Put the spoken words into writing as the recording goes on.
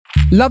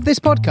Love this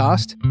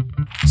podcast?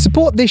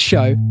 Support this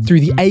show through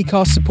the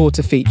Acast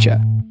supporter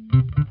feature.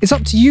 It's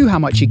up to you how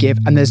much you give,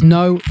 and there's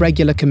no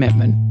regular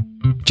commitment.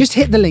 Just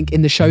hit the link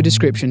in the show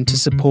description to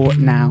support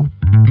now.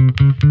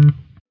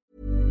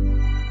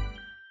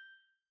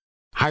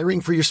 Hiring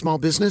for your small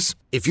business?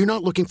 If you're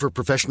not looking for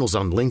professionals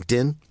on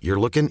LinkedIn, you're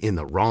looking in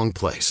the wrong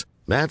place.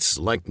 That's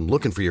like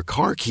looking for your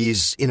car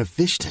keys in a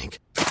fish tank.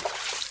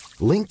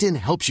 LinkedIn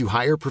helps you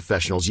hire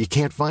professionals you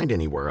can't find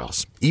anywhere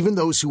else, even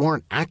those who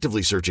aren't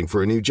actively searching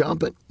for a new job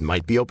but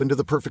might be open to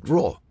the perfect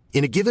role.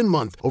 In a given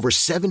month, over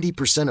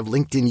 70% of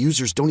LinkedIn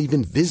users don't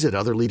even visit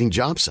other leading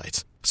job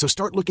sites. So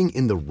start looking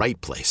in the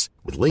right place.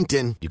 With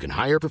LinkedIn, you can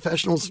hire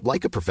professionals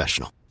like a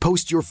professional.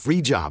 Post your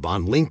free job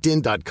on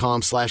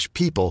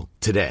linkedin.com/people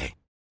today.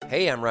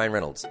 Hey, I'm Ryan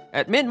Reynolds.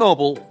 At Mint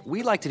Mobile,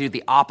 we like to do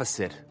the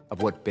opposite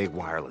of what Big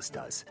Wireless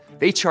does.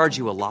 They charge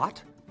you a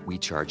lot, we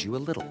charge you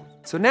a little.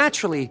 So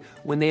naturally,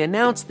 when they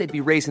announced they'd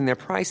be raising their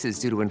prices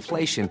due to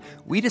inflation,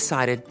 we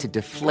decided to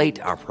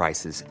deflate our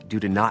prices due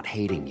to not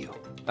hating you.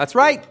 That's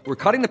right. We're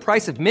cutting the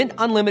price of Mint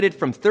Unlimited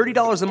from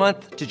 $30 a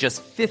month to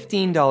just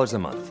 $15 a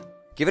month.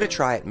 Give it a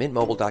try at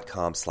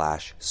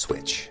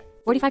mintmobile.com/switch.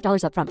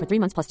 $45 up front for 3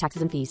 months plus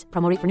taxes and fees.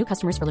 Promo rate for new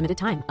customers for limited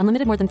time.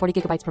 Unlimited more than 40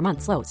 gigabytes per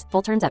month. Slows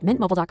full terms at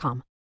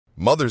mintmobile.com.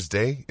 Mother's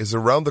Day is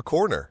around the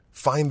corner.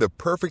 Find the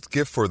perfect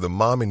gift for the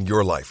mom in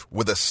your life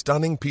with a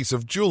stunning piece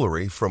of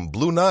jewelry from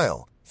Blue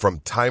Nile. From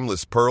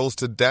timeless pearls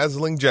to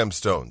dazzling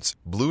gemstones,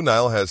 Blue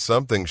Nile has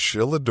something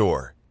she'll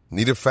adore.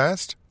 Need it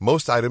fast?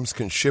 Most items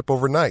can ship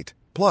overnight.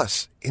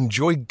 Plus,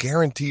 enjoy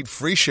guaranteed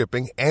free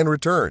shipping and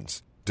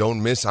returns.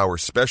 Don't miss our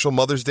special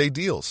Mother's Day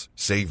deals.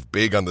 Save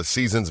big on the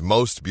season's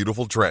most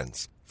beautiful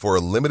trends. For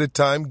a limited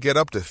time, get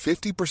up to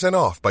 50%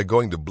 off by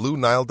going to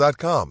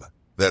BlueNile.com.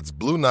 That's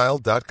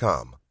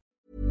BlueNile.com.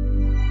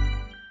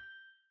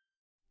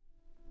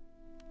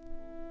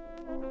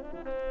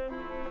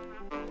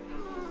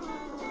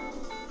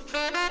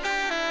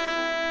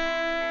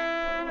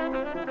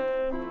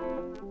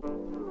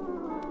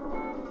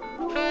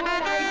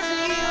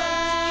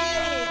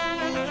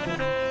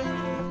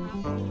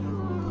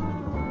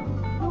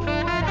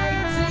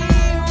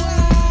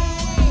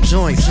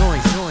 Join.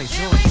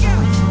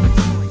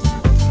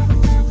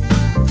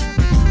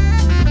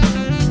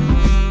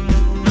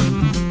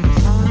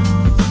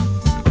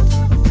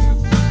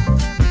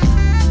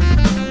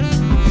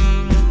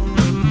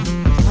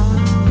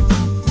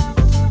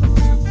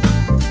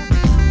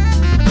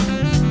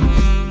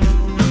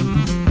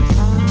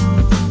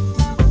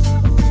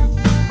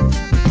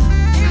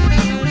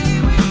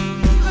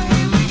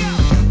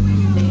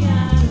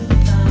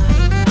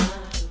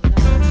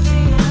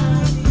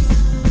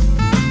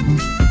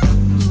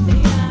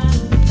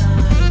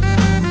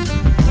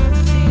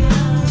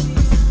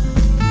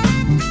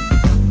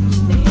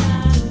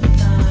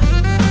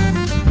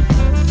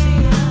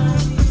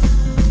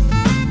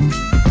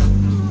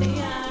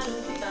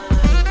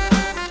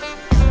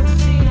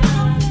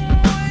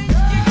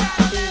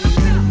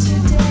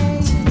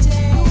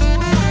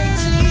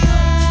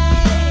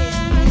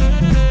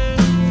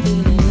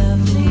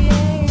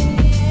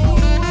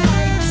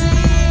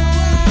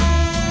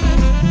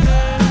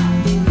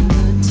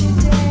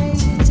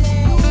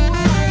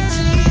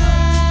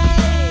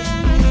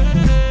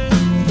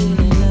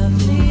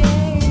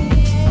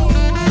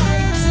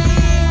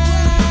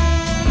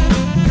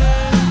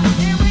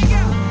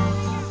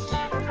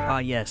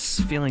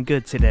 Yes, feeling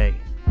good today.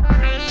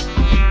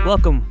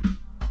 Welcome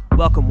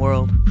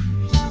world.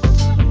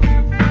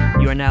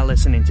 You are now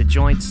listening to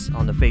Joints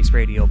on the Face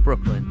Radio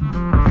Brooklyn.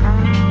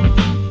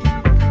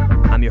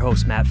 I'm your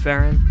host, Matt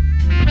Ferran.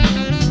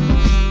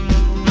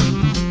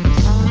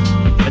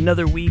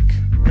 Another week,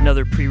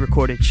 another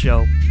pre-recorded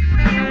show.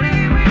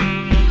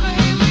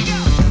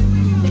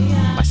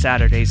 My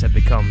Saturdays have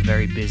become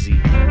very busy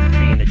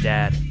being a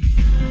dad.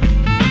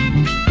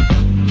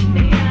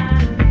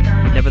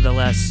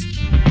 Nevertheless,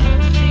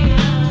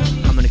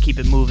 I'm going to keep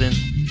it moving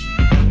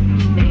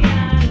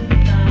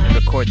and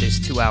record this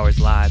 2 hours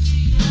live.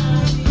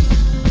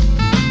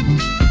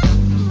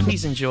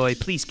 Please enjoy.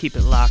 Please keep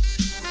it locked.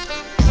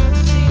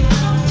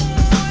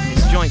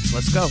 It's Joints.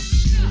 Let's go.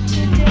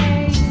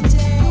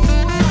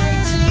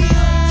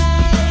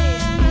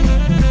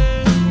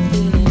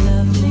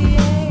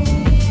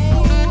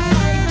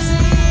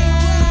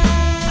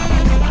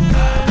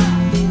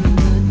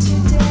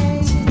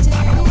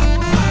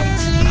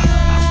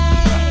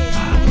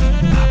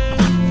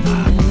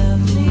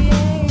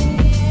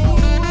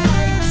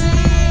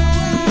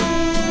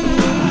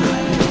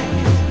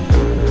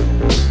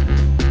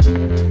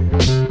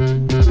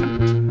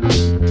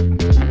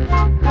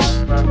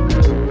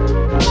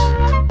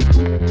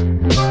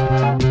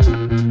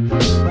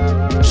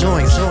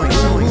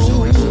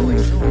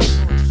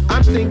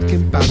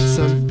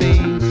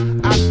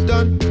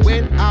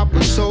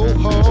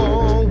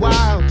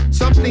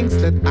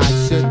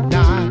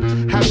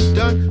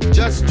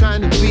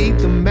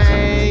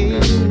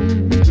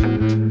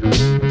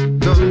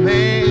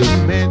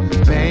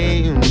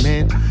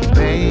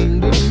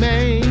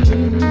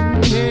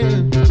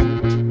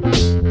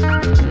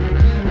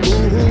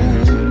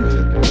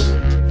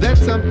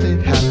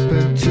 something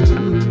happened to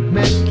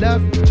me.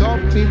 Love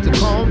taught me to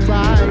calm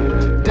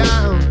right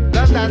down.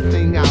 The last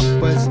thing I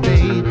was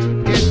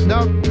thinking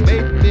of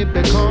made me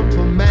become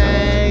a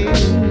man.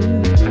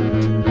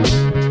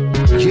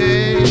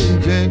 Yeah,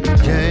 yeah,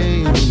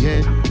 yeah,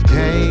 yeah,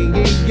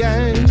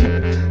 yeah,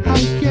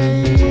 yeah,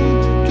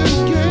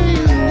 yeah.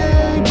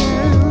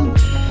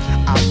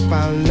 I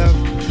found love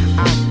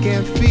I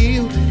can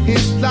feel.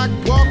 It's like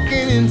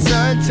walking in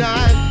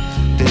sunshine.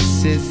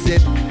 This is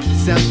it,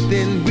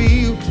 something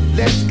real.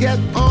 Let's get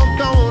on,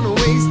 don't wanna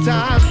waste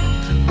time.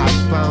 I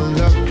found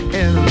love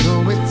and I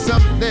know it's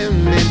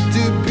something meant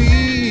to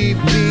be.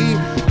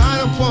 I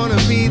don't wanna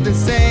be the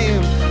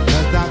same,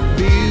 cause I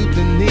feel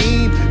the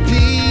need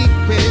deep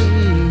in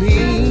me.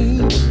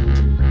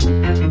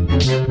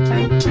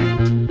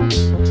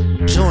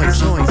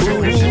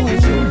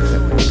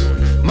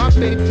 My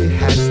baby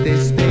has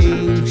this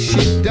thing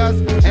she does,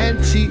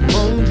 and she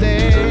only,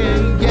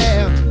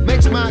 yeah,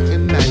 makes my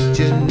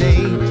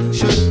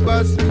imagination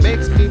buzz,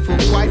 makes me feel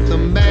quite the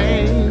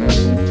man.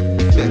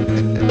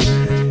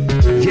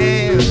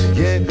 Yeah,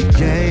 yeah,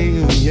 yeah,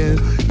 yeah,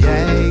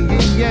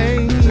 yeah,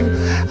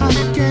 yeah,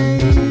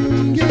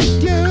 again, yeah,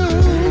 yeah.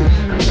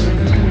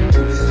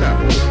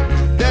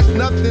 There's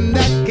nothing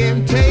that can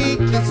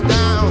take us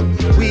down.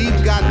 We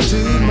got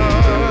too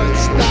much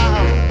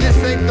style. This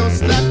ain't no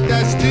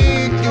slapdash.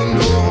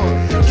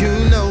 You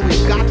know we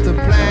got to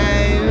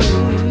plan.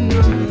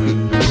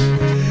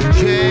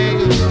 Yeah,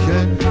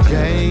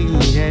 yeah,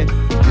 yeah,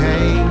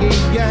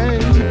 yeah, yeah, yeah.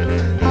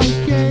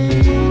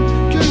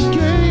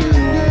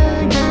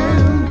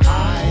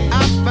 I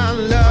found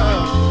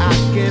love I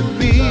can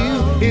feel.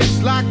 It's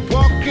like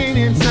walking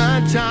in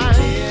sunshine.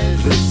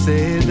 This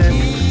is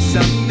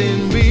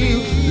something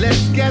real.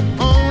 Let's get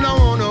on, I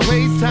wanna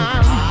waste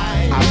time.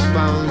 I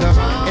found love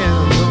and I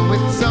know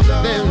it's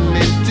something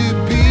meant to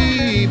be.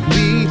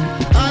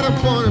 I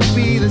don't wanna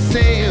be the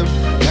same,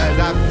 cause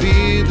I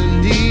feel the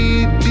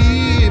need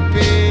deep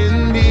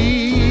in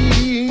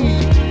me.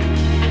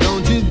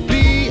 Don't you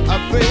be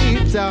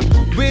afraid to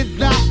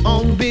rely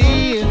on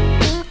me.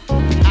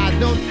 I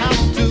don't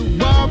have to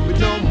worry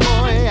no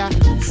more.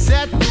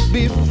 Set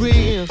me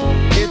free.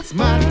 It's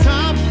my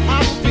time,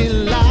 I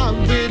feel I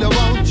really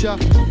want you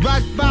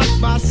right by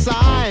my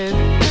side.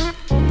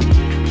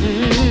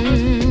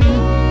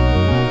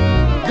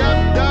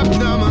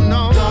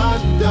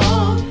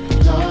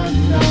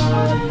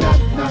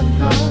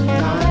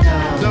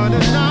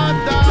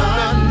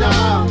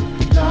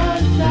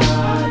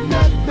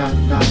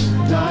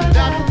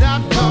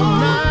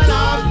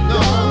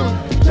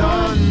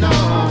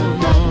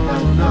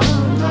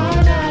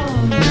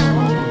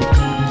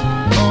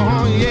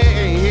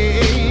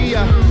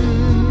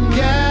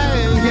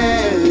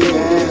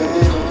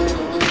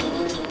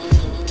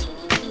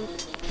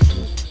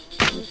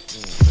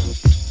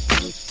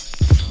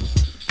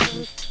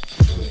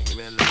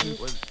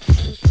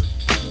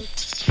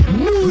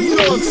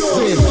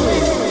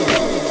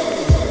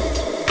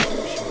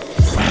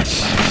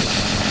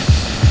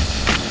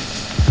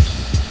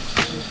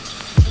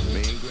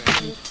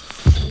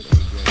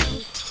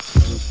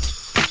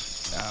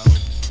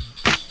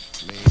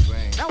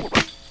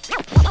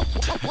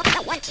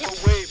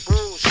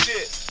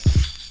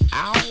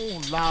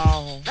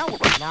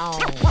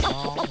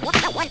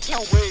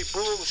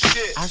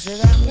 I said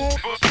I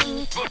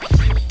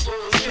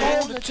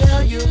want to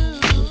tell you,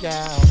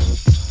 yeah,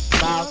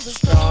 about the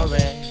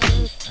story.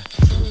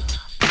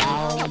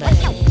 Oh man,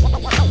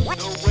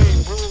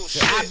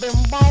 see, I've been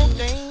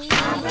wanting,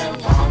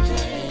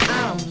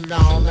 I'm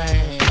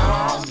lonely,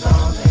 I'm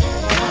stormy,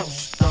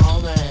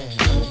 out there.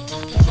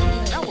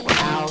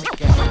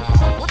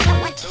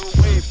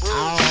 I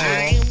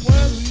ain't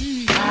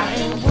worried,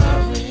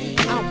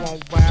 I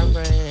won't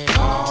worry,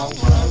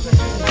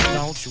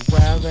 don't you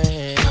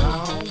worry,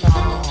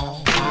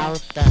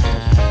 out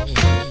there.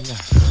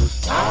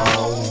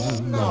 Oh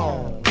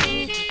no.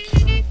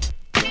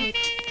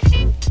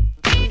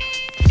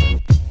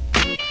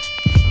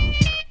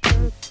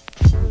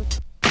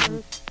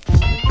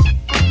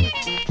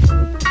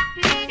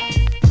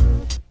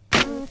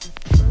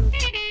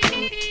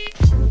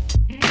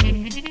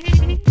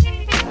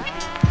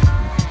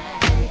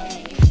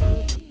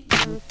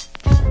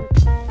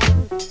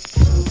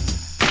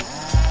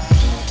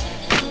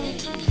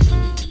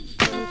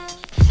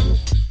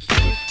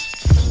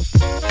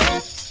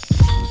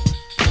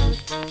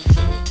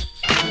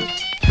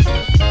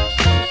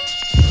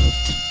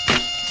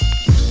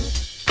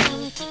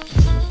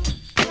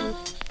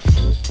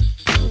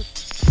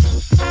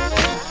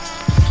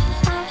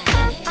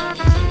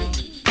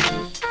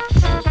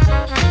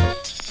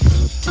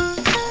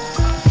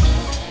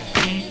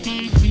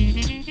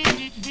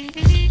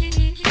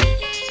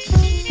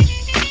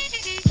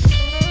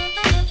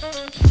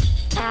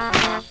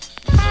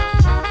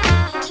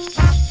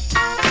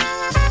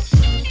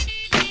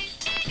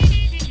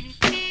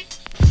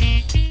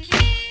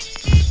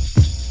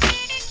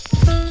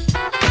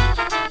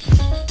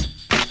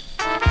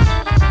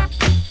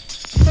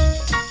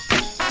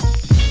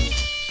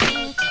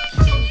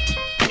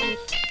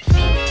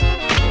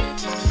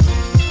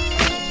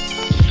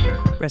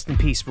 Rest in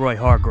peace, Roy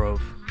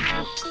Hargrove.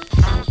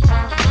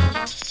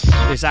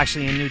 There's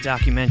actually a new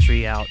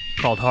documentary out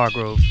called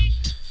Hargrove,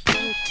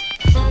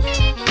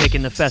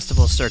 making the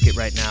festival circuit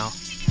right now.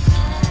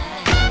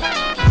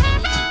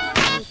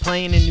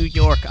 Playing in New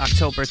York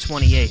October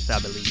 28th, I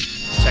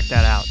believe. Check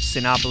that out,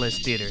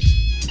 Sinopolis Theater.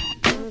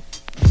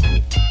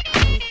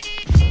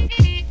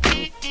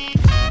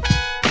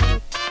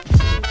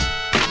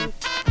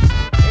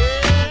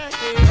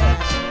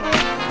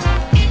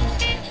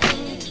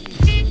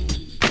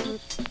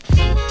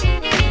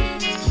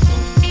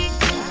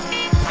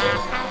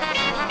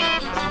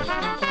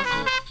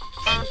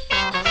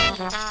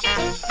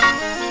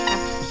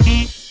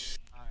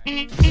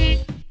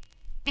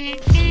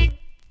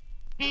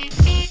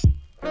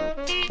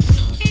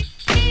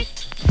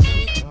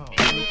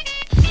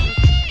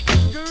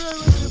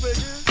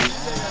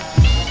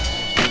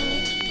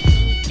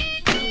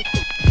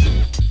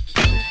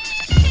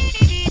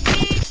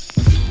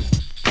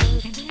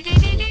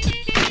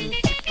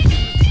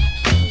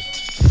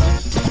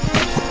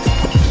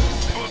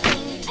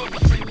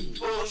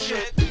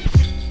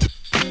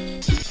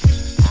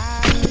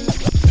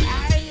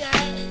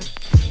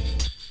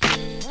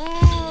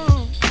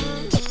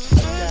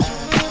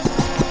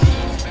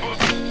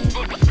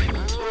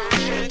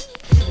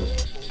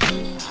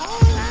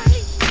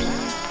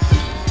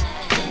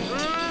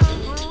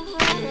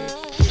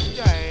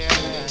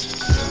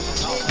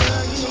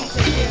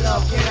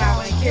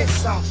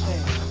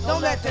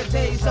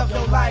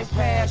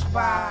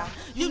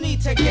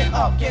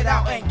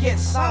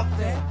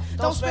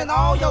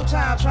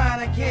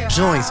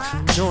 Joints.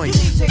 You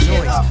need to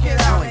get up, get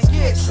out, and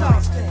get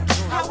something.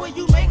 How will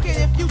you make it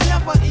if you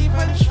never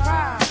even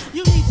try?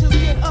 You need to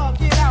get up,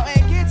 get out,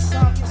 and get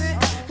something.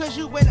 Cause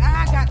you and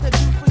I got to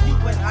do for you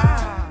and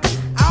I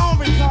don't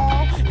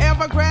recall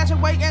ever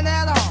graduating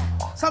at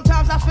all.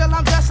 Sometimes I feel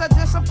I'm just a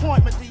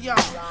disappointment to y'all.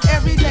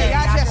 Every day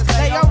I just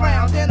lay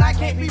around, then I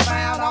can't be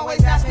found.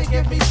 Always ask to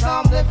give me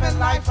some, living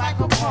life like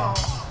a pawn.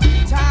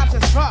 Times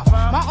is rough.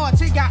 My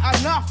auntie got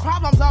enough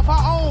problems of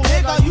her own.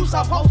 Nigga, you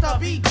supposed to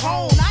be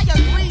grown. I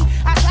agree.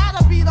 I try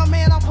to be the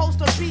man I'm supposed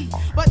to be,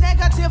 but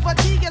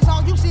negativity is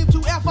all you seem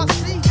to ever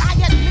see. I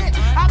admit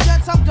I've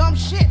done some dumb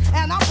shit,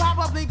 and I'm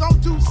probably gonna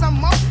do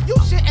some more. You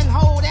shouldn't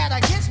hold that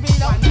against me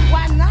though.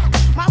 Why not?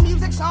 My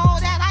music's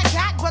all that I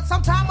got, but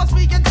sometimes I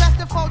speak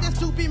invested for this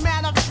to be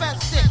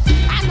manifested.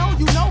 I know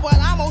you know, but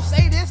I'm gonna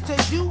say this to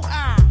you.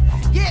 I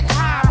get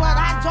high, but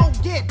I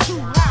don't get too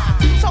high.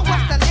 So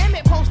what's the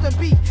limit supposed to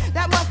be?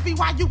 That must be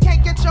why you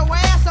can't get your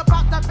ass up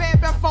out the bed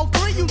before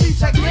 3. You need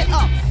to get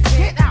up,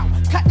 get out,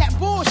 cut that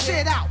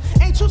bullshit out.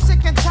 Ain't you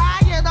sick and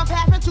tired of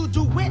having to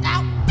do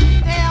without?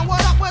 Damn,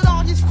 what up with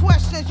all these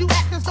questions? You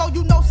act as though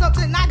you know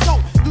something I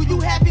don't. Do you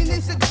have any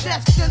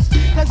suggestions?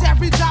 Cause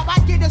every job I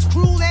get is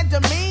cruel and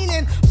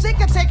demeaning. Sick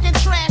of taking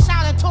trash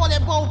out and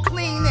toilet bowl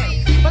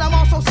cleaning. But I'm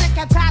also sick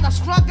and tired of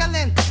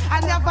struggling.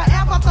 I never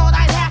ever thought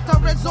I'd have to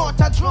resort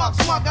to drug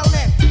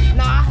smuggling.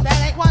 Nah, that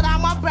ain't what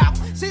I'm about.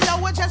 See, no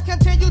one just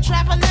continue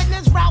traveling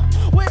this route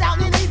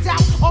without any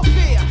doubt or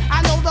fear.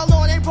 I know the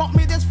Lord ain't brought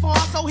me this far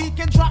so he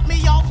can drop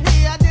me off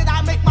here. Did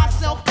I make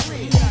myself clear?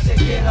 You need to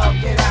get up,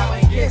 get out,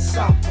 and get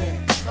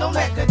something. Don't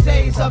let the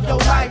days of your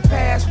life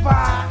pass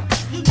by.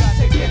 You need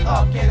to get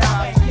up, get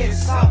out, and get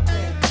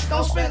something.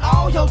 Don't spend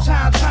all your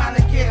time trying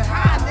to get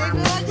high,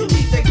 nigga. You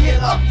need to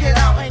get up, get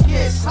out, and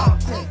get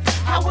something.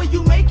 How will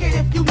you make it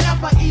if you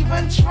never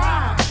even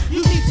try?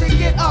 You need to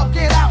get up,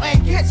 get out,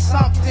 and get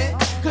something.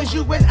 Cause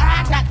you and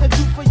I got to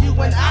do for you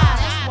and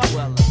I.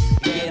 Well,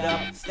 get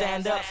up,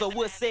 stand up, so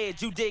what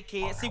said you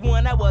dickhead? See,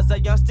 when I was a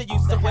youngster,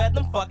 used to wear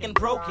them fucking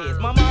broke kids.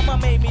 My mama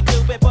made me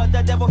do it, but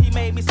the devil, he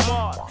made me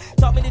smart.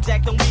 Taught me to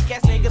jack them weak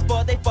ass niggas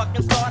for they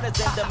fucking starters.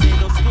 In the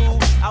middle school,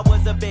 I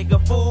was a bigger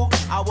fool.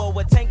 I wore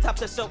a tank top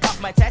to show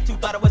off my tattoo,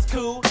 thought it was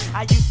cool.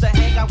 I used to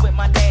hang out with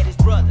my daddy's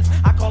brothers,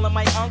 I call them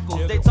my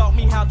uncles. They taught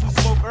me how to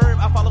smoke herb,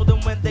 I followed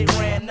them when they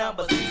ran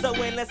numbers. So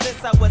in a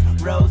sense, I was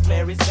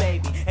Rosemary's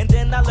baby. And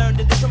then I learned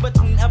the difference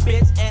between a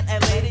bitch and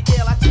a lady.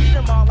 Yeah, I treat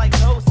them all like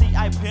hoes, see,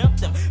 I pimped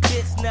them.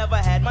 Bitch never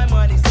had my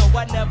money, so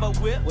I never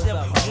whipped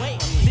them.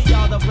 Wait, see,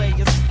 all the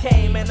players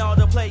came and all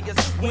the players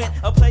went.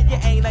 A player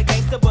ain't a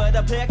gangster, but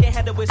a player can't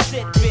handle with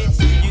shit, bitch.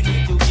 You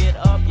need to get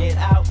up, get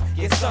out,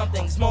 get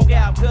something, smoke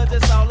out, cause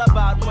it's all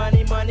about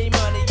money, money,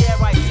 money. Yeah,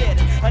 I said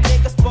it. A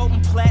nigga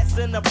spoken plats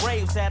in the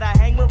Braves. Said I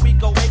hang with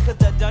Rico Way, cause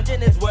the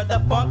dungeon is where the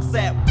funk's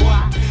at.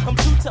 Why? I'm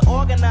too to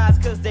organize,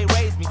 cause they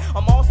raised me.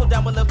 I'm also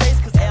down with the face,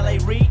 cause L.A.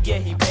 Reid, yeah,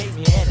 he pays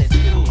me, and it's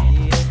cool.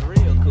 Yeah, it's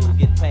real cool,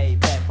 getting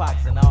paid, fat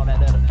pockets, and all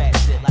that other fat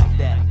shit like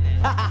that.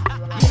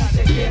 You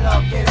need to get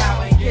up, get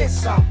out, and get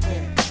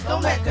something.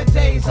 Don't let the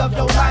days of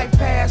your life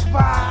pass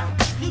by.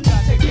 You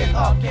need to get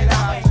up, get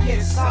out, and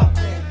get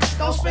something.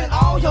 Don't spend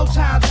all your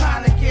time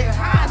trying to get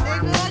high,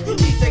 nigga. You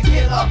need to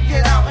get up,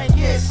 get out, and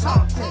get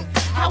something.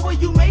 How will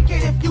you make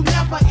it if you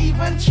never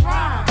even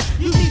try?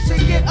 You need to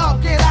get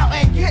up, get out,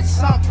 and get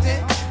something.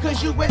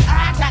 Cause you and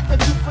I got to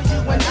do for you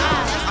and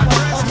I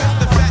transmit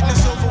the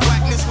fatness over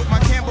whackness with my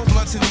Campbell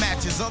blunts and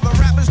matches. Other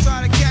rappers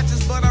try to catch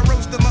us, but I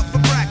roast them up for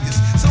practice.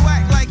 So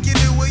act like you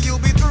knew or you'll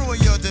be through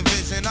in your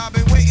division.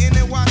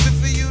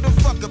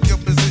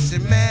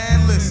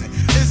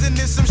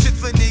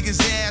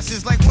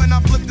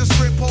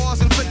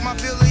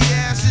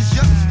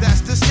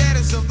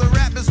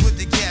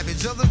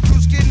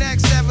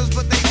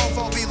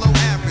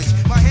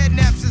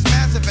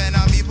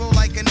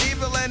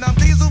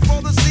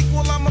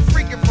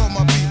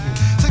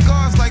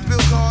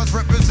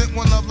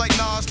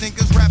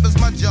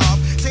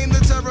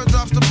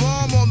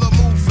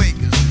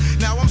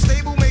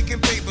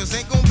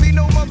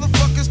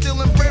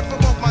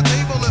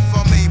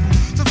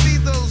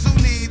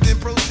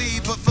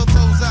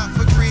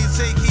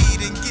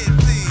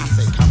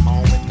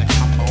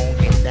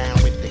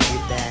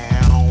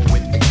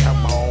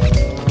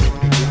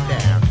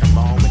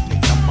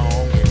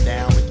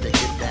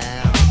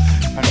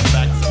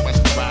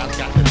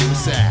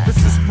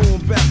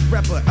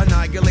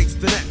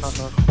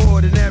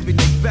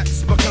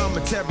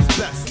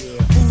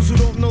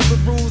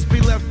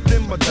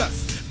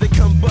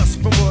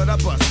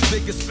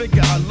 biggest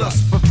figure, I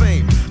lust for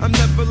fame. I'm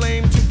never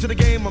lame, true to the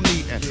game I'm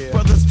eating.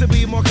 Brothers to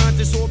be more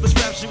conscious, all the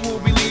straps you will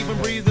be leaving,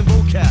 breathing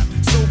vocab.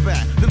 So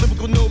bad, the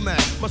lyrical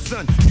nomad. My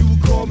son, you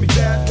call me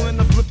dad when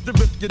I flip the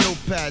rip your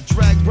notepad.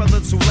 Drag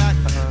brothers who lack,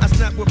 I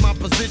snap with my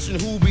position,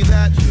 who be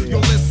that? Yo,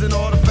 listen,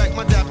 artifact,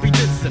 my dad be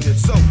distant.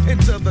 So,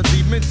 into the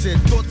dimension,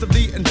 thoughts of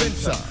the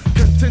inventor.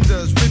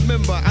 Contenders,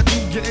 remember, I do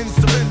get in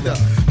surrender.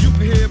 You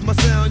can hear my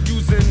sound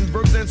using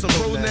verbs and some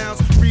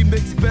pronouns.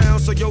 Remix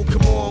bound, so yo,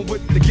 come on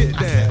with the get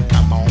down.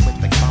 Come on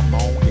with the come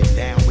on, get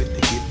down with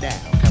the get down.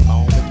 Come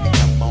on with the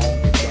come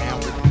on, get down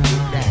with the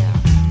get down.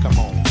 Come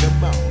on,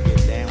 get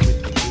down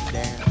with the get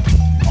down.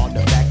 On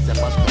the backs of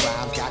Busta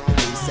Rhymes got the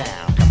new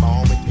sound. Come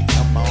on with the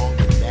come on,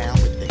 get down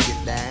with the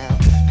get down.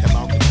 Come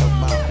on, get down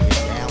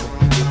with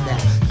the get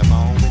down. Come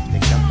on with the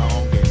come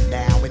on, get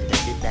down with the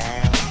get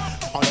down.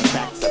 On the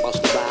backs of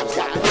Busta Rhymes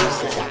got the new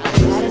sound.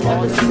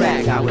 On the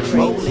track, I would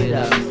roll it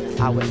up,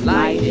 I would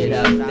light it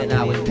up, then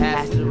I would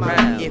pass it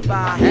around. If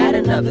I had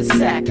another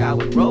sack, I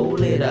would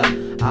roll it up,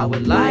 I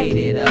would light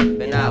it up,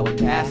 and I would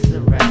pass it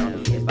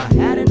around. If I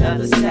had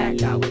another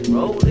sack, I would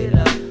roll it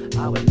up,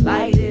 I would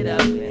light it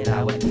up, and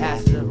I would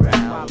pass it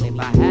around. If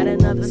I had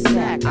another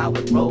sack, I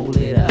would roll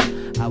it up,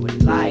 I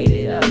would light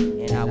it up,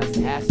 and I would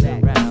pass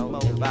it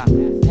around. If I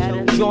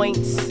had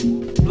joints,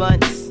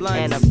 blunts,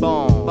 and a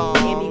bomb,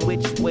 any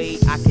which way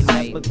I can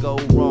never go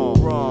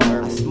wrong.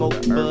 I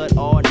smoke bud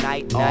all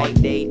night, all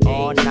day,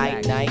 all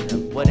night,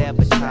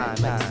 whatever time,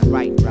 that's the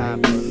right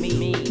time for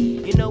me.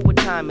 You know what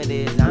time it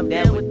is, I'm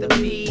down with the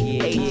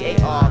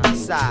P-H-A-R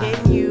side.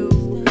 Can you?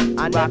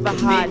 I never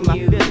hide my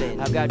feelings.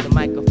 I've got the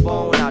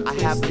microphone out, I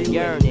have the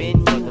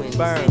yearning for the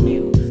burn.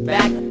 You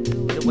back,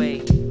 get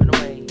away, run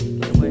away,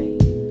 get away.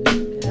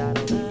 'Cause I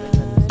don't even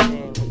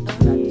understand what you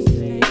got to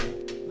say.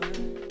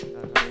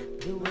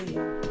 The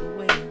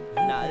way.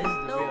 Nah, this is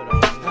the real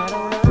though. I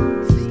don't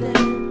understand.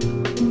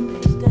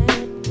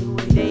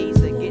 Days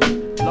are getting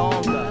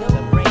longer, the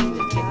brain is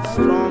getting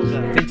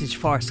stronger. Vintage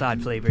Far Side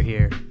flavor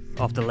here,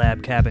 off the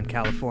Lab Cabin,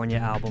 California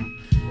album.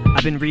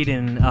 I've been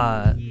reading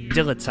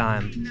Dilla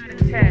Time,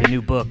 the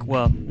new book.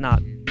 Well,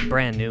 not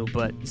brand new,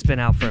 but it's been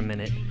out for a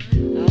minute.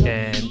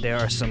 And there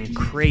are some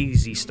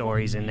crazy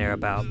stories in there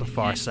about the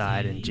Far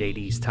Side and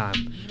JD's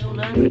time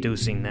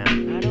producing them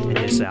in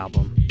this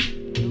album.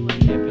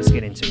 Let's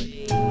get into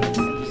it.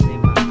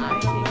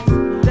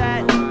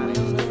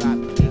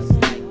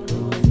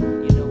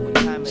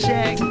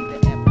 Check.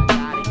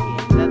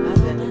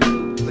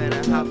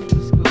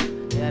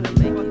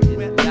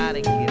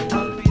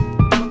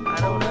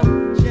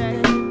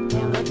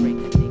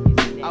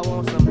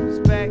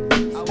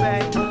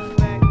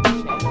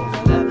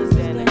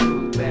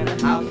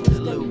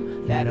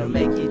 That'll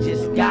make you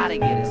just gotta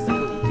get a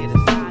scoop, get a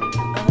scoop.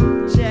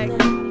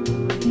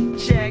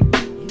 Check,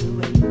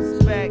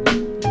 spec.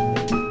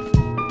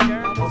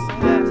 I want some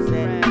laughs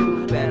and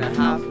groove and a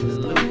house with a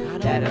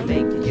loop. That'll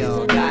make you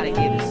just gotta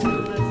get a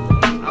scoop.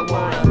 I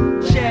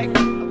wanna check.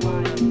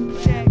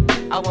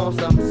 I want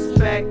some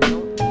spec.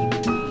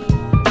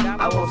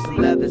 I want some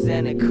leathers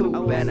and a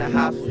coupe and a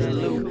house with a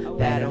loop.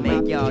 That'll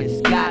make y'all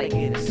just gotta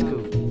get a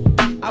scoop.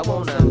 I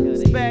want some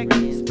spec.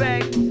 I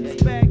wanna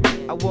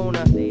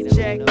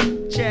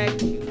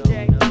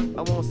check.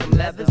 I want some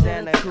leathers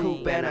and a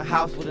coupe and a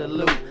house with a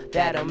loop.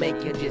 That'll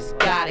make you just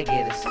gotta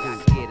get a scoop.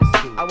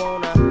 I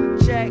wanna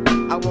check.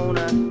 I want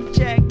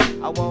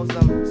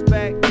some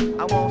spec.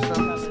 I want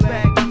some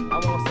spec. I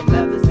want some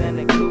leathers and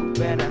a coupe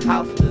and a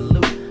house with a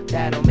loop.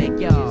 That'll make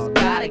y'all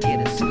gotta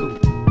get a scoop.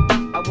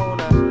 I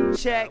wanna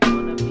check.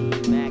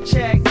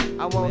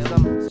 I want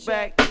some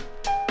spec.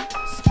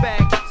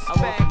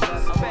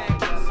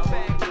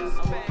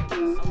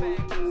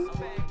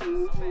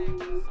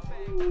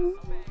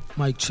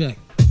 Mic check.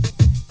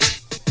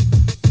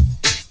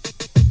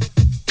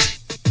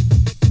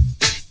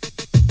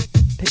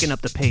 Picking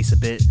up the pace a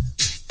bit.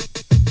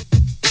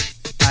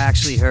 I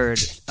actually heard,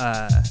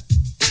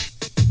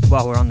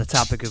 while we're on the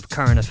topic of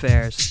current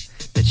affairs,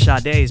 that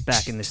Sade is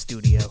back in the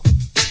studio.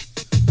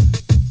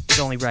 It's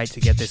only right to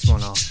get this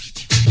one off.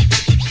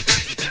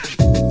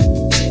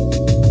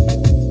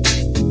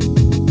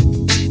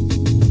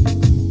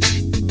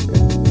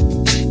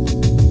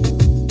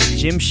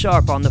 Jim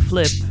Sharp on the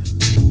flip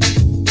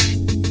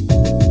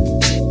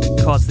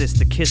calls this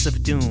the kiss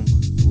of doom.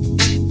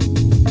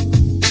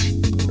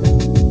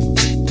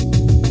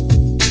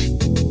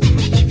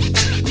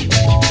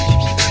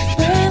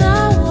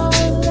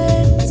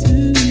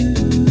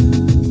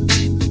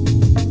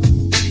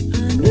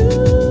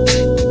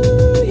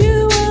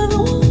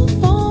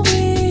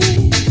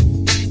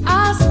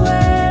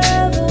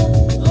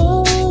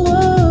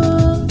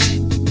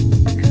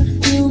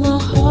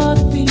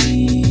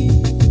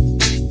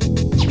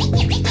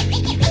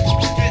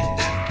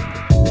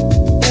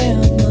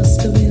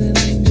 Must have been an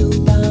angel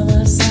by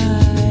my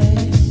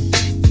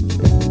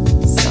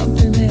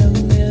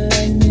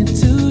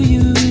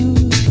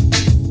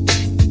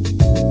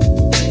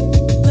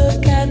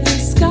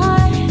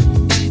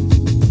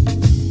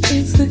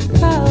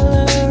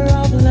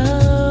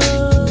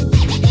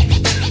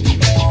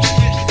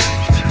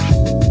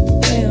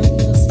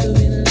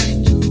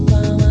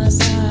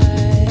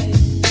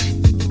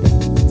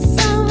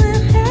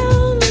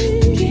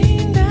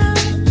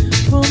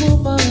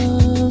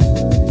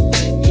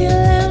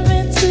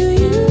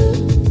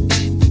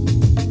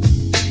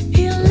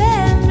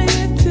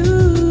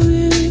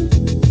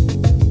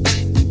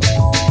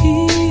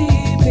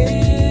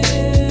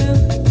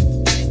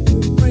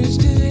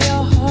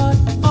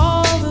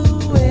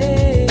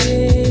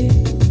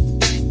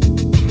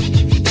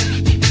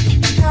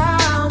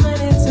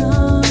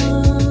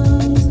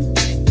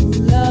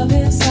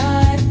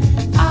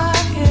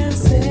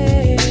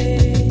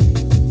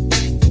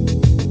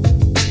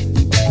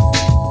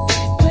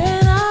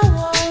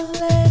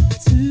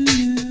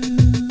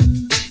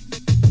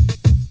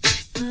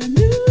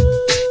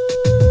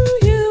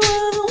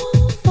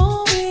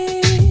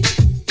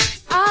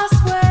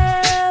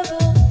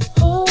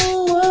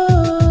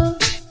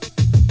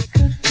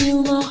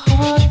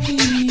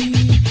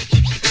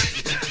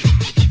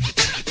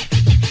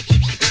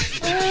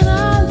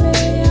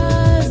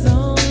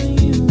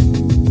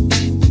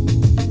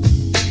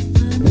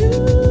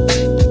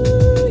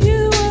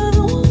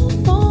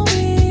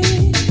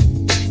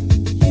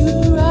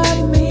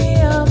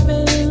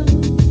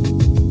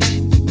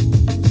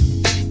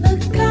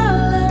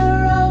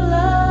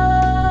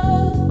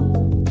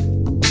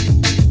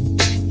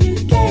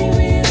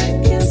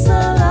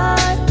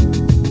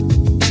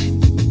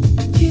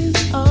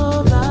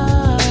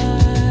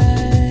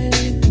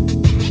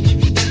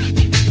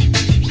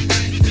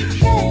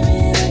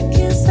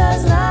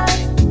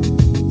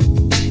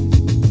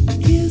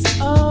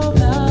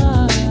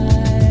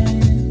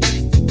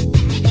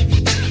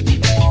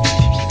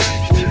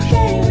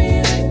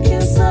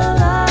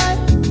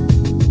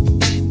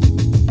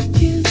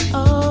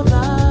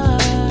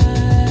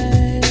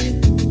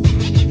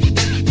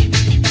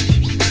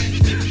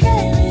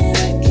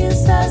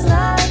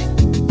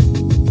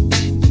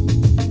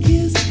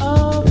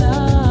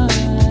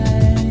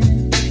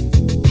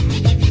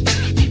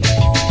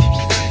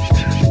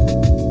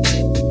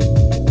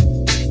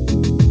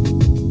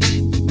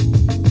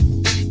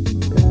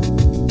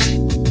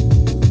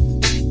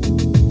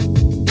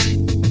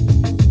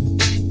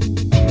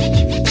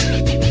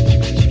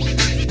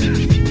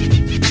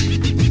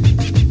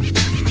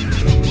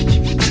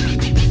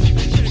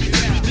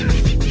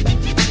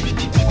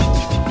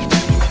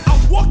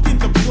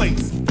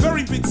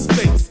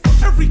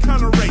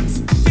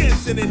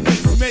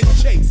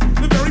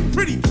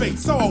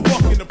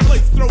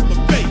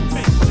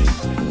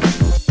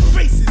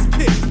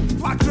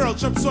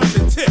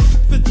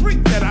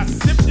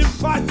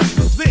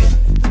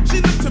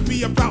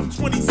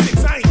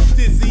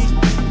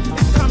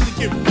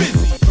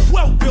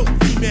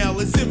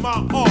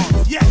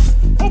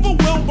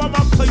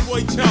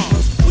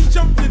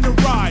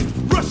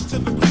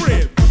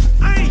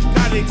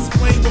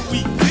explain what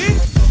we did?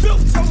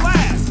 Built to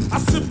last. I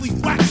simply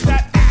waxed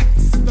that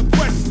axe. The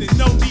question,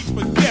 no need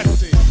for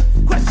guessing.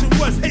 Question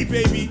was, hey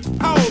baby,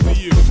 how old are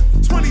you?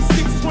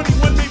 26,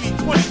 21, maybe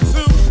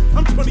 22.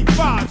 I'm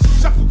 25.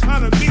 She chuckled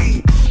kinda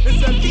mean and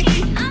said,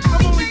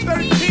 I'm only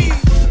 13.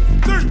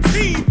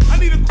 13? I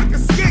need a quick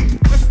escape.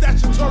 That's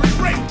statutory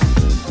rape.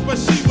 But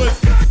she was,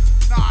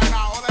 nah,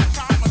 all that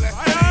time for that.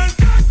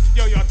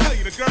 Yo, I'll tell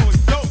you, the girl was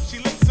dope. She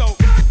looked so,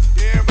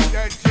 yeah, but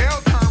that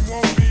jail term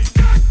won't be.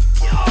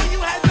 Yo, you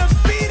had to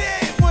beat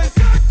it. It was,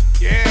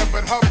 yeah,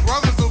 but her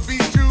brothers will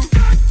beat you.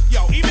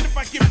 Yo, even if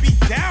I get beat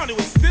down, it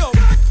was still,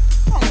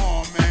 come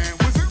on, man.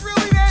 Was it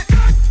really that?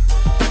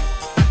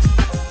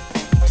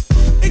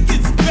 It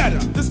gets better.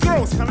 This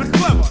girl was kinda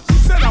clever. She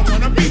said, I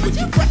wanna be with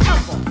you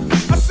forever.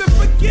 I said,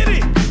 forget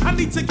it. I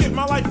need to get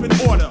my life in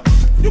order.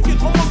 You can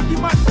almost be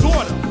my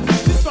daughter.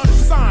 She started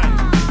sighing.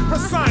 Her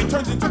sign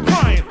turned into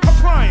crying. Her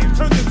crying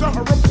turned into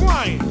her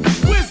replying.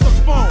 Where's the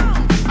phone?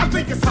 I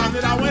think it's time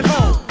that I went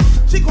home.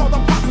 She called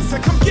her pops and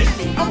said, come get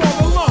me. I'm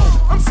all alone.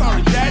 I'm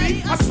sorry,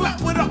 Daddy. I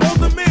slept with an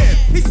older man.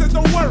 He said,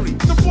 don't worry.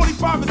 The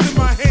 45 is in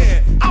my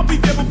hand. I'll be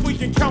there before you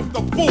can count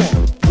the 4.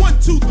 1,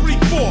 2, 3,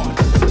 4.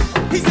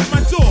 He's at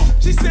my door.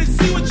 She said,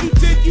 see what you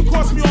did? You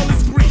caused me all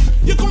this grief.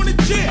 You're going to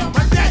jail.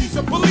 My daddy's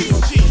a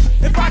police chief.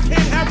 If I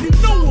can't have you,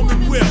 no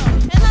woman will.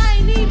 And I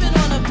ain't even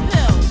on a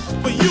pill.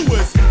 But you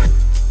was.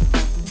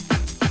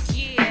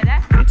 Yeah,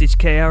 that's Vintage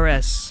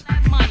KRS.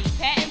 money,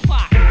 patent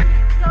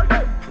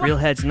pocket. Real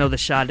heads know the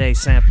Sade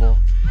sample.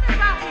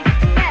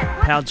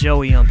 Pal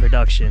Joey on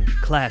production.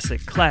 Classic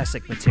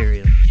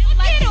material.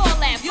 Forget all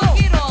that,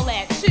 forget all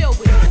that. Chill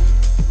with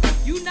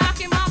it. You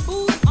knocking my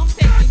boots, I'm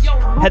taking your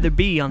room. Heather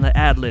B on the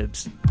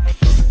ad-libs.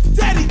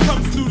 Daddy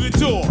comes through the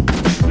door.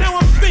 Now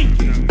I'm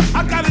thinking,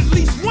 I got at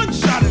least one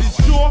shot at his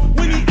jaw.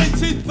 When he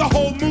entered, the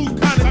whole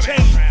mood kinda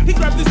changed. He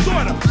grabbed his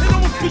daughter and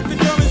almost beat the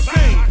girl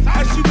insane.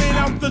 As she ran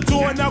out the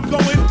door, now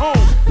going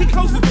home. He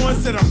closed the door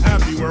and said, I'm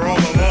happy we're all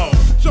alone.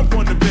 Jump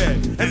on the bed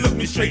and look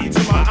me straight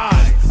into my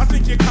eyes. I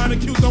think you're kinda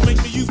cute, don't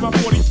make me use my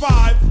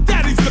 45.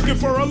 Daddy's looking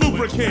for a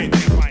lubricant.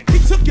 He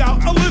took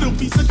out a little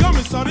piece of gum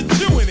and started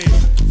chewing it.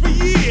 For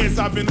years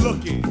I've been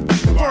looking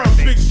for a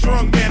big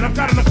strong man. I've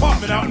got an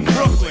apartment out in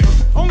Brooklyn.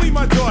 Only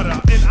my daughter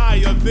and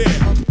I are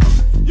there.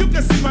 You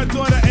can see my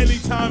daughter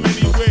anytime,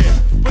 anywhere.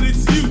 But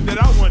it's you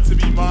that I want to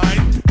be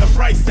mine. The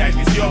price tag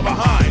is you're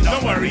behind.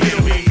 Don't worry,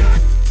 it'll be.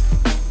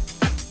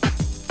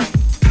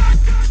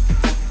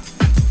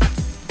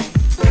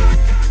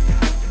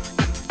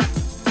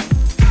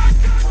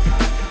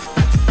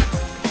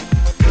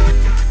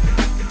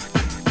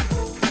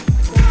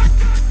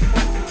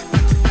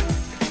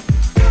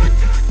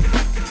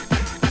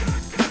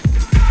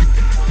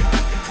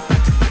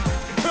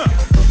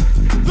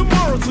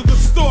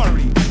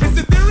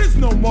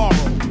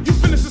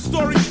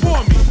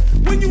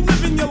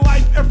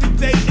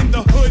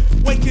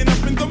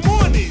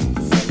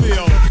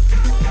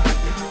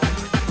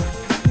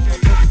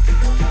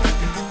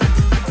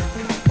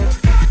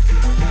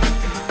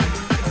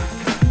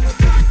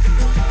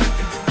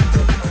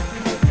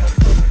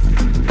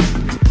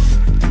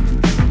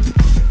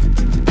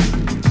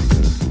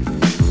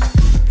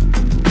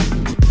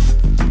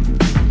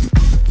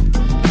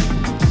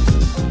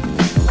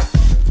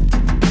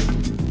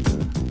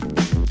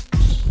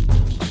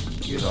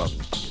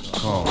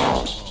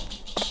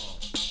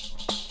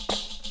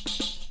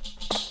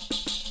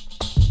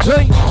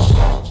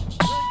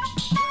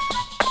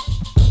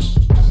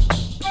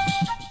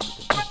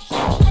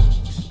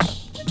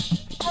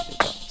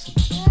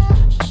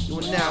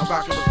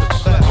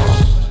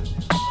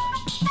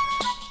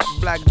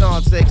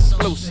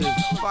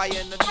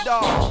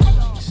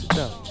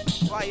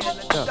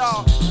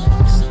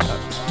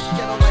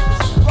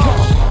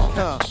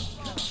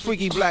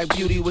 Black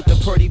beauty with the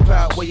pretty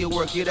pop, where you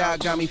work it out,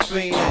 got me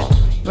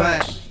fiendin'.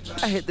 Bang,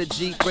 I hit the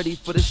Jeep, ready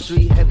for the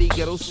street, heavy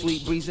ghetto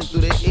sweet, breezing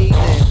through the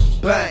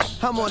evening. Bang,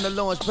 I'm on the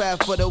launch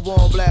pad for the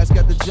warm blast,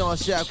 got the John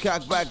Shaft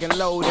cocked back and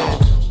loaded.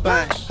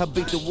 Bang, I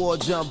beat the war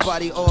jump,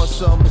 body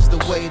awesome, it's the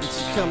way that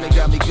you come that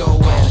got me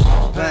going.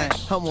 Bang,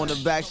 I'm on the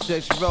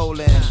backstretch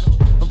rolling,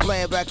 I'm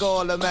playing back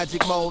all the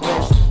magic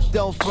moments.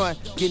 Don't front,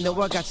 you know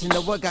I got you,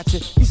 know I got you.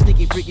 You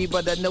sneaky freaky,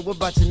 but I know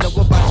about you, know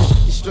about you.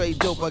 You straight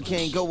dope, I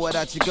can't go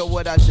without you, go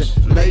without you.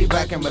 Lay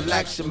back and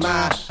relax your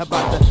mind.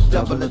 About to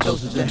double the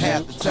dosage in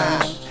half the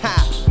time.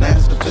 Ha,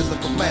 master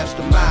physical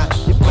mastermind.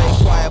 You play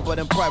quiet, but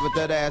in private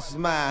that ass is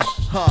mine.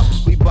 Huh,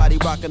 we body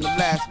rockin' the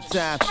last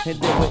time, and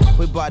then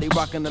we body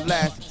rockin' the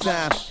last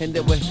time, and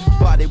then we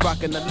body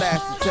rockin' the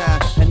last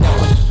time, and then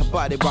we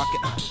body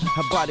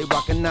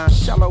rockin', 9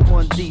 shallow,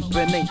 1 deep,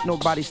 and ain't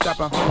nobody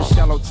stoppin'. 100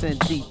 shallow, 10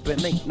 deep,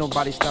 and ain't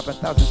nobody stoppin'.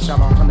 1,000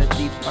 shallow, 100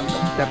 deep. I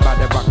know that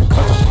body rockin'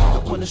 'cause I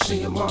wanna see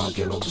him all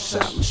get on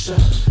beside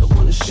myself. I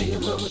wanna see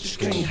him love, I just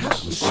can't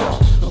help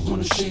myself. I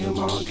wanna see him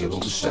all get on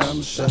beside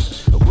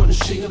myself. I wanna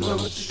see him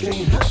love, I just can't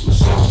help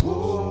myself.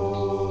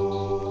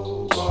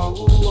 Whoa,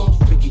 whoa, whoa,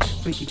 freaky,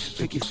 freaky,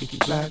 freaky, freaky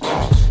black,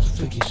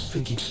 freaky,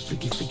 freaky,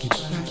 freaky, freaky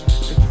black,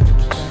 freaky, freaky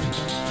black,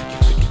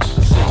 freaky, freaky,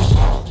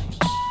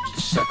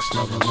 freaky, sex,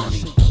 love, and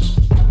money.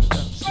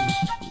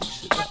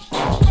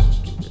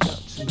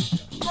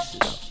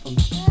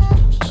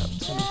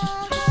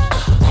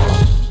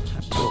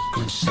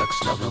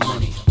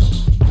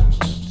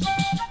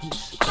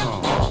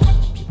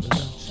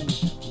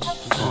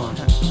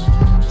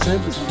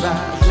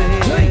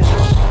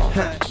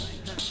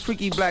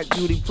 Freaky black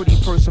beauty, pretty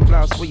person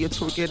blouse, where you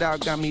twerk it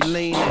out, got me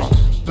leaning.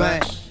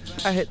 Bang.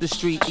 I hit the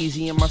street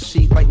easy in my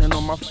seat, lightning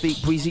on my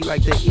feet, breezy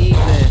like the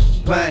evening.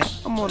 Bang,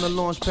 I'm on the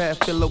launch pad,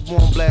 feel a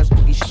warm blast,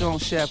 boogie strong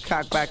shaft,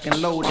 cock back and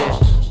loaded.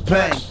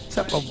 Bang,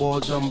 tap my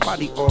balls on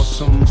body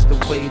awesome, it's the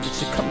way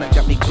that you come that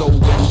got me going.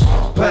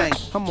 Bang,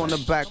 I'm on the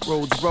back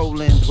roads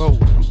rolling, I'm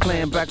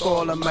playing back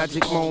all the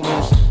magic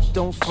moments.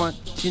 Don't front,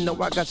 you know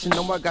I got you,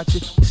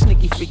 You're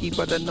sneaky, freaky,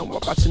 but I know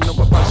about you,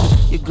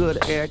 You're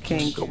good air,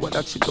 can't go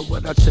without you,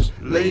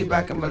 Lay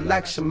back and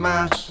relax your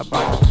mind.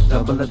 About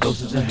double the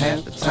dosage and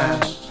half the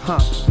time.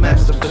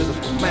 Master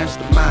physical,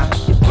 mastermind.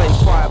 You play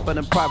quiet, but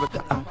in private,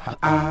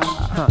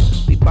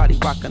 we body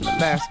rockin' the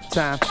last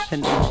time,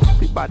 and then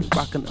we body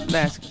rockin' the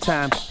last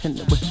time, and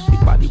then we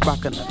body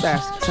rockin' the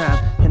last time,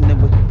 and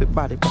then we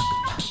body rockin',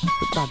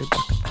 we body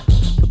rockin',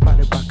 we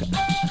body rockin',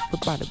 we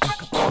body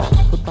rockin',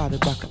 we body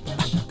rockin'.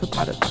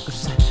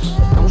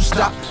 Don't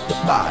stop the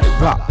body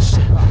rock.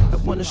 I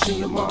wanna see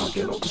your mom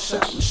get on the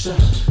side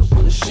myself. I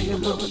wanna see your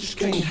love, I just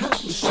can't help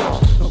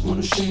myself. I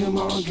wanna see your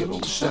mom get on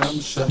the side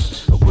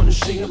myself. I wanna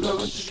see your love,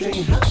 I just can't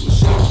help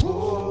myself.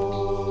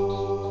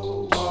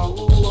 Whoa,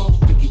 whoa, whoa.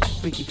 Freaky black.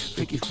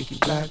 Freaky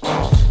black.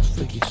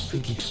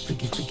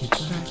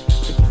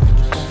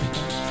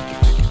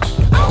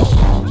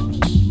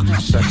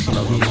 Sex,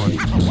 love, and money.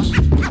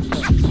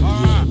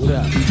 Yeah, what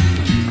up?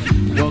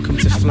 Welcome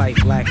to Flight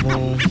Black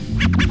Moon.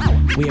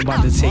 We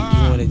about to take you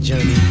on a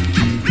journey.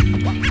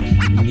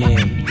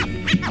 Yeah.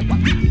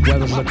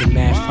 Weather's looking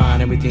mad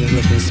fine, everything's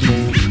looking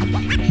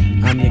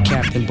smooth. I'm your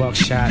Captain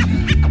Buckshot.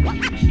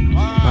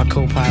 My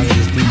co-pilot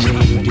is DJ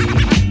UD.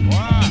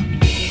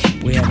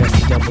 We have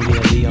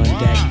SWLE on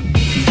deck.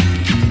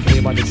 We're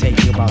about to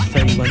take you about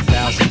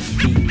 31,000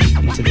 feet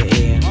into the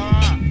air.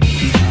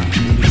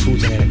 We'll be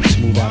cruising at a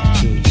smooth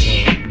altitude, so.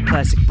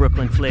 Classic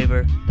Brooklyn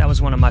flavor. That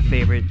was one of my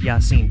favorite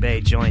Yasin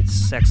Bey joints,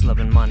 Sex, Love,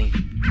 and Money.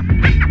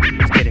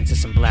 Let's get into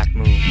some Black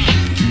Moon.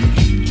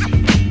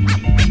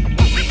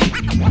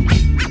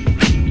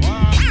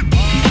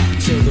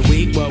 Till the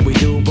week, what we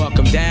do, buck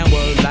 'em down,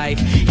 word life.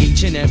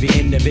 Each and every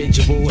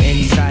individual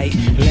insight.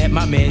 Let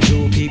my man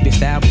Jewel peep your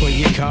style, pull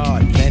your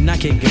card. Then I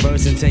kick your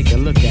verse and take a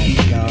look at me,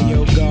 God.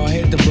 Yo, God,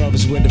 hit the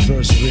brothers with the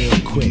verse real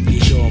quick. You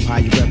show them how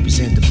you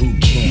represent the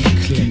boot camp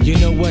clique. You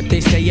know what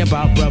they say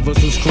about brothers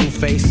who's crew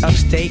face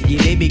upstate,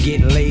 yeah, they be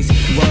getting laced.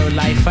 Word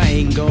life, I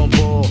ain't gon'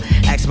 bull.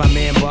 Ask my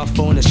man Buff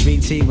on the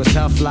streets, he was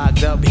tough,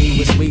 locked up, he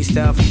was sweet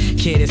stuff.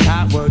 Kid is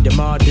hot, word to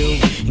Mardu.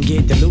 And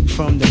get the loot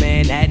from the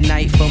man at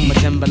night from a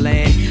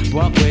Timberland.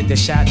 Walk with the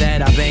shot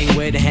that I bang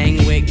with,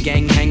 hang with,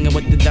 gang hanging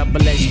with the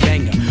double-edged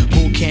banger.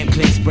 Boot camp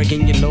clicks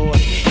breaking your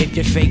laws. If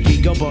you're fake, we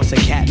go boss a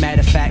cat. Matter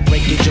of fact,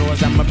 break your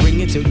jaws. I'ma bring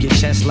it to your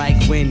chest like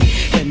wind.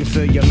 Then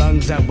fill your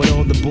lungs up with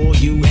all the bull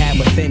you have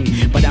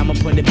within. But I'ma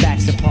put it back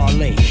to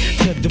parlay.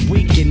 To the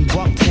weekend,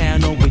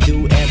 Bucktown, all we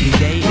do every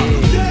day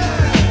is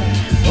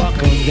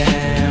buck 'em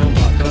down,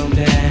 buck 'em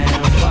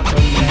down, buck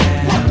 'em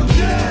down,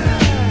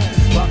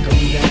 buck 'em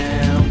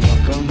down,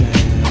 buck 'em down,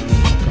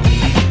 buck 'em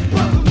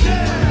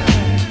down,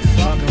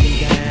 buck 'em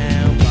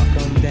down, buck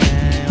 'em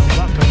down,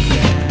 buck 'em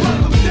down,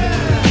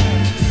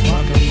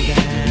 buck 'em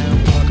down,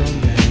 buck 'em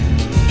down.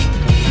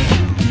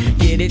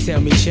 Yeah, they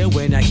tell me chill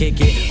when I kick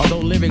it. Although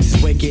lyrics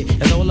is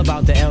wicked, it's all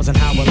about the L's and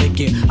how I lick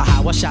it. Or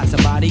how I shot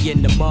somebody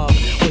in the mug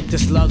with the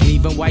slug,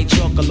 leaving white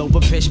chalk all over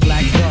pitch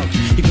black bug.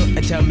 You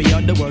couldn't tell me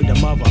other word to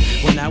mother.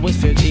 When I was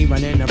 15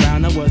 running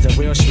around, I was a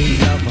real street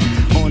lover.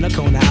 On the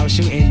corner, I was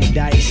shooting the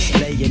dice,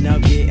 laying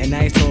up, getting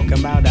nice, talking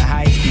about the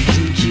heist.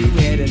 GQ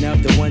heading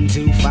up the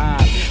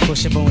 125.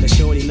 Push up on the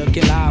shorty,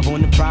 looking live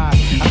on the prize.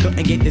 I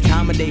couldn't get the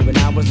time of day when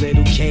I was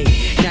little K.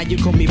 Now you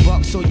call me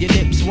Buck, so your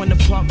lips wanna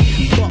fuck.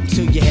 Buck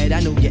to your head, I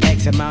know your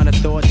X amount of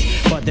thoughts,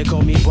 but they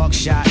call me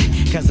Buckshot,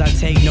 cause I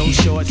take no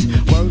shorts.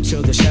 Word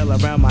to the shell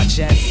around my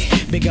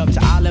chest. Big up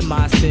to all of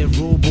my Civ,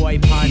 Rule Boy,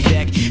 Pond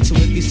Deck. So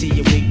if you see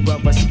a weak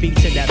brother, speak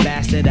to that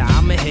bastard.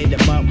 I'ma hit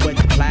him up with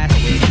the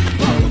plastic.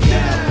 No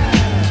doubt.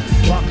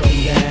 Buck 'em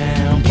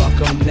down,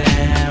 buck 'em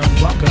down,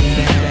 buck 'em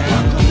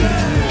down.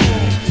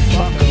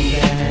 Buck 'em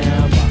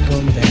down, buck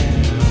 'em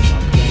down,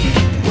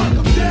 buck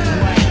 'em down.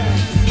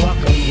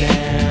 Buck 'em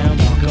down,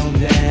 buck 'em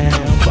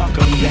down, buck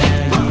 'em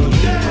down.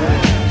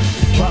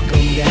 Buck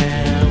 'em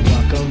down,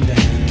 buck 'em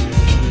down.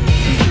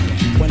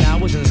 When I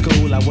was in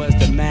school, I was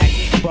the Mac.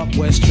 Buck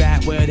was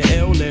strapped with an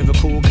ill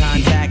lyrical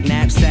contact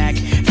knapsack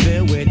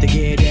filled with the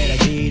gear that I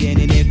G'd in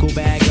a nickel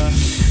bagger.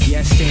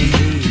 Yes,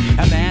 indeed.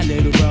 A mad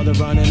little brother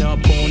running up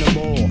on the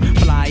mall.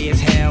 Fly as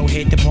hell,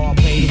 hit the park,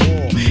 play the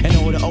wall. And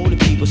all the older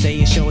people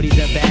saying shorty's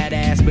a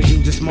badass, but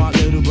you's a smart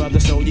little brother,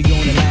 so you're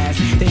gonna last.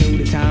 They knew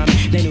the time,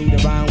 they knew the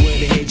rhyme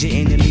would have hit you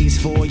in at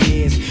least 4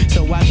 years.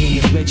 So I came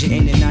to split you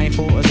in the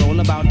 9-4. It's all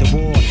about the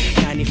war.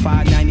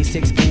 95,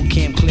 96 boot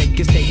camp clique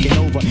is taking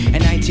over.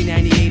 In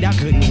 1998, I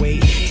couldn't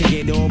wait to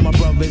get all my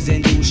brothers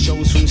and do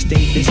shows from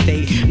state to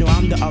state. No,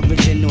 I'm the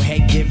original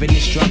head giving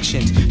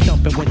instructions.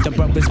 Thumping with the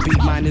brothers,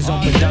 beat miners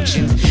on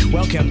productions.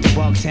 Welcome to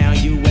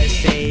Bucktown,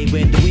 USA.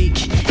 With the week,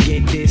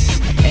 get this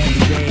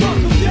every day. Buck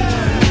 'em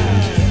down,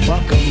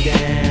 buck 'em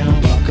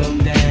down, buck 'em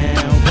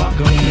down, buck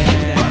 'em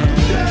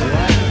down.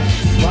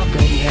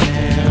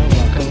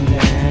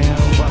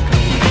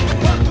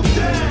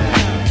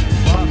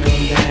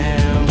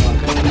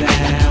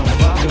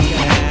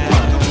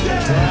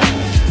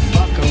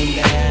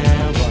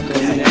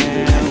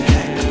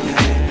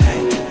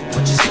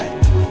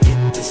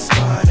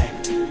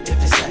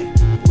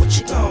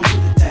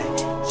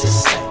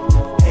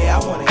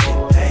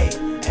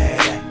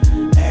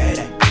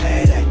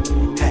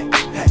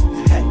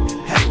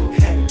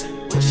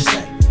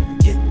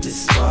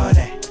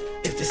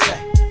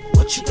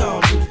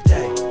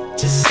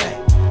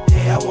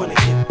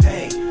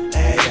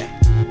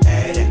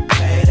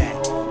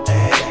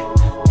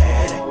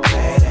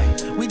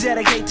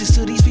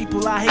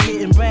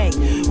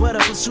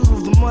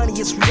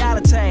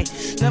 tay.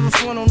 Never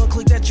front on a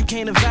click that you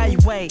can't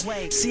evaluate.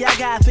 See, I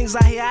got things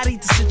out here I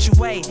need to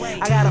situate.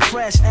 I got a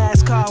fresh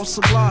ass car with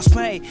some gloss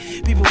paint.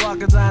 People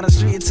walking down the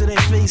street to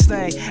their feast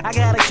thing. I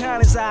got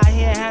accountants out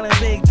here handling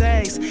big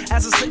things.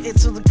 As I sit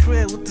into the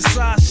crib with the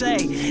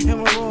sachet.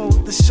 In my room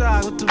with the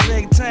shark with the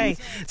big tank.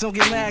 Don't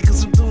get mad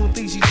cause I'm doing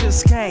things you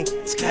just can't.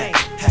 Hey,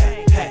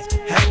 hey, hey,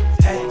 hey,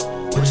 hey.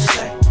 What you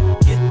say?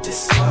 Get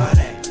this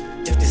money.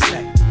 If they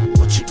say,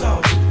 what you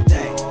gon' do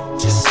today?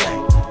 Just say,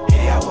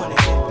 hey, I wanna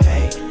get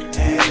paid.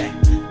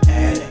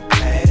 Hey,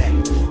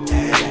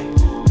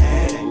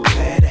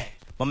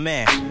 my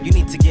man, you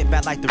need to get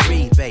back like the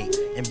rebate.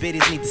 And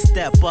biddies need to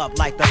step up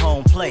like the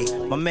home plate.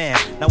 My man,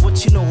 now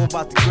what you know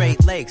about the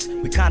Great Lakes?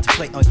 We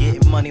contemplate on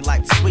getting money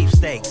like the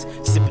sweepstakes.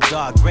 Sipping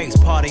dark grapes,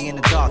 party in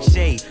the dark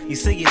shade. You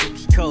see it,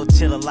 Nicky Cole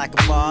chillin' like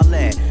a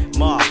ballet.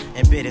 Mar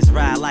and biddies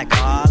ride like a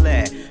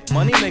Harley.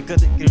 Money maker,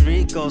 the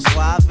Rico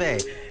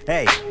Suave.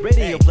 Hey,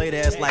 radio play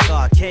that's like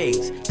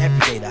arcades. Every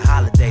day the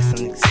holidays,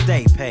 some niggas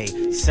stay paid.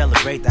 You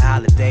celebrate the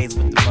holidays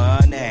with the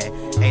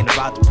money. Ain't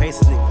about the pace,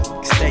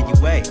 niggas stay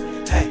away.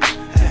 Hey,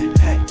 hey,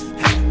 hey,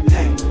 hey,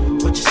 hey.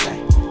 What you say?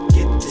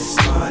 Get this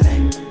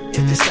money.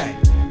 If they say,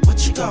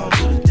 what you gon'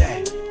 do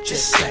today?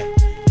 Just say,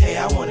 hey,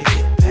 I wanna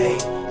get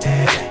paid.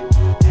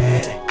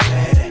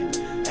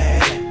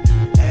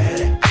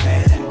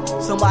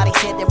 Somebody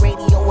said that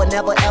radio would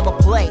never ever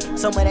play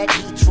some of that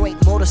Detroit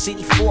Motor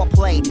City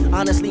foreplay.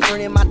 Honestly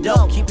earning my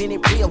dough, keeping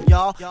it real,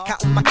 y'all.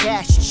 Counting my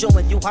cash,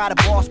 showing you how the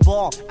boss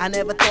ball. I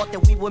never thought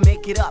that we would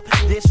make it up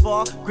this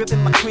far.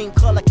 Gripping my cream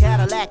color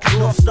Cadillac,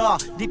 North Star.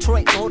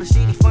 Detroit Motor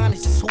City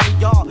finest is who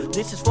we are.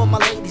 This is for my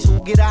ladies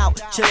who get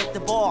out, chill at the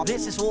bar.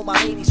 This is for my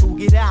ladies who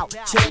get out,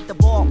 chill at the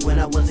bar. When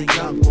I was a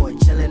young boy,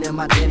 chilling in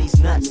my daddy's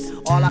nuts.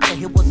 All I could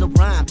hear was a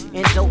rhyme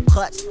and dope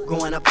cuts.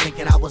 Growing up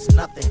thinking I was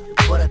nothing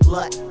but a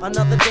glut.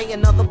 Another day,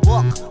 another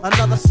buck,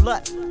 another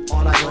slut.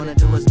 All I wanna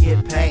do is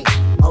get paid.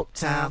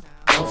 Uptown,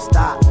 don't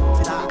stop.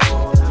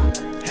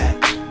 Hey,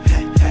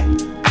 hey, hey,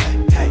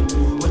 hey, hey.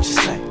 What you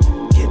say?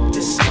 Get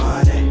this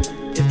money.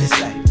 If they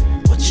say,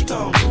 what you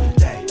gon' do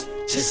today?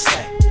 Just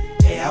say,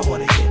 hey, I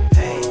wanna get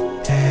paid.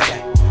 Hey,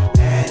 hey,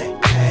 hey,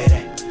 hey,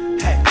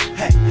 hey,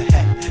 hey,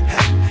 hey, hey,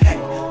 hey.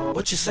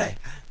 What you say?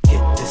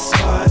 Get this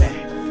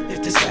money.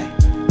 If they say,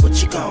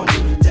 what you gon'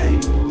 do today?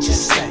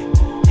 Just say,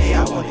 hey,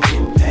 I wanna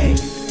get paid.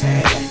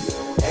 Hey, hey.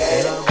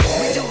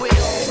 We do it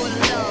all for the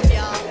love,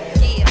 y'all.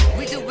 Yeah,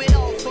 we do it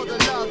all for the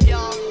love,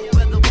 y'all.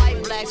 Whether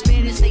white, black,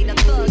 Spanish, ain't a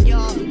thug,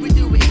 y'all. We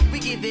do it, we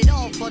give it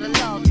all for the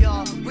love,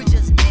 y'all. We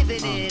just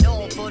giving it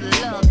all for the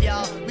love,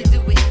 y'all. We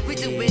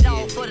do it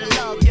all for the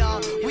love,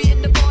 y'all. We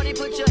in the party,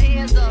 put your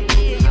hands up,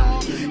 yeah,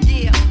 y'all.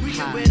 Yeah, we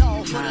do it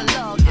all for the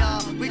love,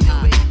 y'all. We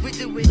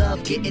do it.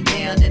 Love getting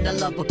down and I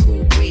love a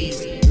cool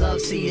breeze.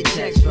 Love seeing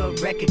checks from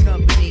record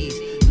companies.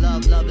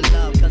 Love, love, and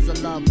love, cause I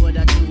love what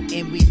I do.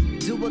 And we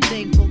do a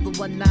thing for the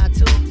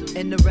 192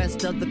 and the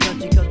rest of the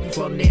country, cause we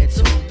from there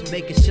too.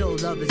 Making sure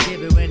love is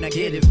given when I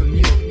get it from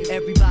you.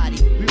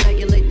 Everybody, we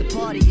regulate the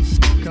party and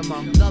shit. Come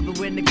on, love it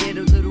when I get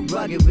a little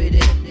rugged with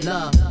it.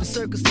 Love the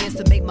circumstance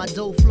to make my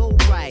dough flow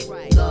right.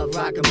 Love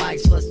rockin'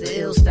 mics plus the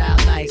ill style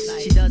nights.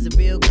 She does it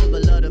real good,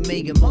 but love to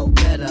make it more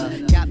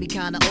better. Got me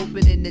kinda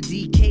open in the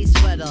DK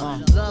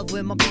sweater. Love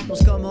when my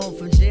peoples come home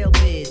from jail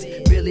bids.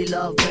 Really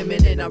love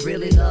women and I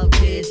really love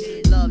kids.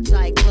 Love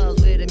tight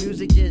clubs where the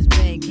music just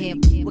bang.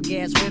 Can't f with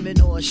gas women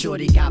or a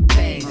shorty got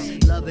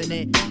bangs. Loving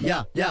it,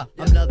 yeah, yeah,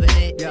 I'm loving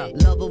it. Yeah.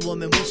 Love a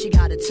woman when she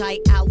got a tight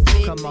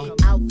outfit. Come on.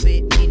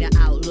 Outfit, mean her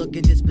outlook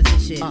and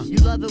disposition. You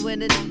love it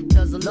when it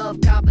does a love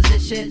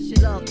composition.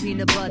 Love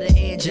peanut butter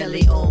and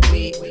jelly on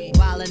wheat.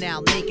 Wildin'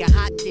 out, making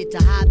hot shit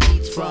to hot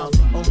beats from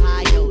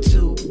Ohio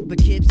to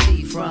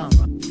Poughkeepsie, from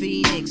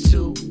Phoenix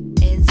to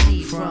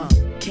NC, from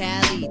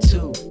Cali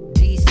to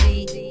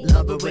DC.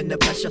 Love it when the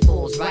pressure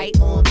falls right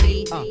on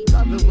me.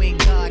 Love it when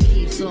God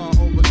keeps on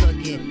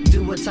overlooking.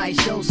 Do a tight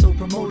show so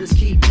promoters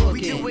keep booking.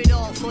 We do it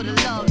all for the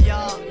love,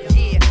 y'all.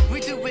 Yeah, we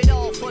do it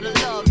all for the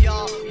love,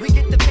 y'all. We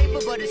get the paper,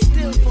 but it's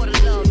still for the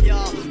love,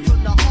 y'all.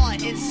 From the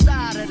heart,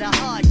 inside of the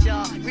heart,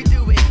 y'all. We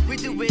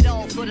do it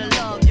all for the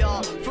love,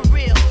 y'all. For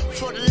real,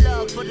 for the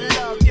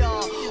love,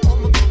 y'all. All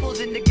my peoples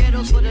in the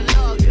ghettos for the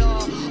love,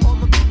 y'all. All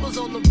my peoples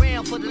all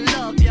around for the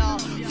love, y'all.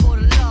 For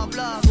the love,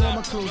 love.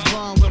 Former close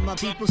bond with my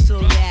people so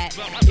that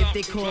if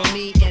they call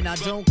me and I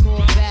don't call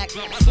back,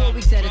 4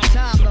 weeks at a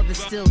time, love is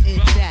still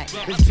intact.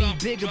 Let's be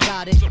big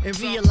about it and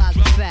realize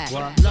the fact.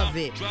 Love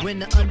it when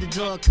the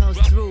underdog comes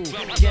through.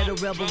 Ghetto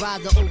rebel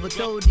riser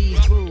overthrow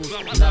these rules.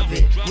 Love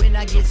it when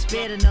I get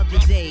spared another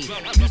day.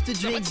 Used to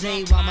drink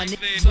Zay while my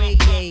niggas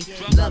wait, yay.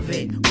 Love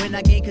it when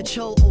I gain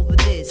control over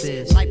this.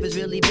 Life is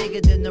really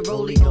bigger than the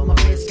rollie on my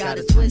wrist. Got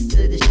a twist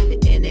to the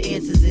shit and the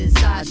answers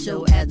inside.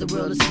 Show as the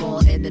world is small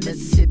and the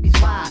Mississippi's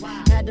wide.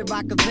 Had to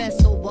rock a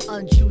vest over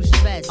untrue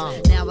stress.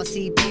 Now I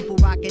see people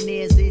rocking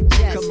theirs in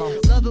jest.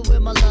 Love it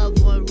when my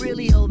loved one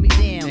really hold me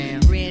down.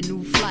 Brand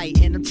new flight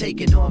and I'm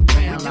taking off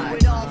ground. We do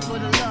it all for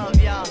the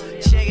love, y'all.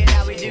 Check it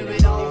out, we do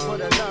it all for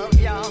the love,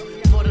 y'all.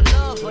 For the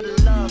love, for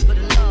the love, for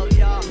the love,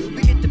 y'all.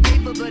 We get the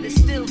paper, but it's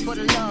still for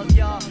the love,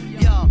 y'all.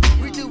 Y'all,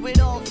 we do it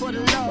all for the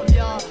love,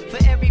 y'all.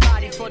 For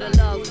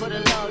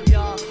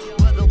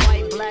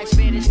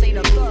this ain't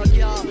a thug,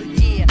 y'all.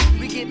 Yeah,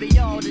 we give it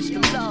y'all just the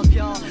love,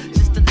 y'all.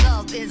 Just the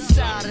love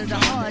inside of the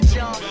heart,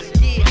 y'all.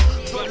 Yeah,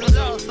 for the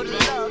love,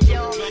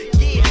 y'all.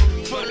 Yeah,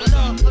 for the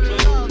love, y'all. Yeah, for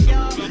the love,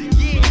 y'all.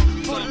 Yeah,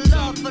 for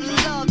the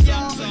love,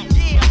 y'all.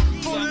 Yeah,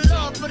 for the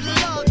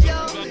love,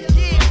 y'all.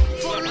 Yeah,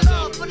 for the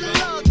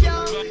love,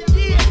 y'all.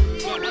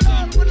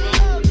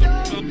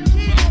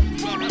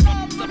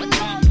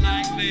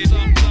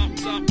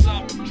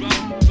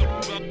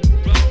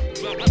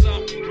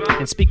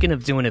 And speaking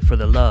of doing it for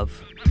the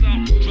love,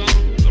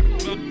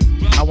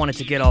 I wanted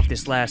to get off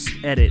this last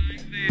edit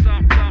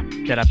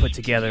that I put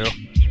together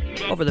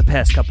over the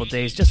past couple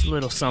days. Just a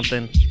little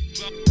something,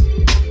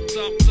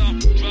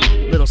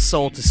 little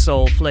soul to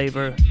soul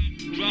flavor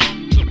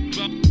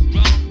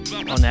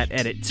on that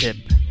edit tip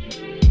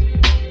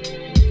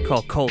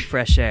called Cold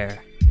Fresh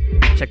Air.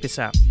 Check this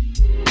out.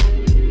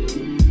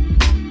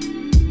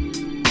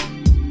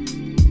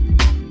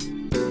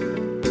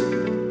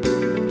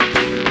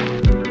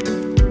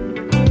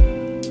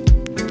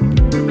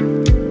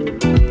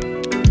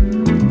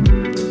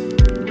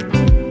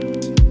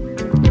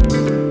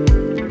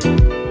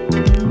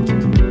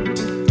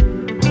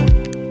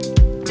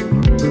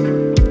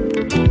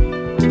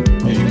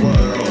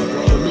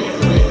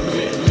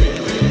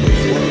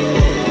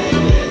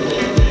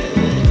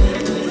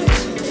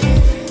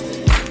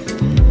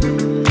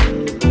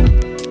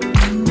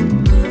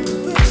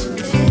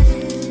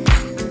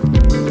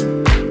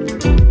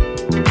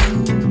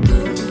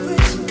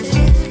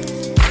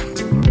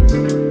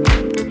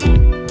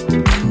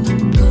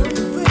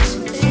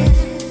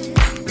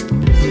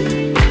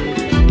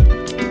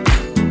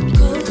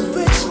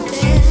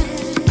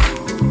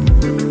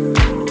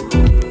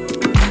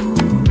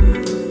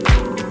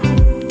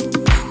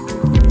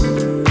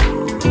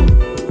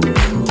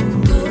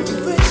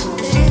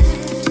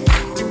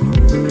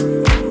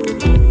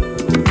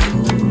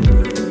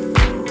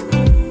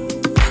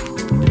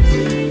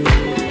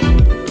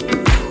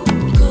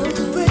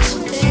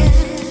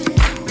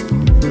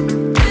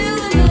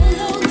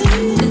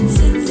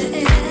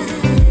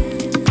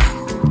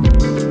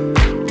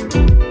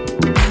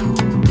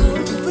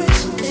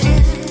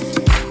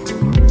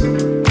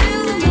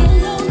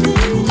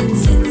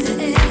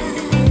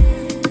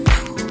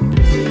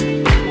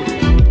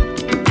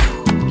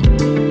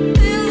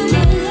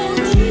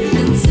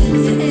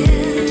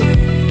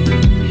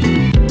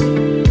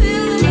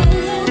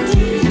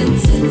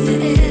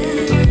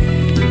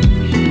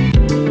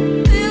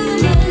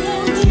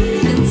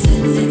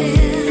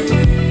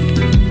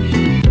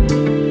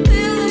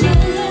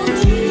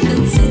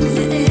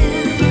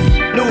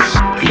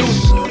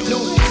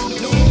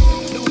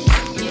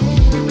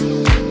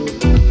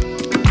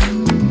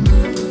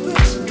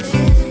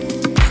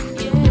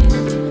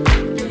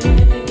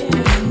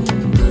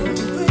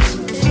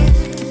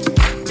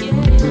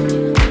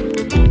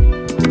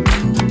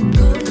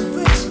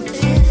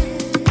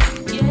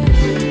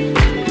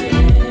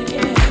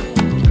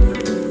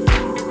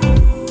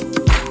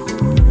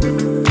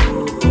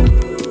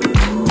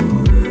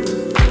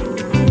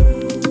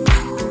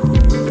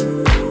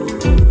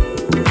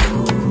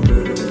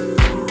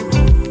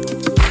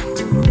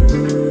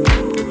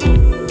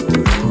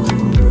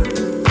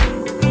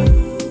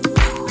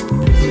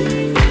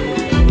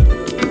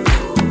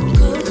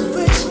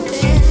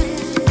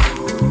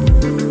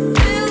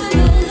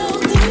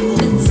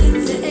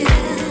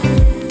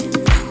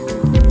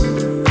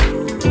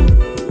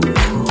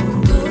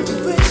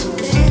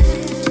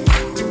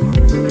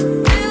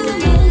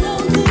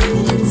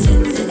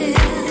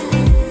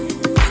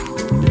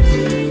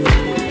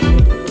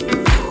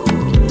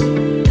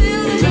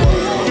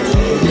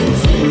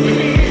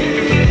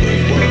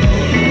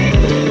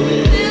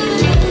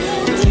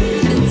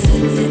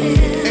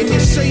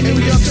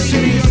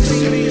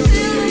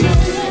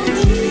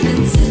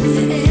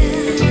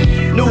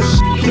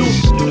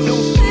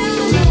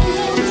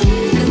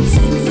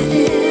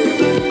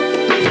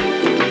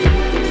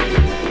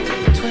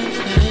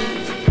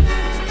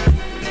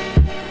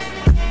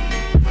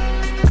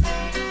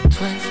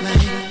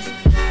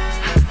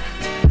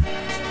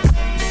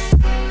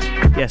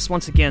 Yes,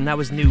 once again, that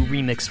was new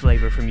remix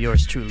flavor from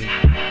yours truly.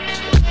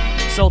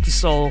 Soul to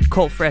Soul,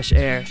 Cold Fresh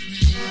Air.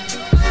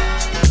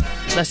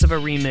 Less of a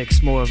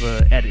remix, more of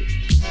a edit.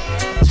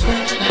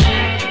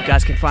 You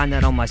guys can find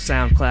that on my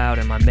SoundCloud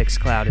and my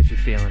Mixcloud if you're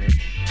feeling it.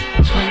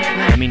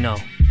 Let me know.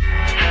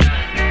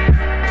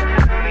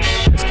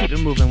 Let's keep it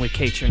moving with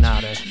K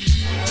Tronada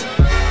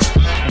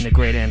and the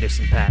Great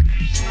Anderson Paak.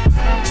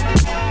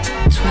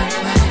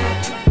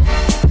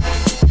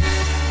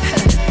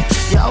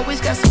 You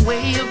always got some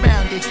way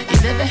around it. You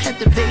never had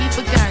to pay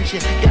for ganja.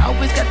 You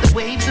always got the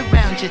waves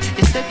around you.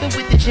 You're surfing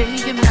with the J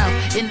in your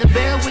mouth, in the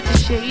barrel with the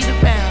shade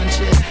around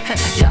you.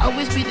 You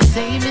always be the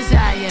same as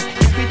I am.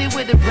 You're pretty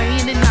with a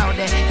brain and all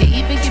that. You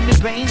even give me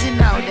brains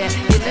and all that.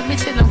 You let me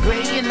till I'm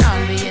gray and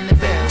on me in the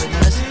barrel. It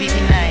must be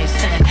nice.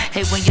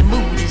 Hey, when your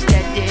mood is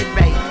that dead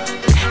right.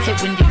 Hey,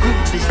 when your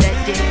groove is that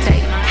dead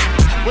tight.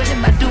 What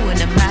am I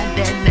doing? Am I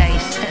that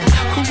nice?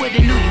 Who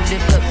would've knew you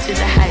live up to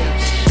the hype?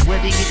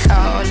 What do you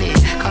call it?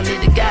 Call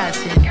it a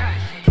godsend.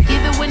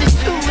 Even when it's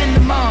too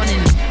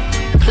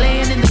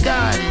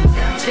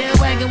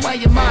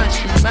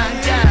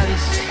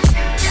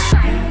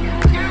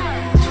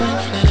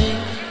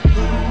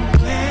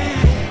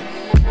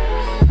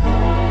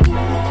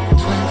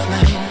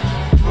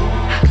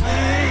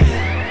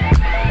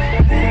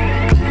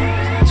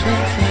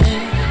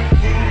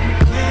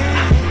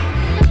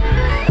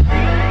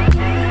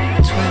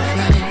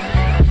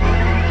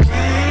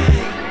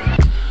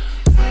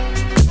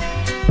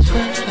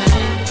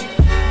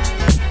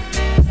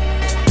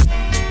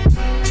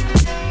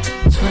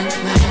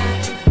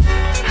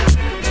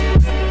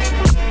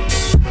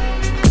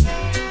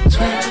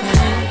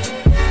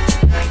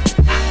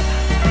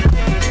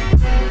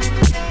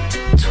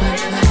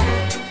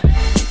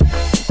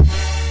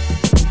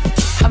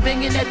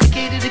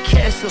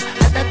cancel.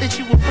 I thought that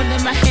you were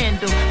pulling my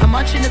handle. I'm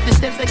marching up the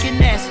steps like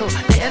an asshole.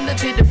 The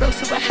elevator broke,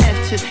 so I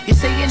have to. You're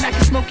saying I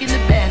can smoke in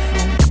the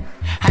bathroom.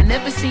 I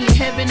never seen you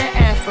having an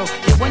afro.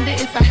 You wonder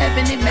if I have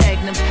any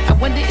magnums. I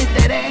wonder if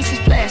that ass is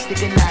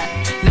plastic or not.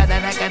 Now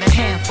that I got a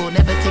handful,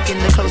 never taking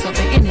the clothes off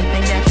of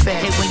anything that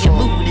fast. Hey, when your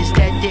mood is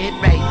that dead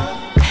right.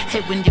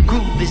 Hey, when your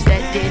groove is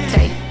that dead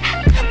tight.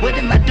 What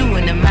am I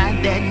doing? Am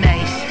I that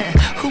nice?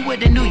 Who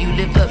would've knew you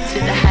live up to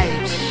the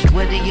hype?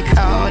 What do you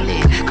call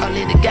it? Call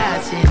it a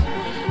godsend.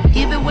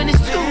 Even when it's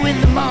 2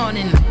 in the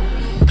morning,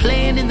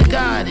 playing in the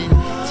garden,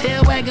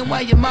 tail wagging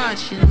while you're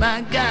marching.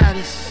 My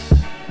goddess.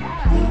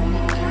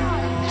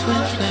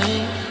 Twin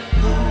flame.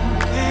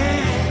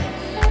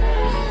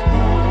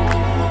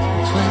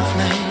 Twin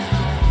flame.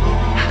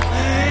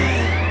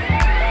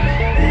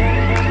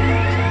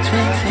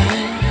 Twin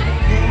flame.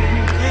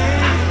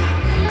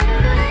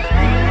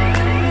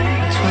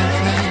 Twin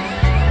flame.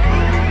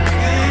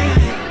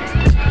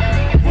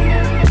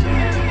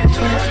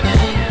 Twin flame. Twin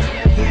flame.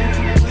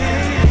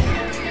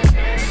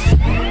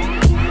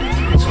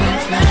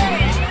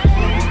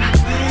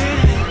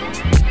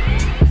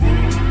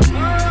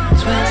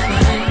 Twin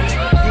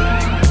flame.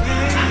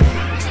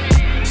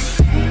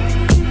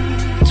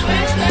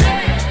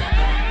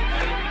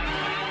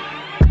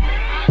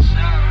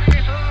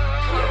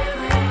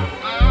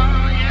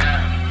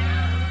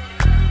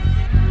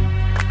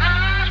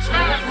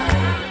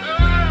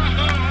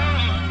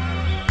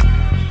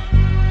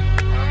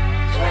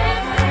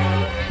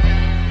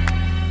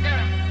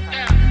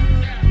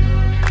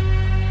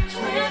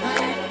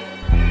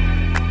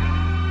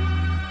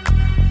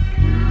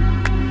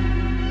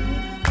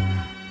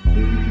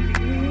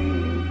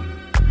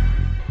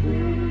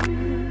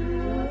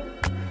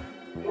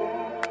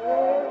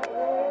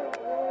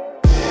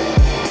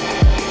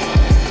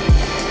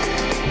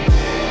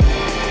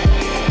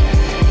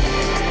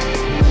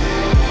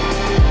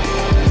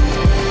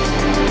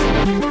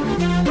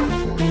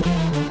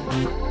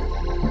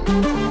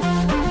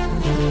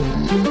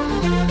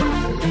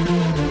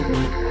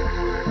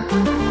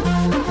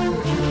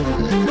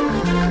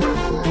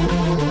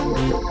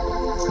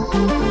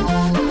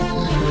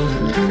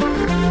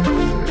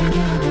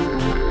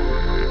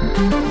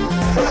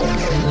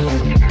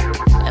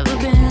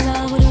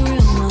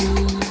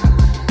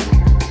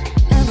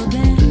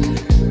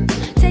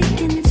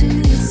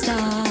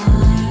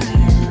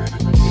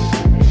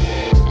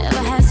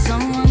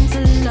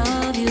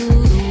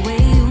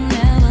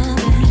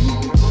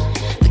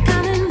 The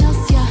kind of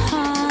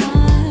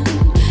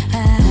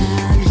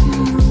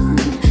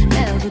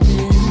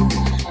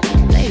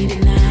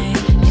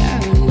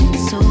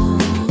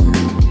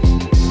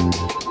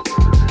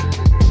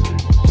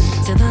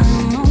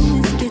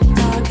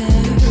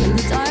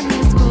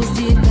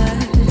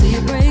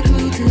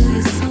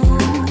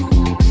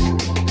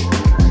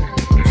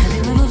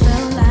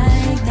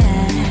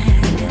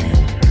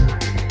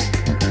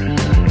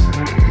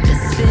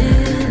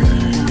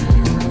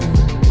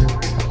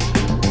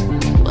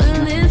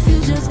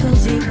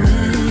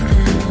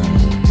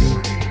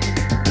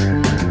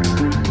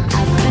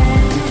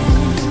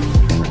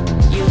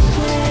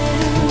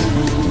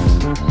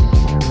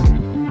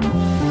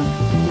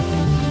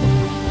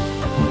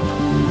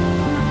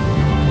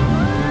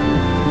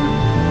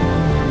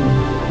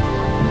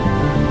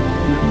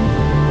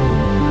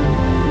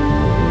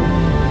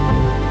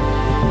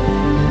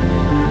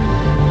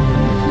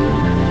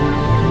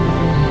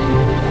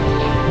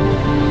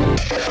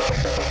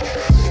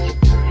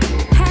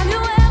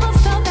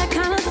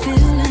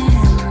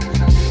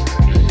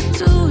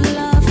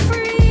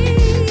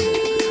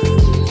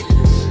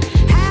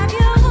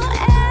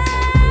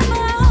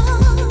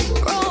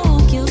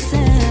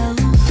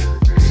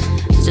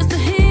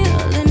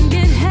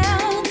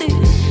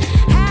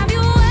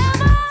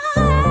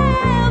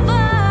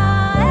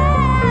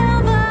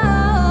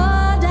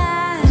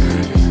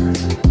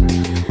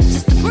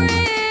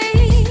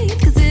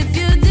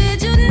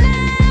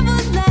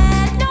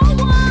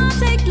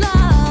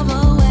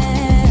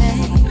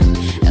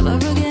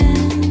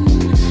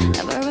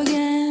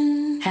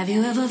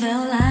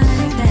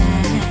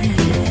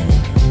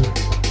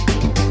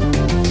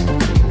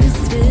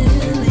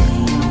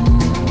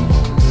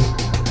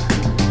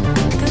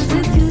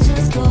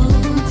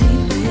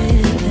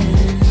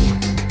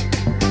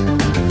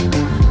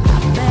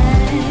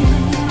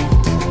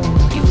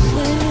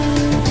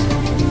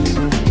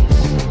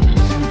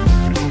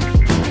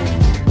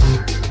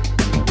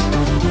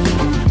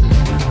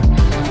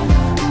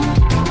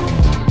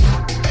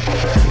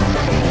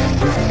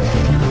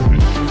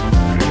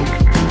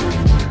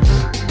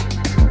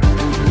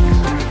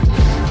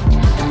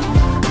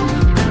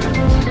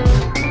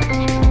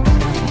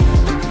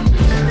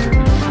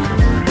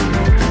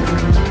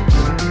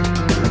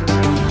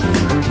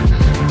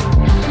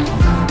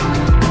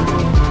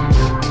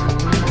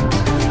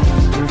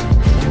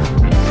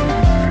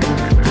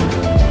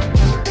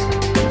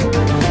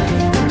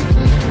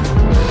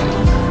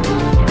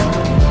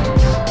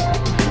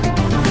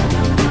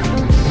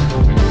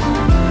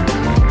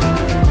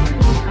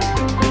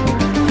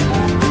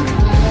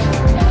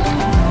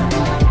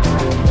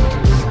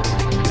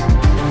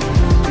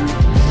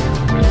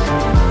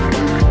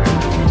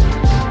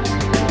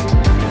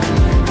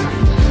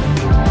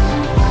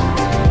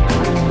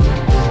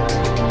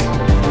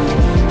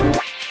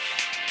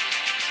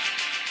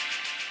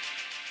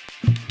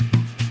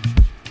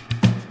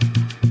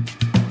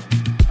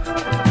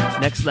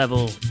next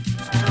level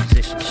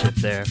musicianship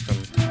there from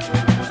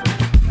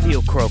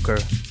Theo Croker.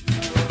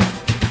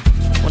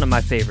 One of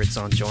my favorites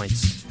on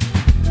Joints.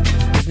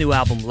 His new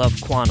album, Love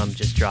Quantum,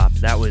 just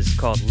dropped. That was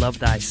called Love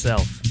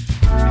Thyself,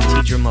 with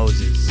Tidra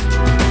Moses.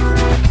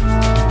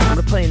 I'm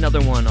gonna play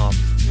another one off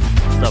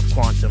Love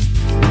Quantum.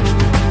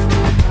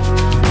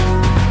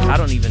 I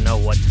don't even know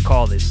what to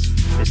call this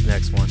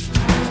next one.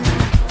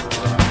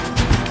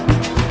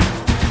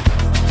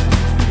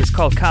 It's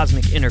called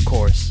Cosmic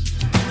Intercourse.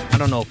 I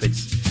don't know if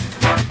it's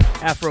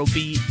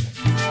Afrobeat,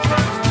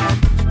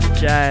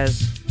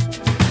 jazz,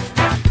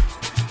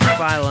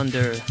 file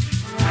under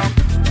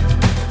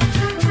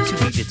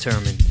to be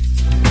determined.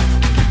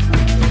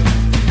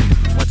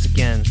 Once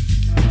again,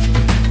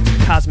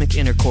 Cosmic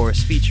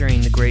Intercourse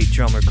featuring the great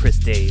drummer Chris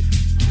Dave.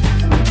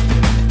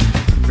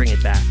 Bring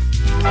it back.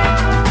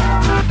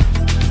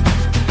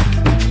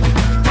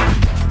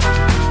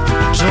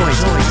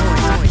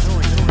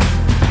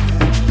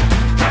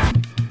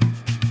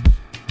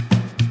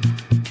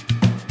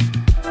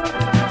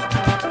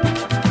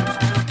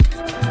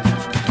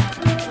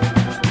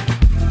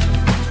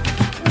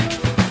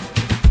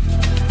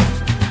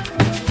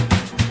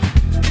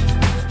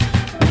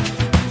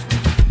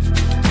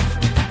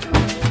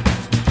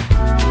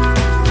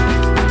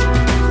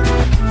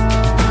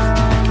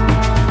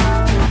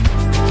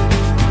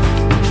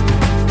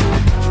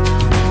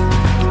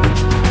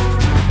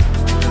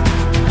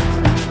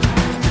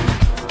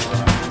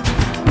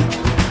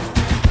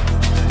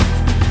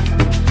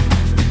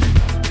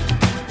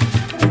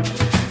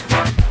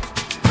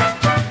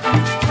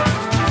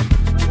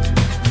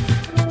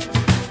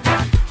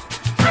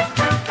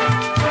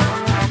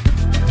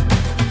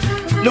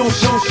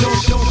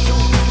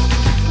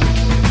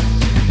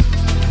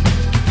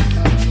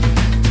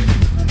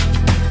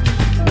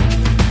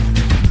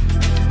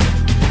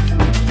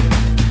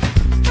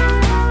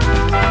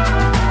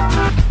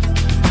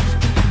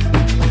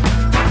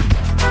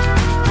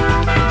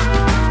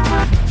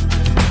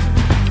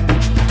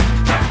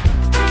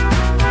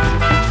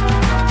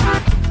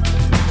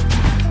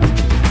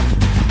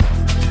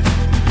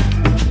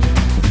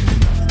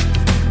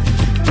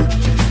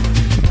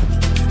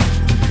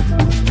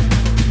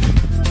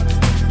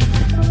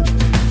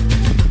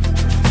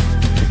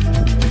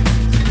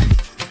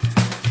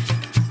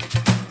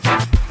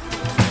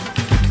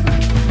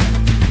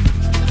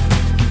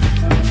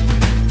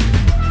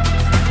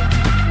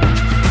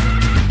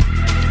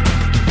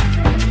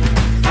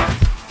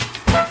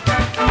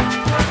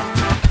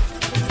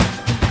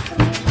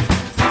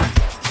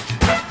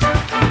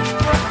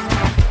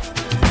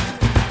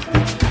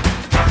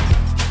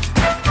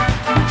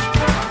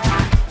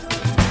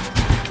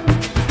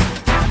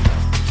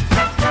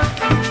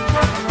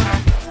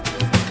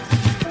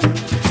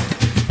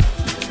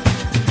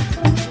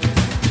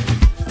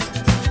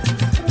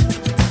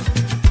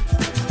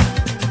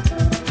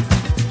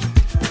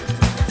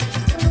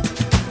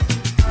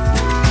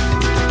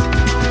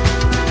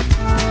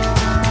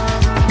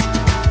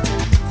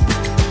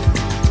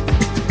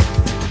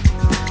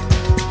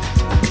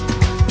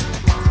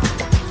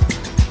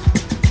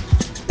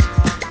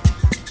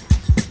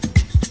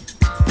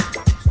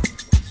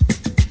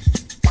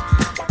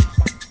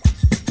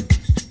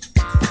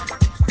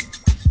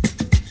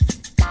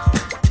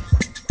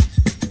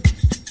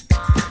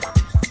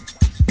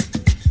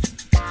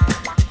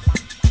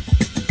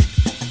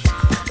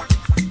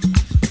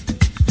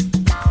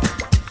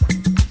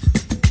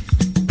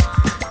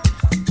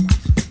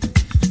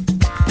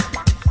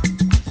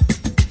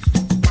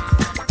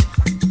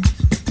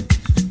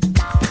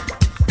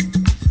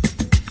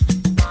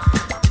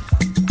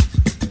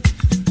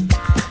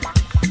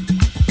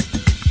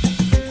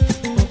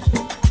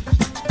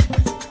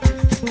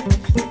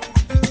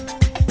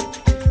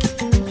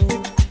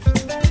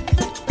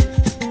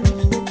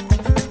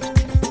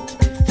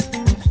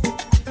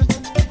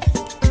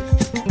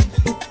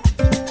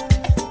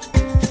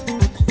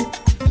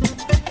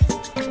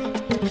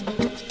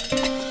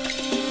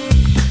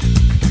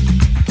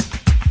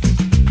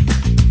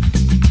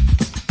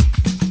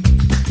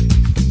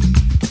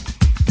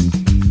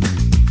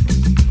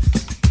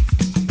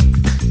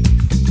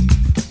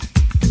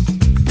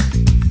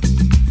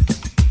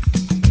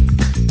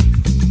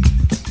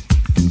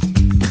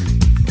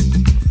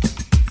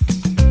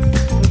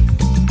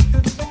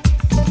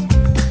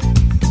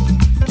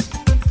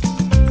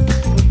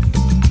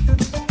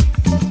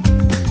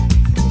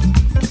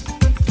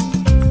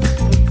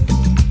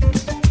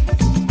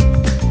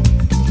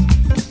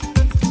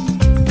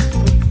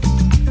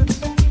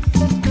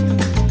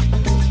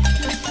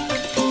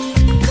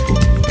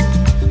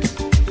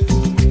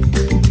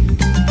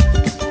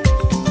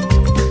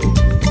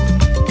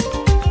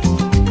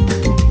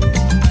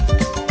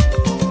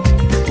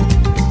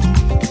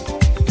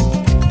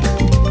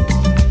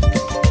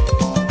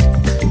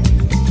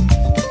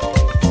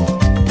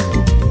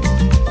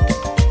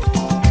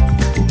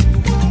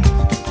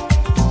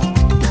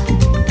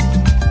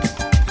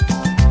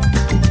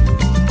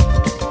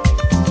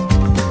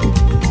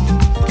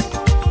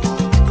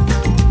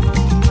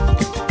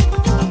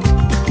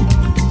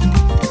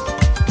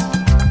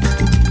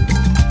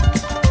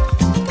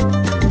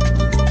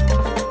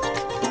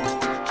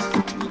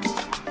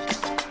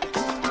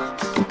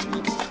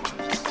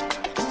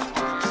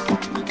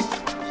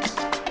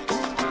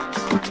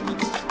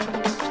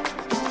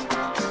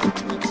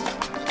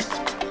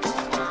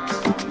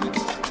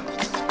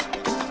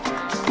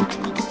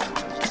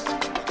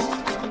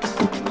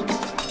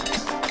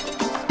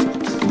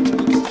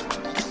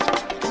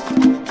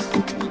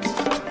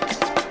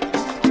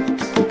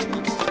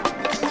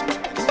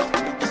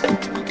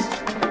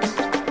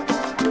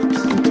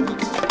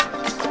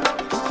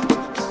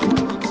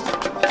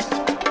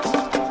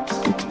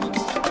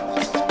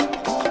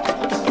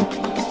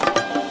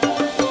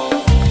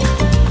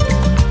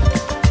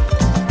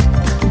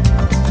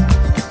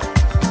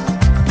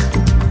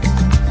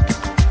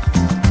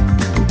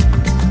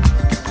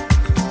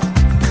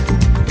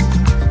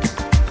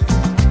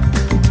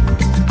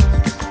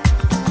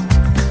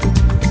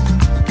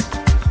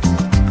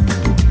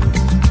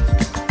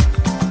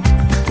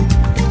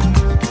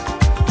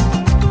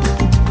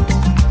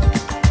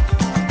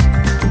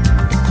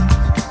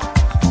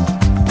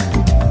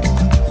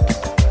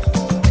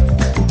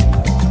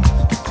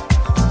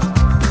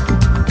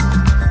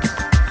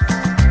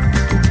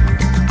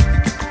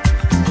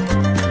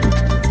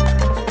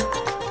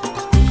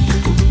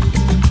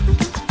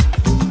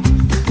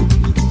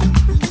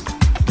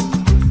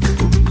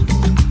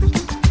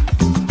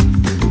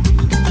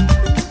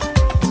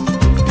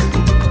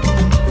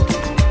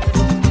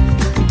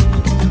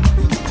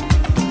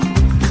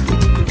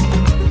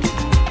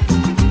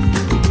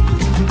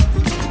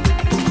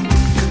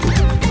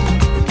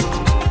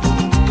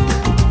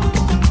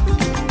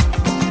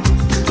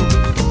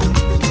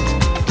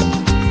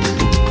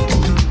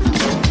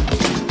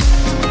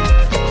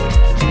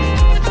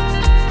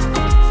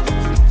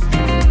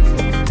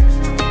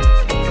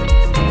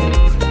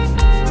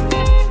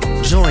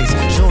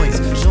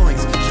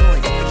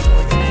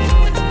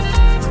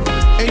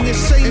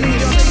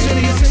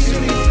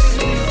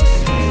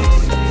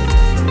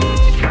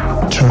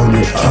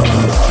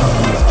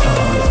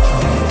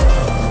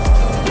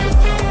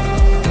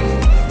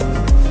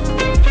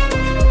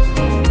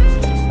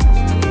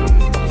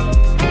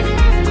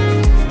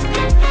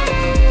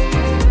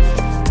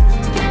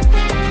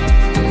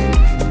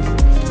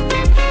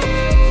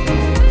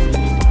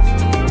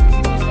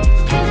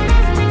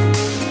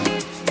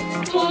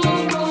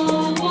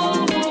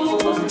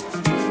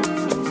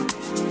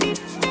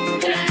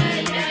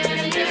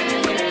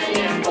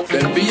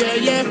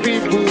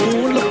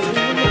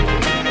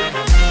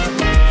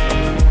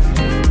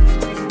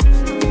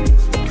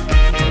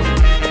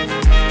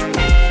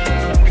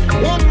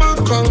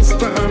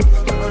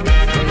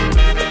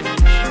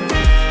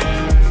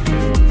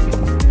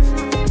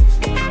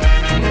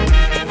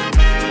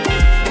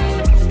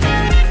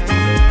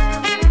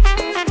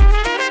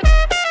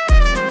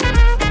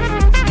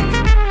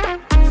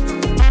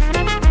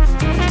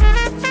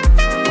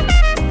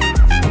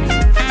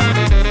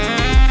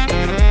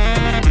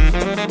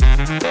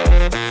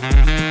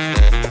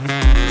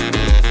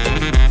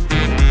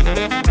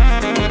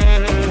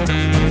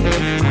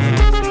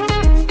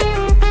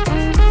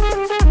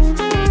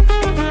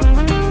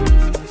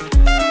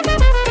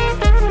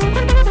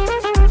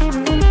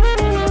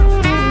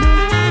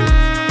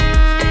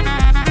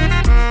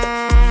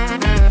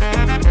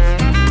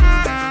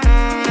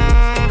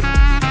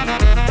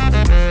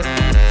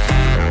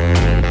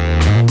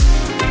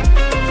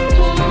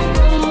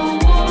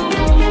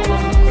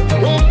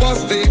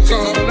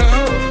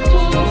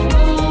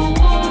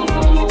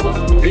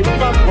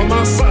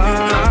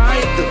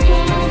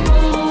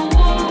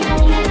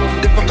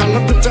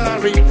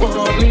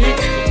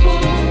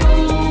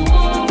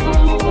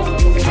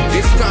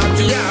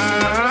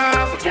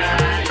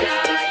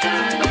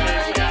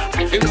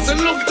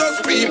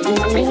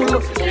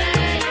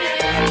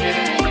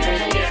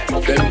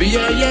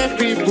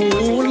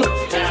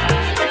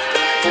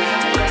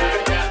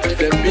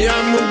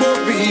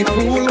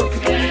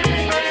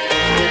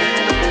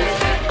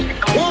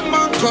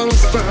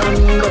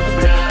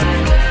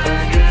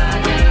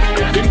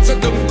 Things that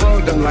don't call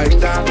them like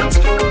that.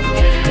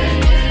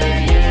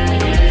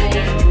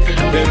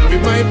 Them be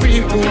my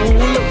people.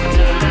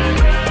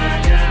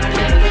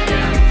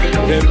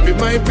 Them be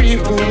my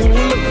people.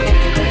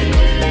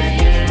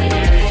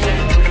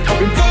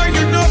 Before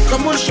you know,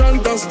 commotion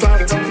does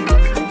start.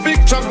 Big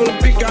trouble,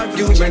 big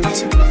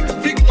argument.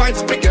 Big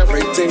fights, big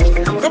everything.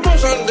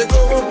 Commotion they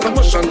go,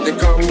 commotion they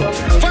come.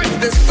 Fight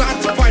they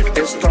start, fight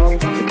they stop.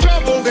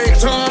 Trouble they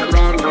turn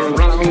round and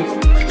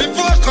round.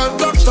 Before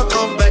conduct the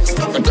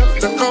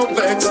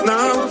convex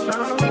now.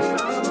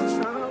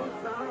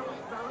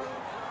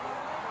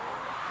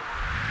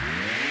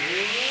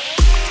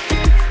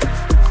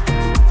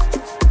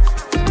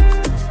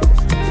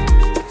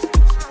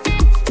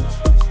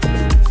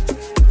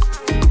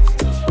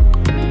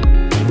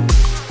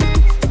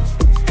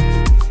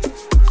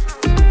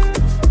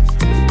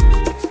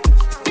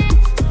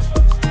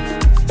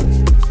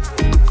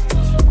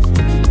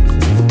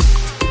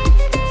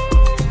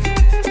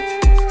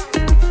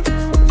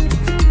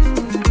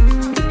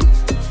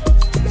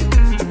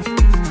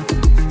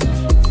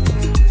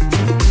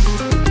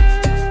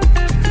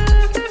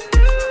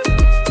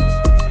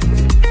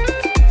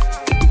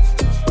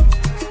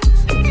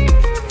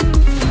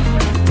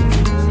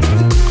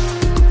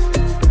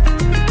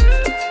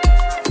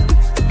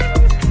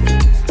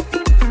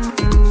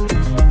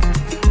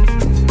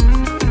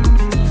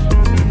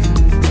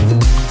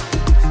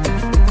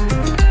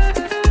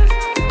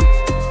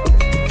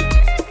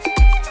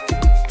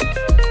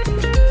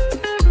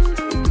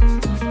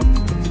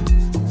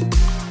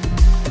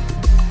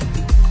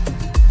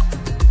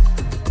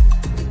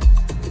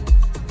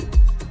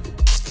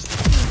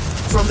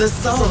 The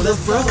soul of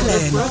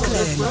Brooklyn.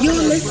 You're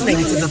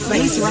listening to The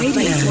Face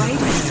Radio.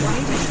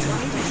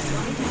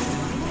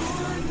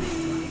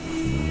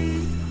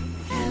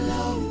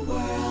 Hello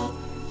world,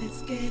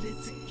 let's get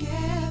it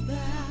together.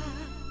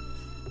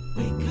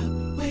 Wake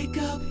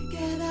up,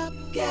 get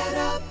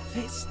up,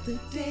 face the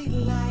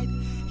daylight.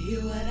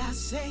 Hear what I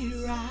say,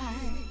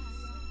 right?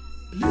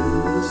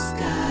 Blue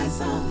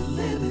skies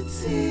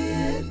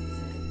unlimited,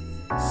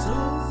 so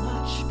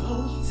much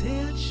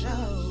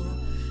potential.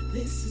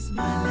 This is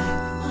my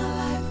life, my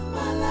life,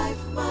 my life,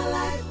 my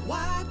life.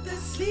 Wipe the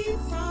sleep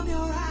from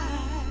your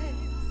eyes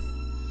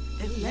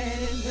and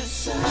let in the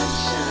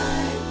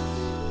sunshine.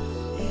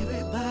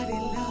 Everybody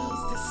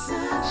loves the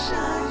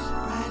sunshine,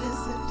 bright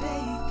as the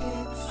day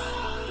gets.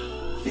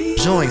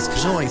 Joints.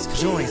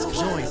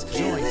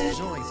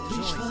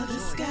 Reach for the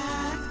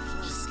sky,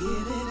 just give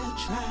it a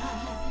try.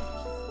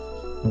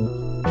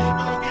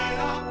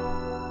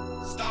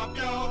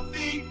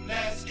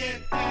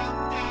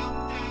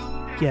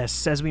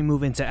 Yes, as we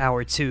move into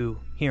hour 2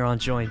 here on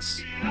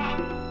Joints,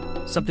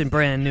 something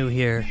brand new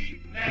here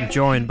from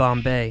Joran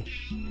Bombay.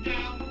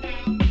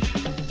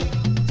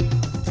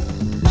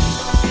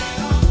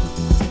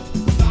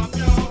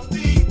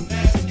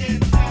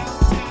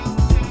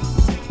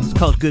 It's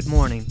called Good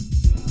Morning.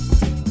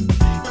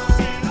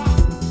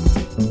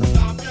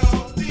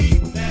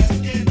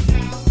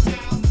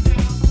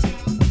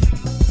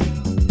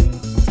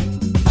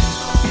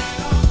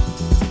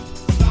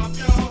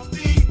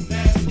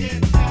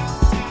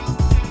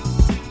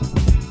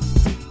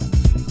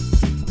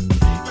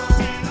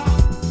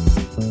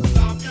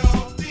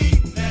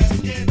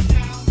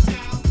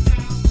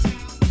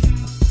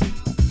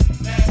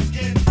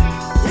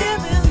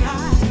 Living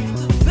life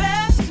the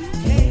best you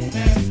can.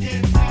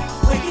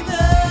 Waking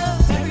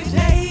up every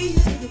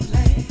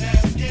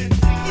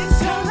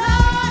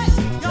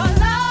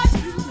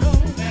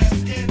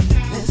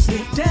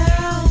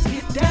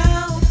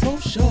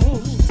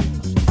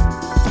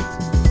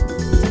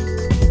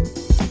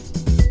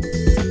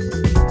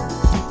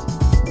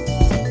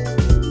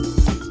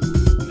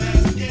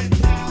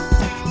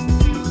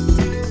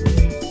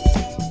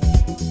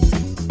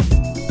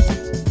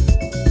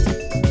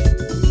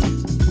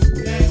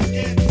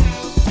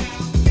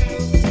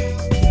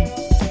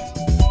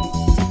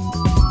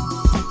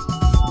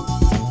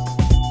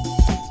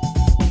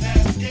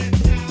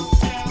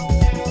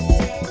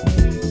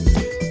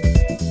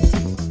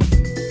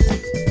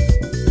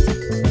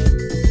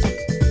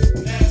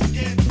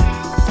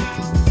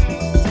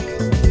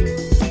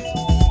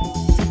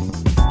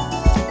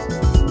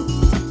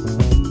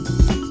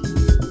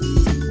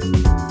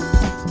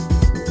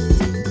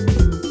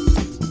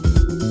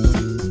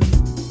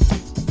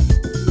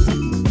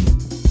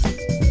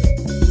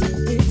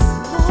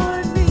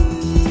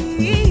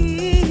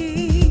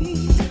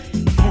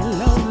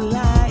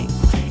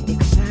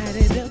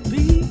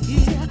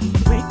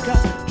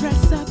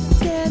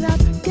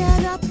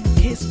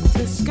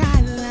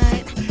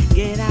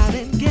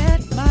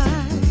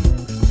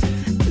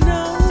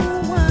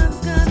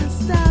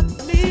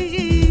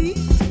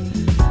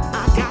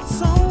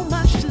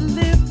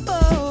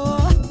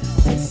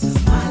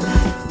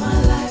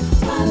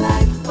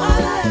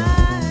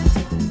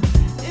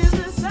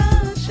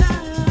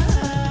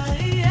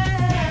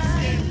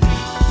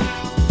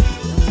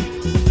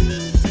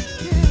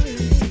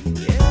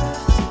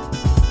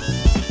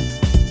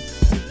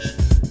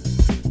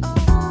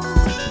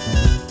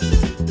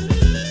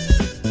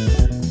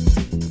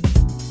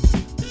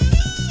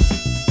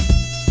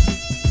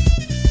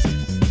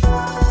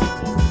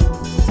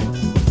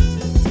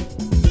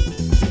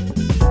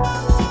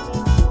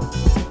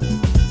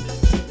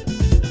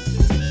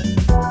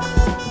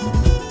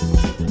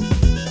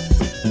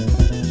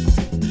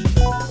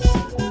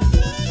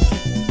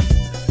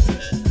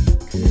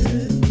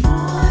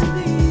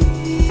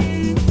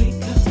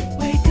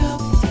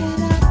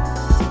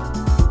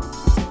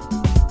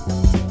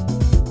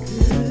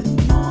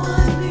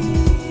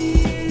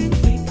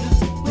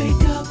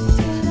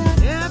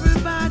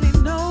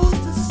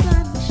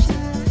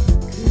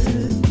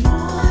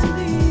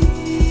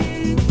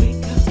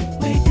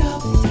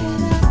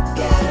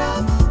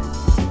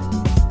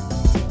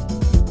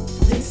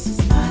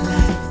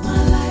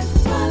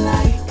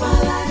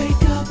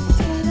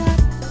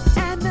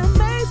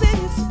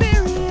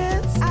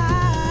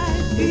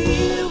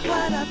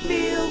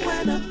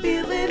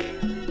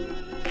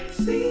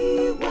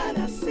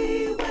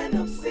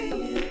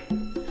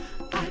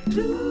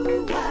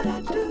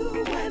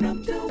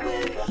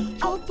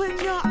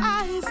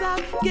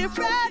Get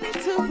ready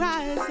to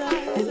rise up.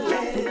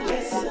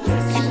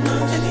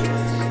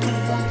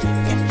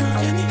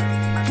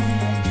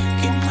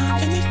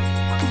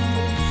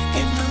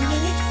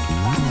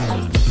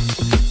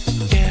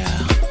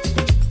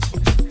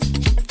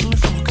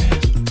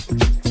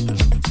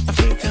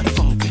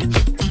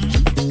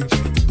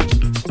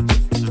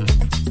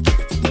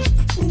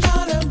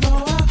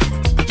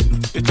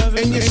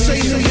 And you say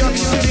New York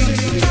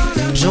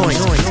City,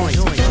 join.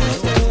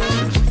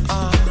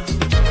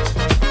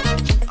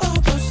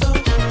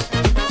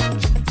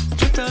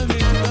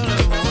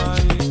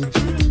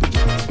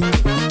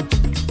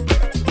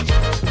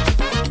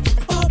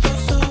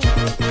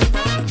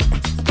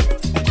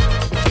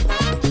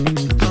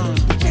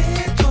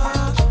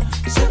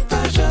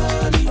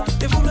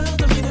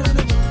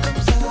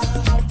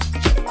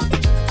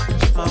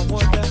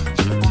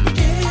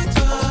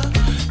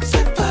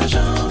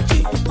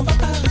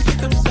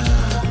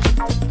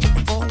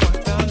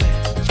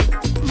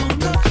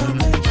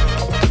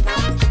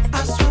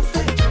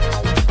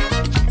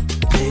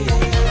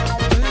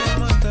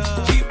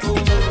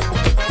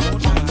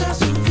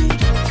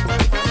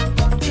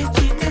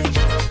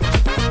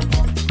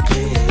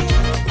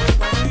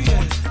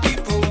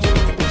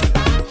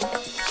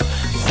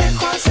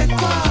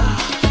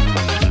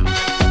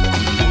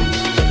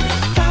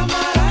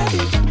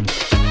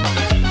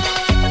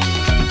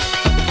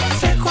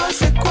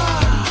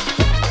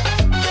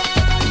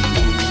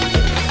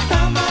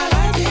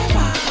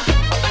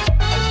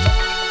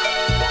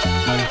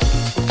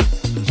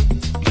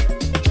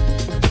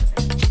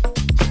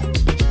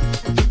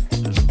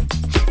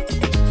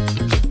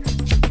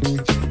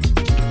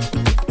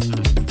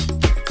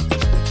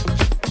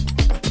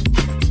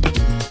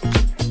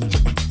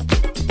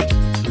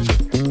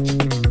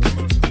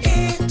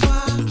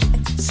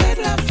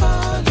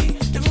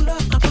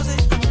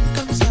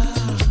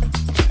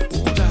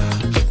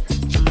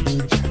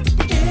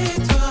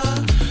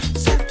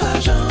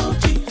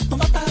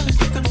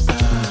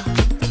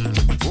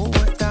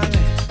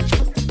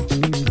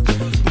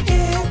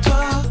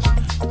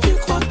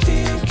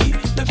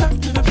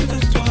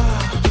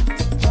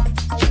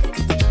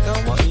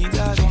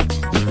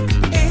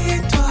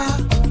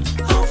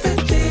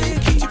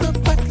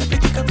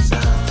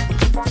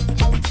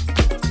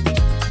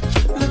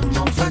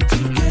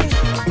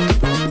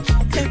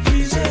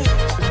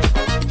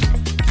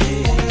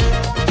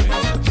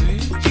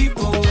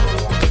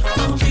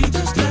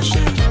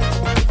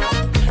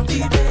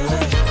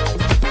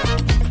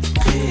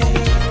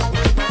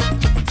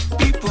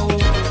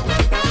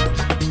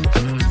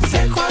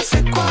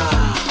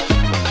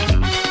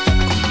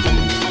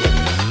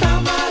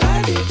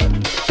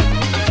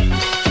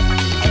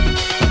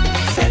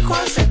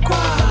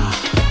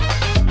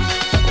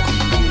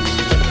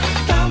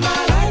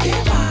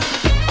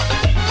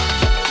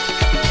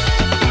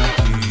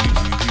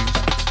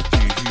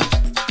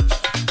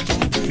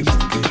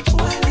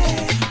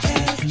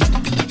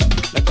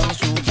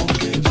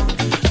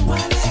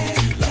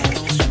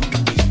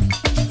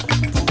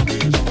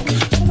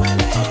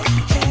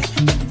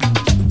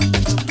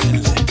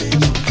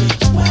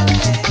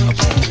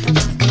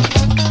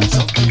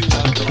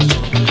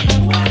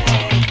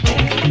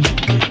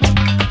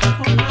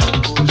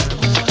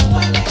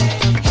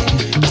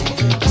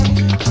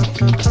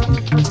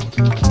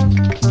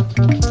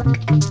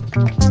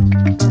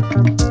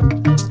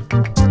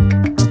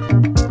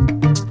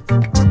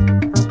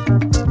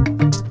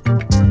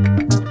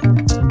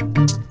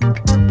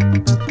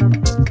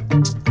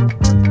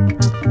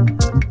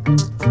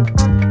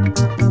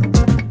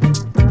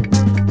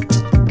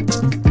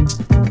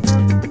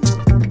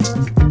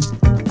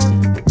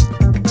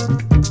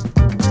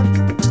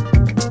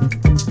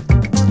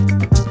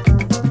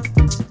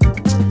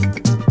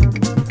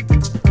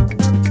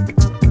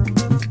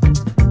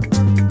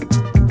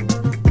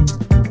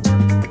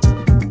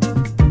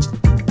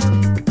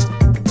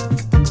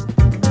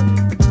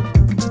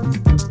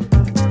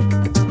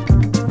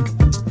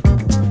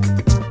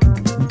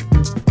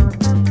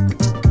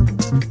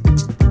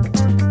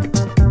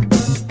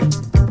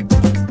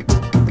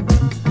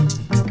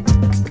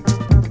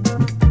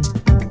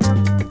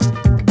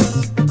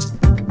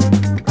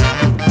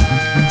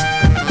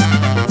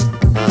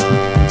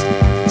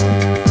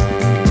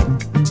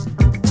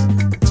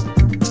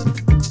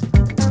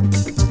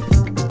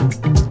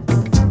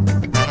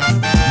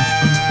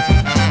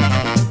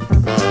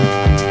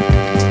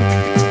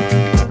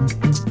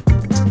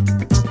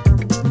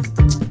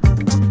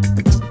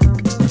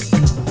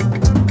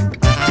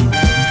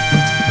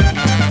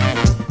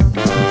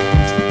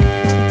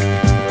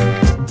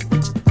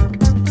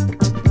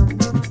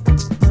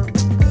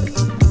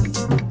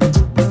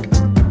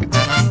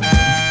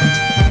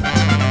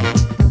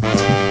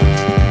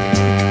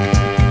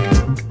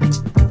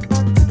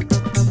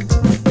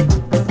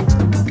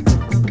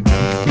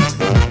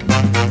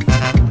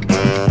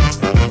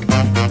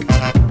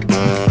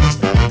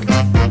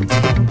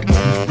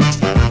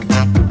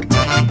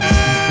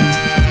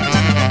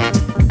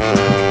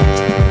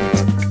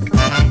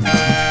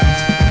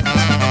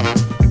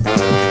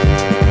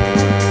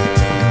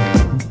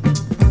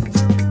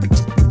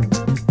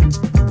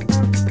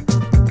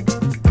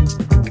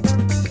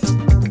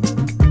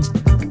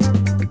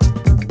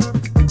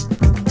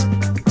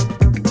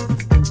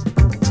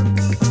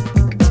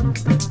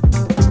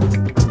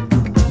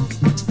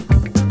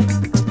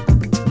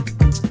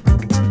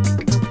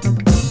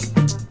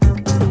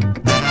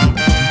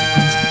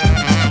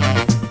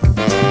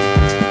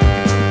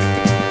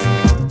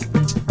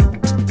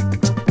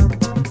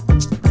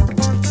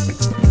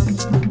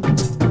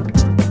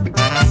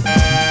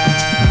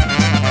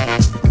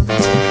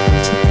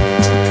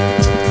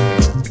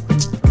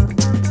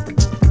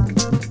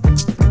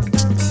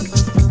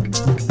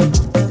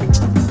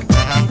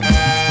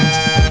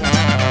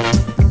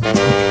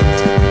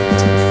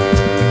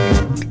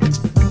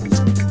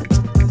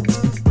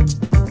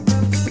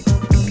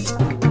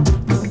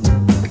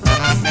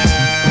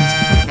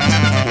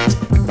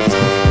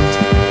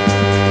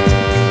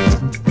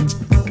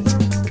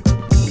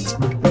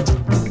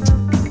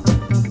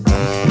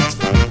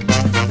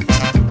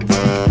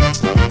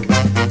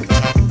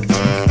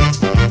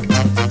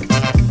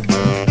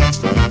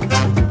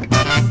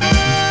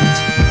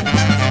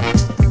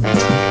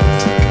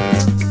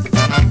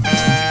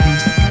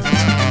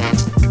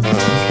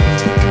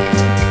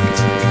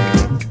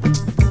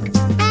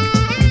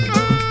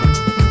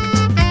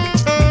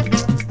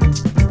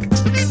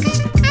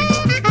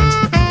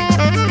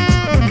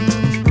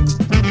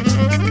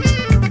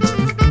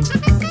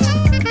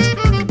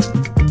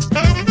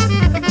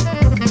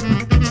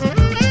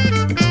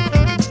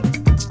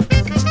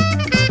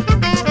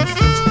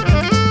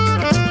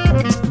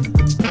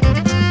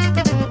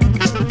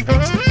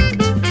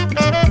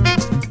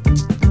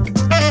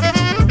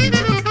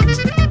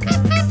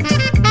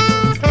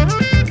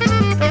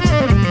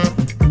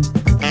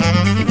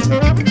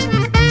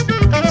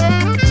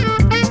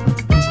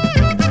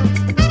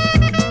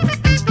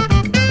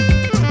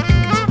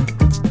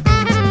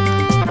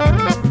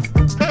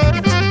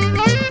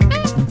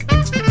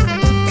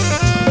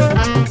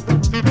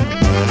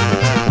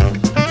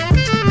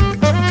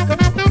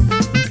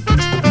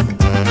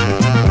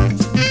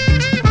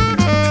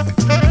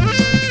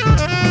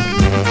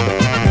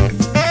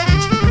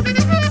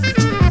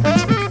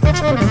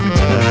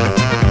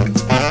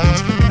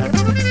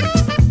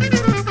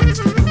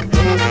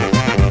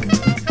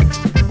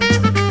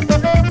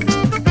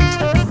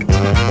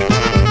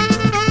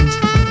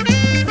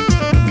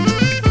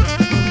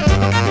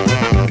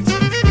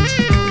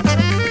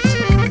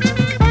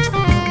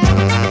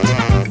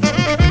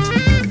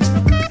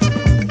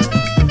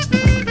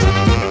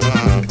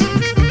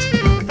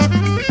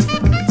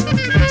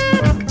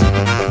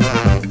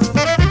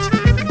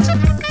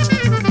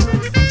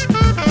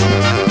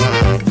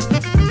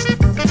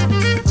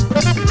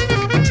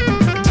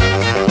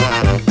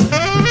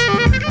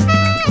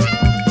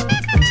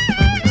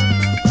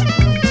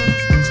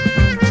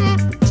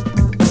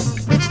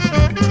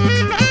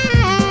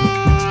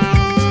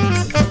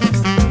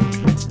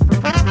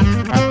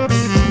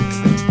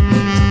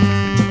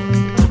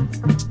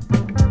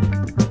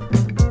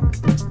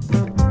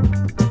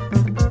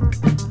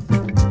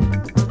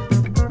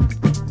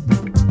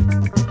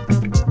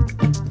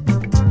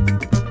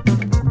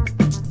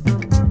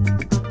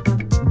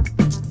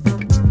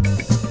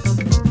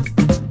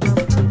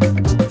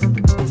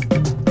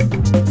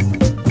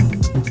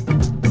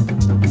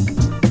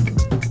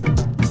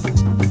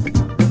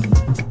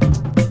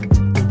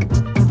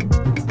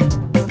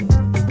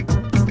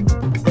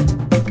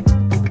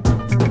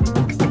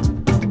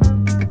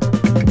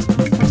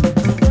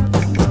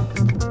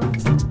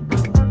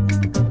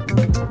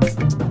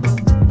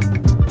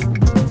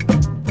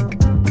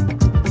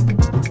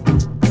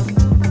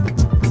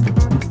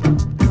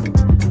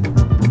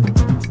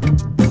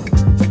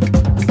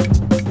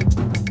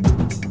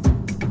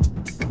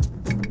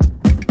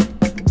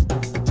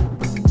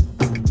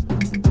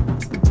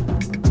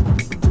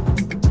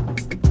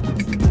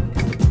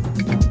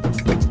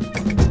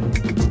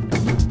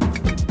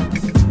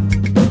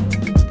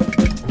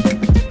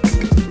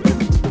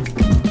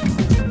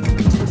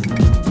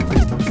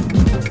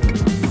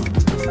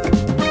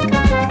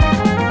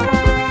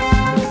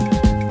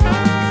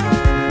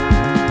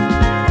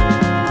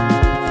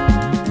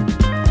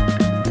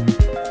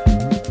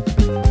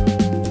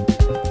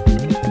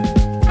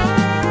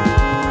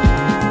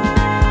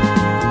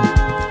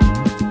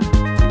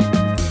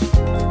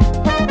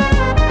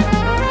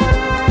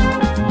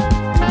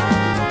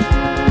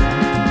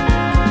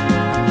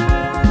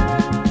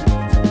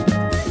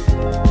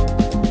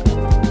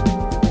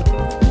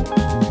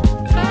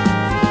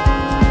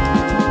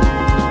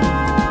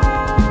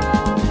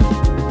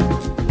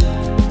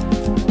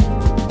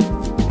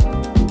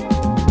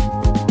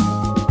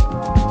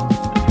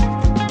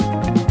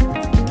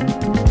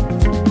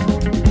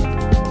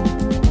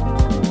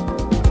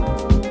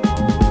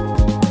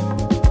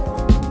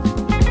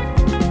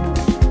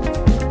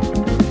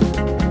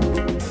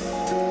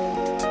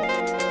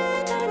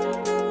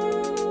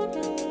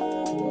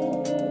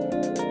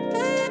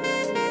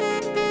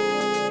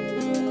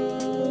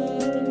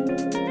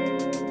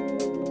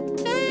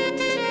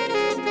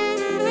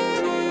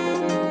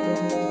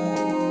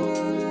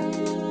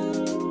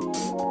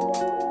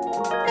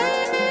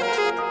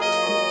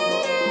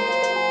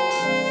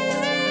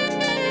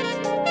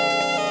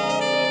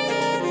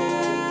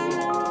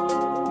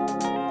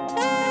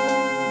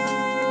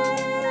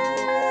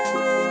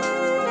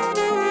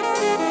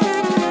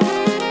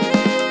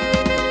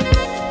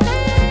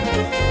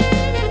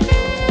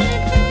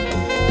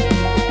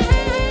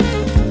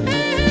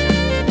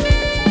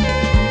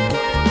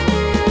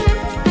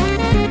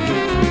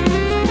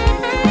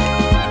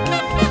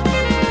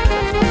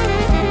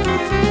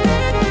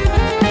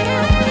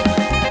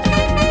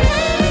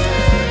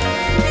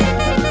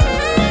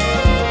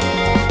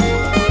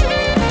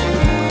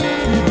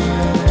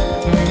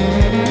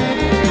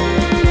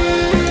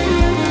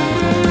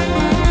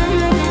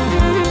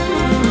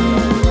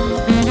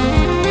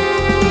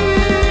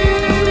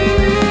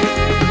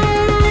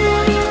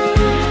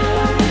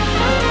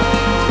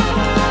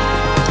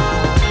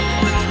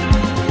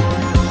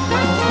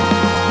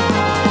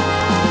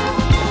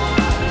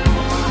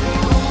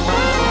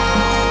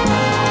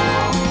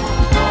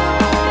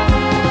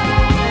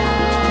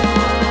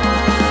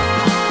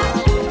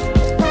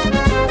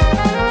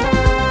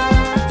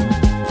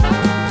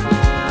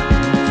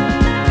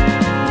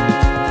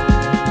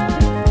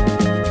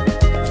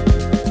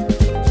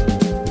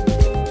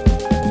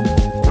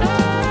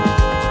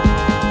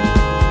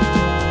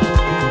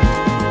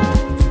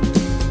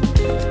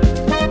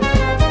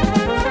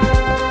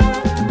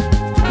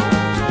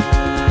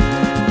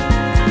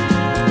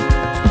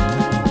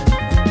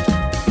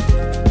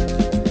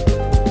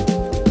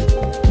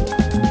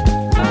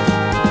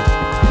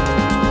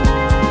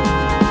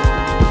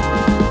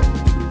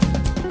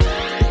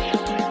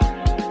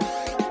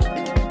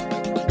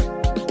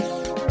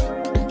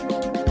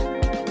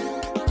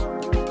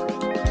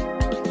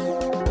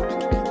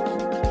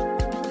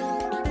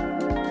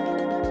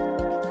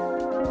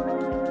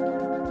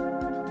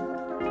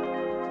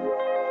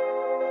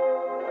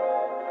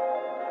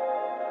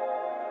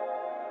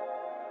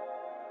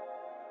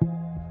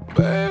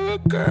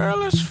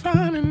 girl is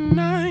fine and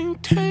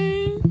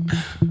 19.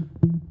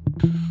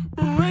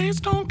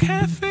 Raised on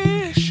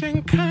catfish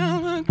and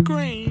collard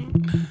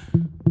green.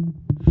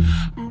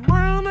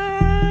 Brown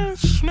eyes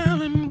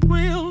smelling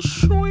real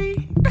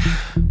sweet.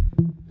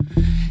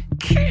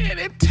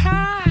 Kitty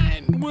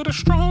tied with a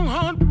strong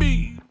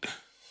heartbeat.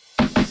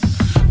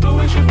 The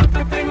way she put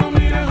that thing on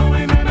me, that hoe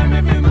ain't nothing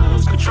make me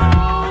lose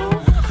control.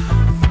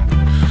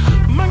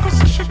 Michael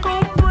said she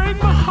gon'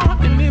 break my heart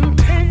and then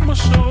take my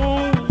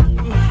soul.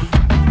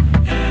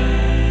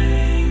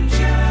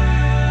 Angels,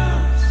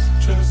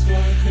 just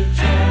like a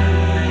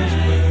jazz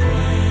band.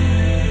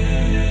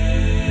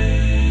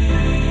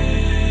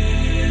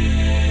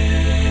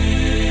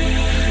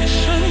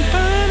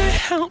 Somebody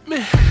help me,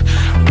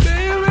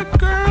 baby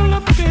girl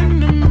up in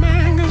the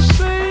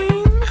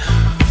magazine.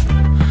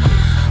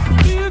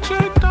 DJ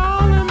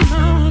darling,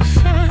 I'm a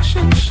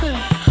fashion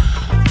sense.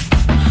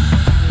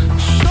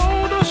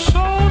 Sold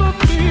to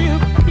be a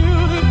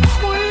beauty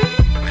queen.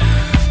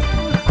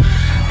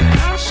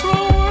 That's the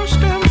worst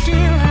damn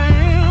deal I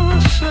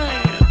ever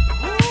seen.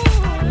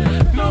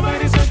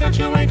 Nobody said that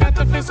you ain't got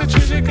the face that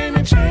you came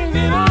and changed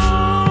it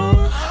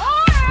all.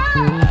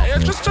 You're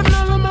just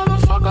another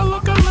motherfucker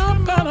looking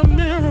up at a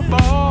mirror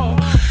ball.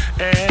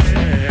 Angels,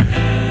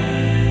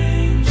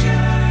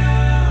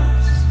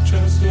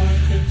 just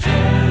like a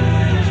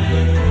jazz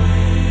band.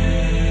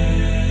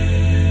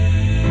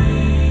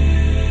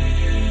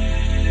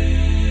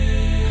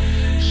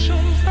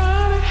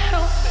 Somebody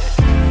help me.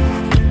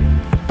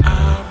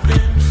 I've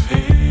been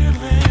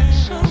feeling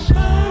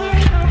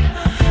somebody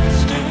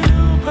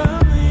still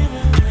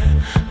believing that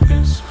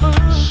this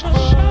was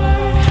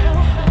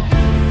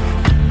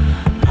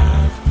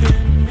I've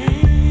been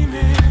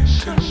meaning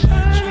to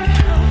let you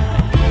know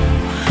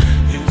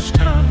it's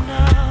time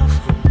now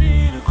for me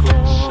to go.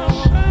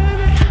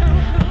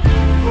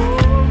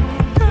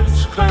 This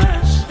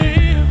glass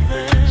ceiling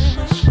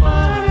is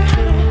falling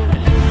through.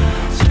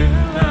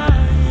 Still I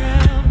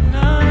am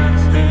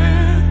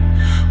nothing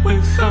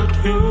without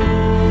you.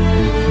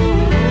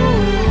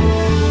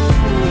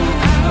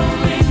 I don't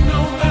need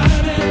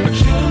nobody but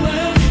you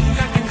and me.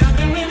 I can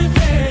conquer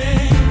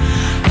anything.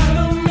 I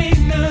don't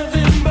need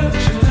nothing but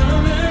your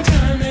love and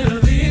time.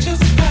 It'll be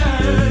just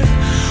fine.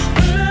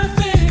 When I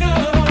think of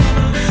all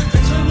the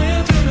things we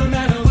went through, no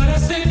matter what I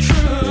say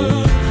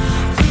true.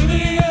 Through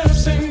the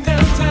ups and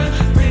downs, I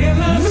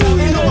realize I'm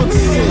angels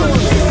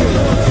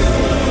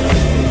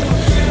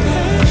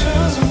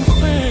and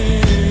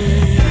queens.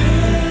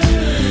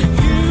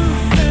 You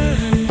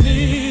and me,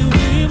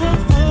 we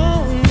will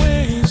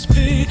always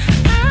be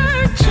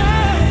angels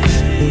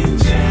and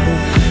queens.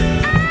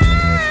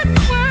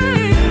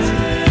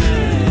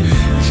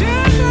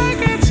 Just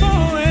like it's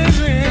always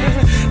been.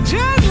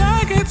 Just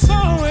like it's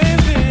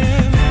always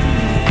been.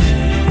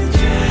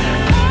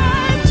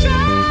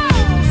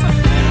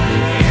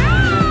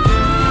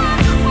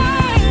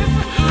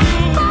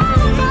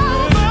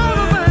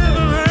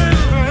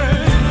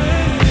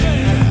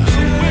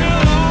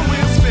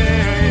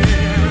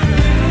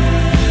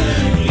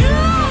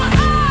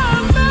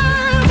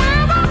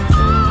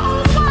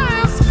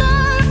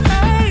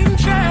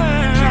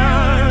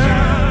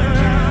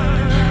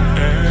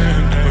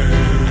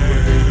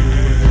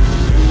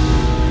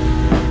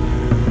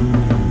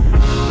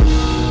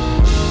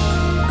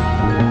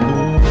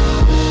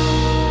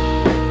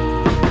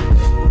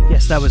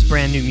 Yes, that was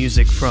brand new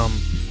music from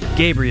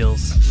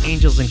Gabriel's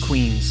Angels and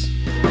Queens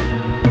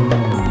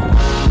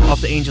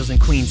off the Angels and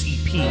Queens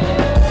EP.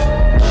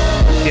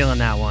 Feeling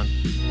that one.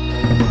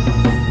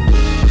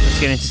 Let's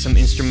get into some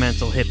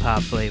instrumental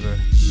hip-hop flavor.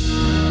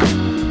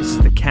 This is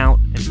The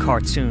Count and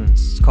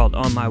Cartoons. It's called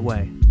On My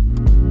Way.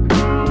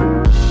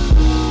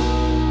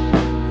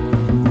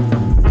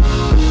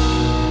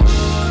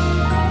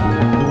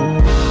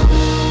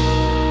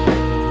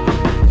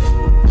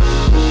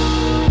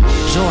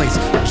 Joyce.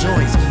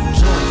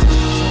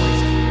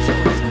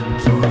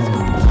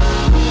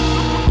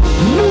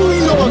 New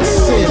York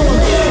City.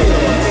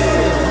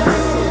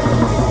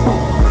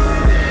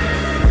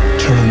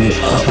 Turn it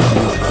up.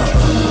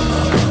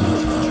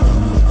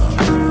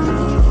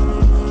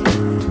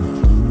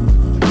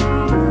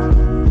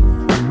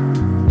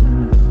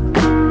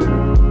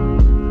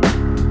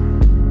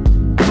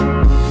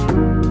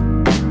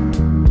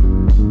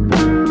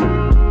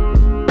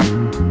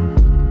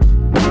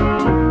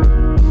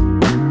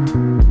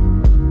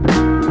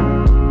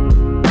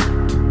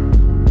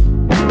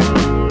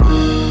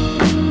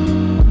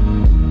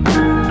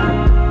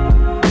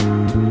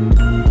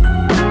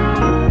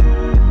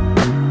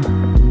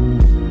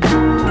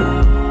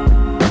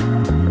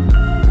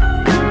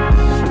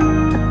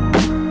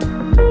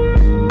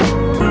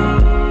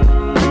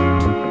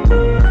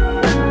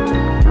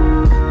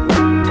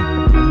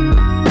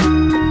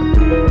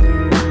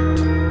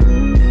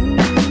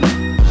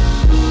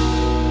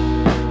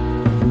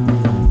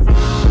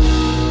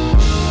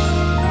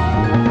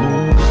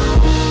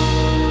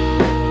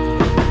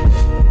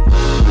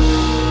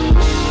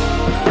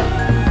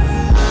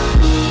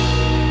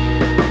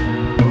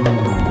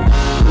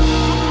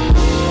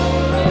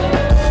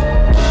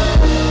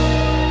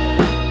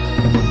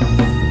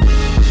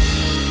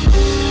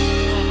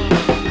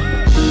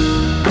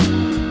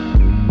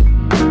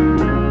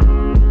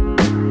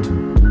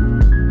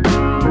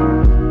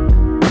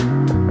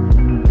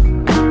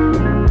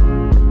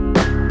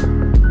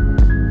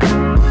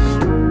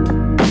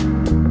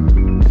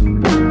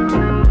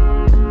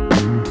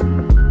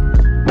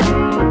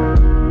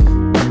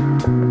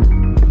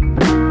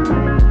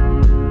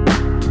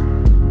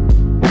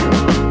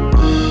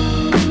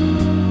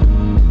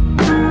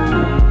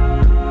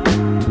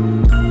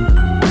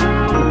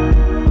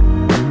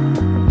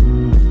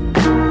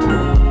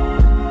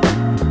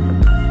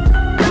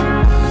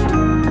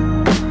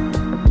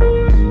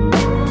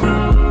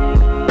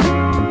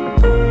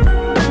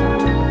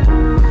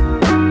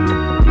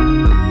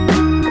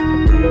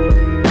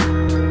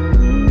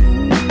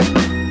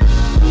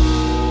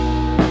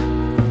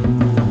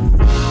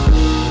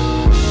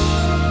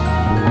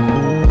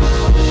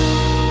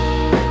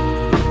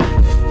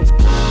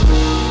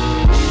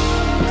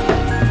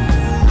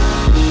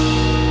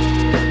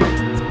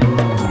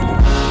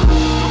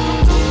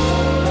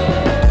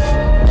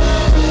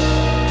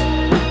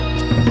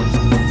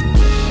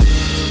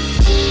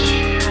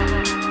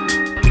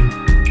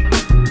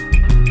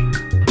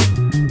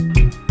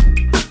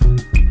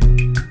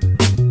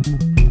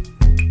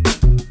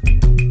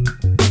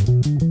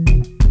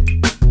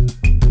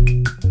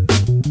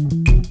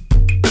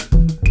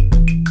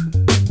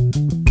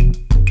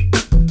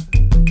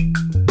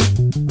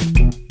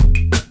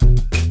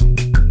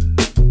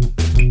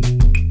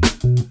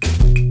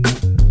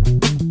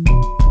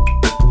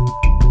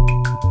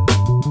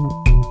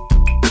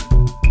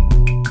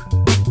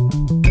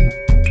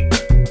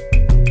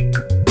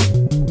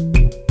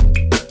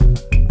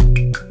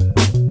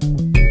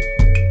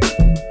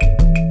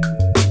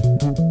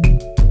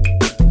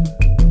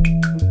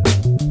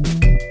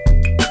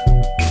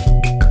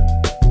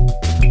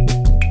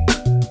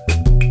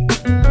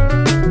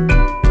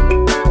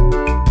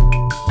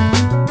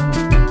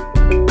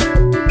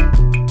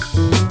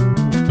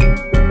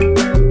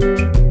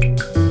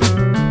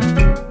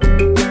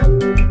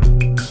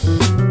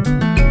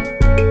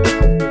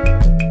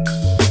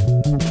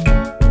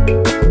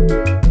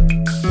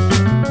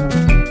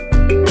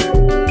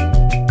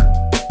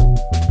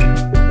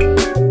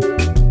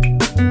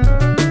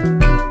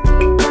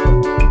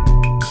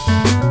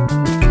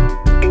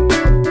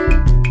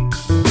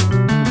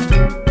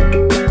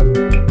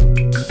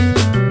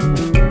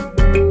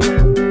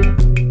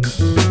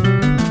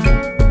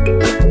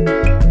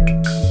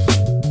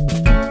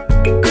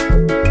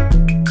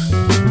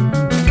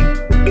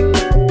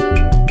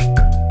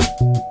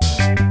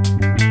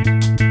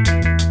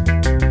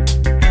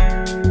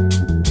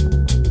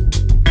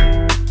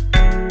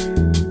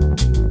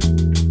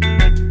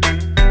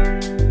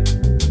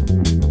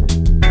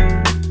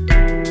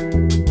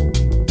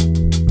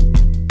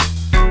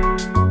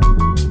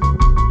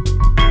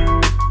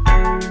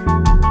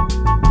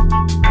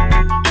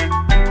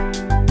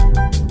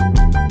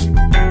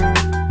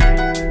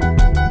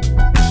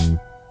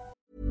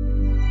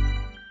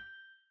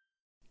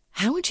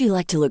 you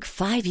like to look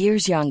 5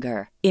 years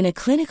younger? In a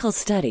clinical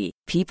study,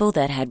 people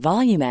that had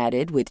volume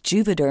added with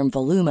Juvederm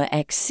Voluma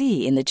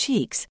XC in the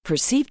cheeks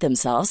perceived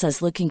themselves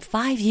as looking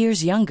 5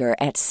 years younger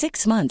at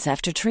 6 months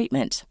after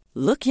treatment.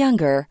 Look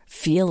younger,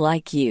 feel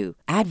like you.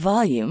 Add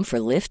volume for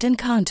lift and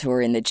contour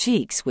in the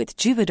cheeks with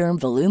Juvederm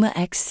Voluma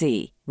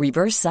XC.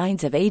 Reverse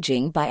signs of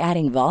aging by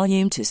adding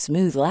volume to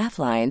smooth laugh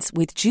lines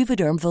with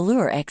Juvederm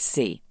Volure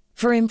XC.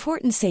 For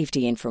important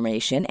safety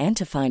information and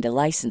to find a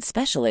licensed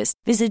specialist,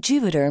 visit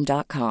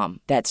Juvederm.com.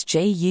 That's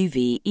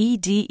JUVEDERM.com.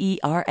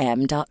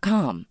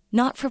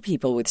 Not for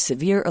people with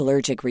severe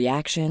allergic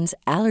reactions,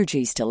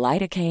 allergies to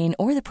lidocaine,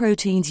 or the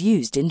proteins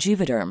used in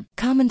Juvederm.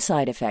 Common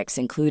side effects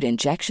include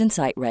injection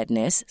site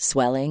redness,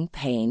 swelling,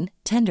 pain,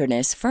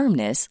 tenderness,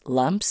 firmness,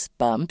 lumps,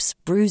 bumps,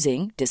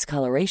 bruising,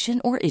 discoloration,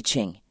 or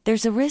itching.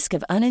 There's a risk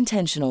of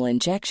unintentional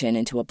injection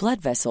into a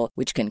blood vessel,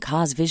 which can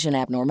cause vision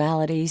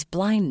abnormalities,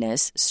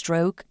 blindness,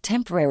 stroke,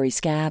 temporary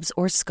scabs,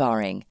 or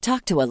scarring.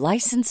 Talk to a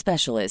licensed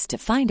specialist to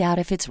find out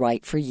if it's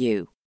right for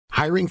you.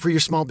 Hiring for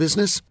your small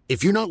business?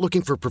 If you're not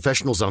looking for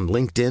professionals on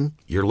LinkedIn,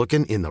 you're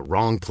looking in the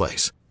wrong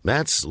place.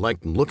 That's like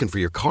looking for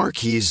your car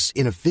keys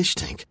in a fish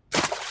tank.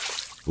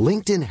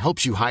 LinkedIn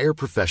helps you hire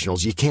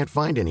professionals you can't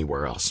find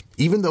anywhere else,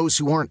 even those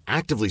who aren't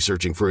actively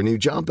searching for a new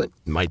job but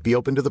might be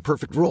open to the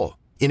perfect role.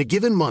 In a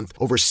given month,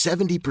 over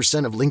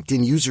 70% of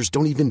LinkedIn users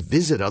don't even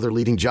visit other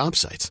leading job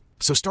sites.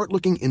 So start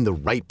looking in the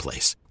right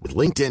place. With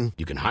LinkedIn,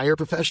 you can hire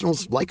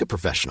professionals like a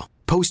professional.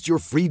 Post your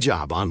free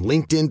job on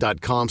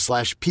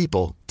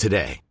linkedin.com/people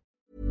today.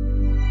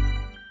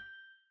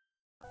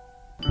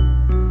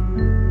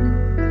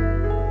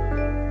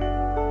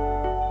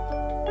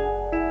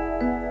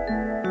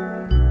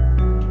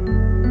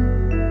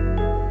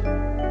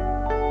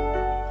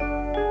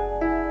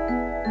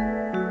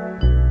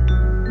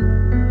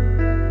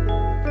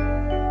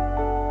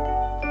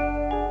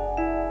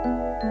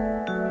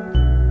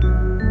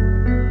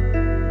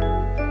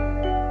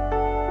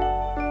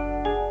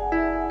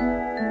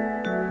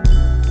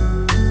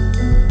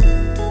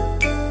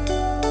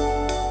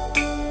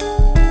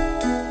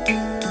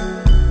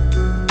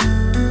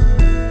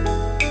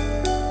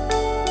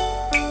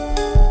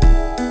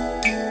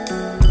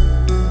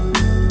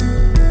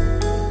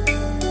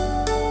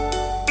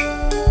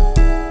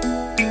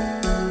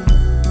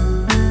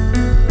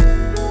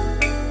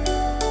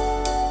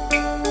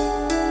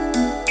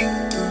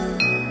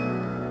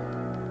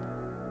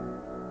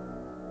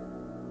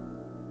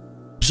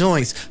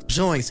 Joints,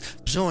 joints,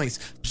 joints,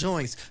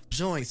 joints,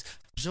 joints,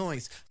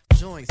 joints,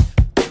 joints,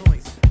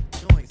 joints,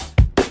 joints.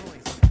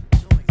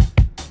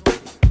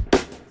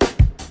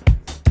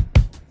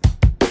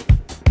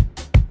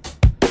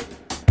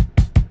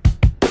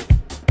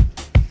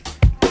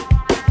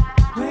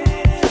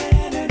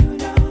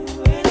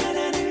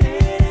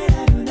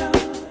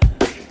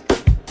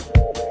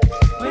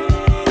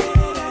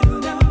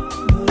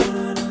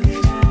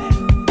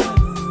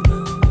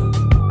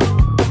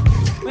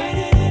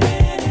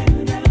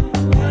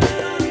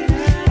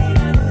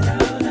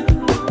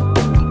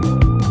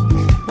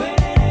 Wait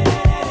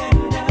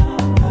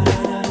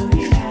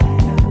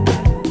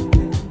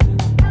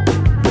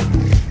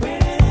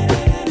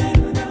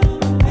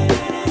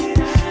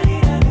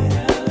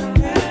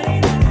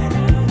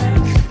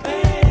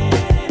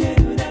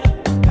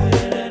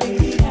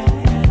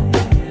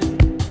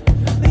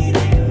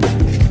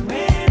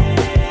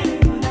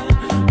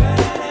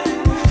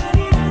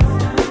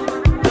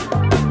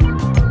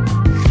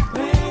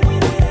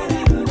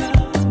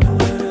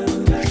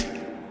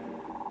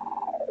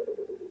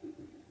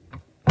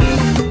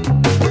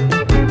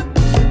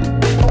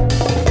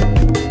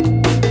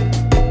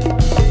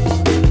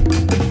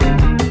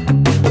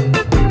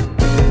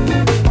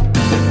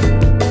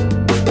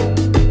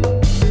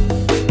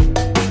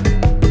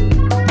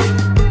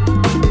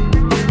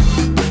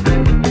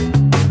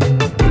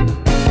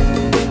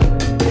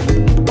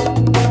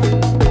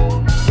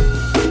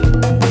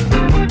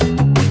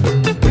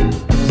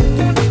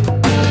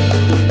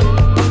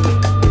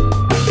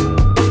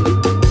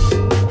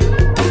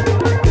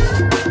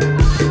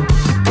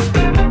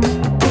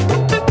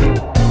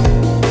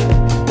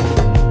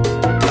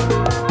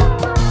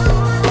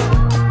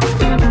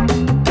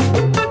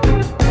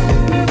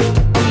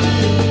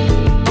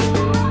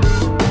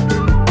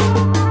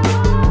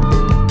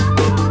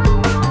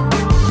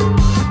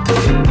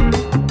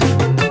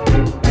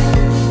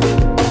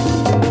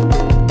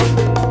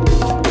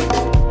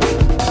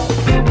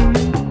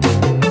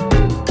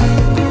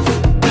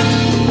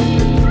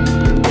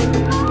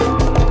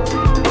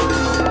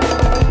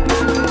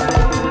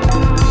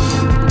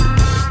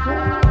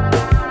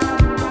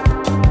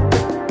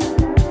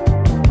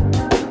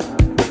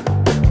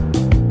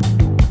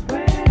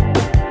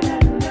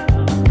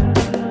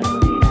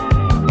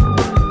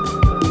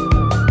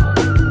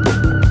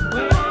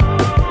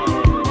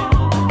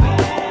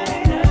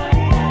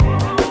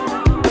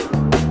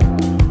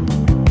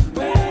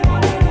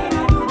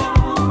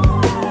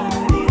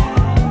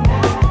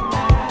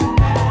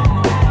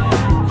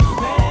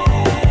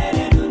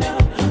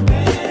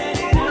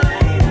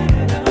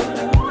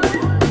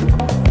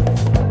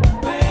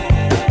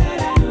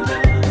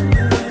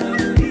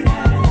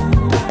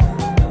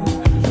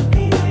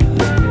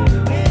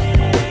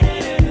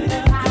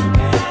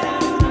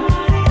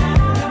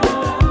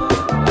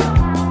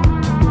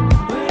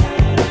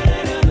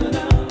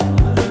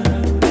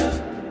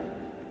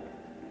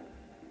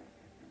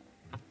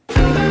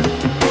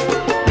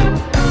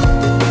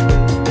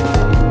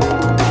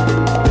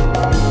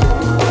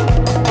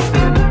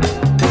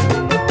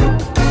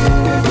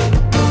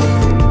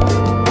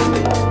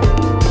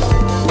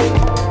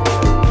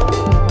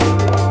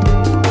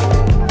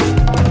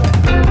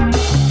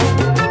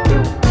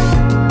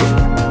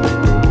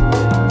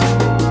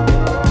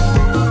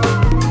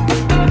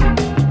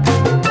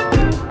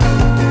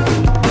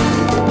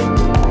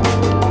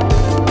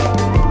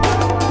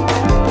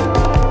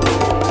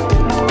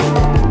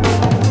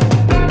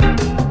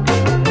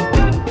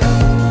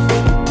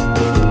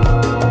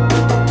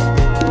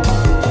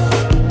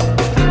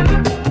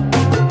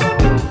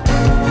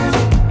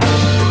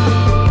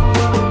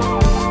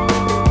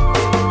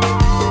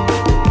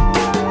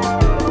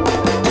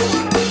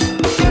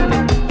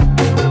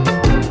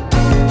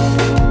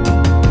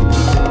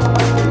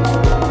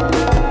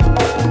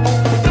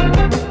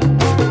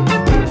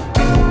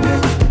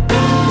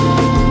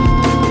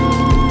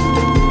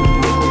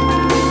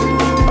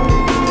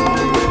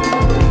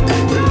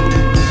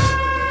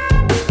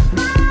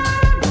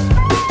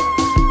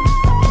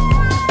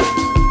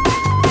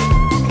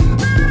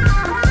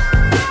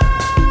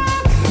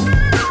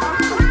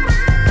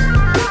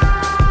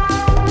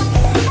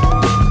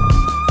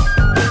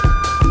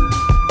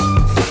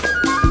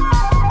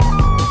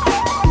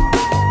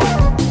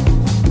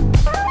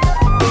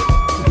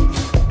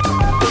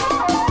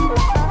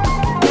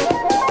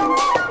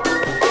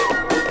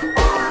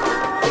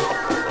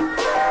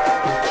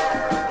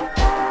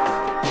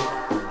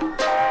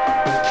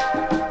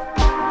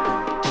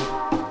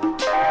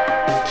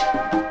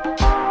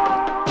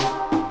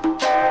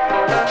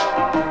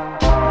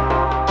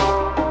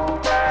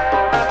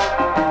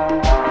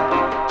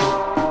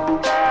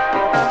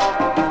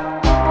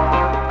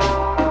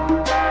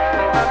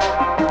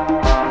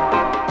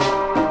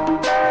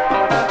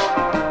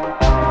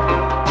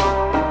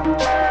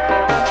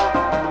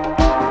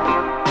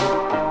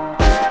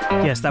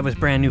that was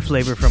brand new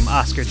flavor from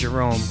Oscar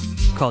Jerome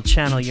called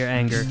Channel Your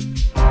Anger.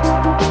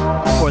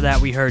 Before that,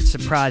 we heard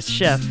Surprise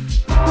Chef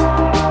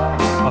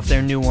off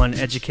their new one,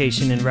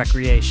 Education and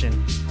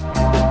Recreation.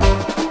 Let's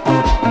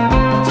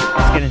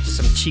get into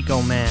some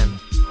Chico Man.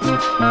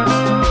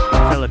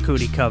 Fela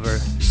Kuti cover,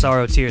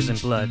 Sorrow, Tears, and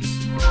Blood.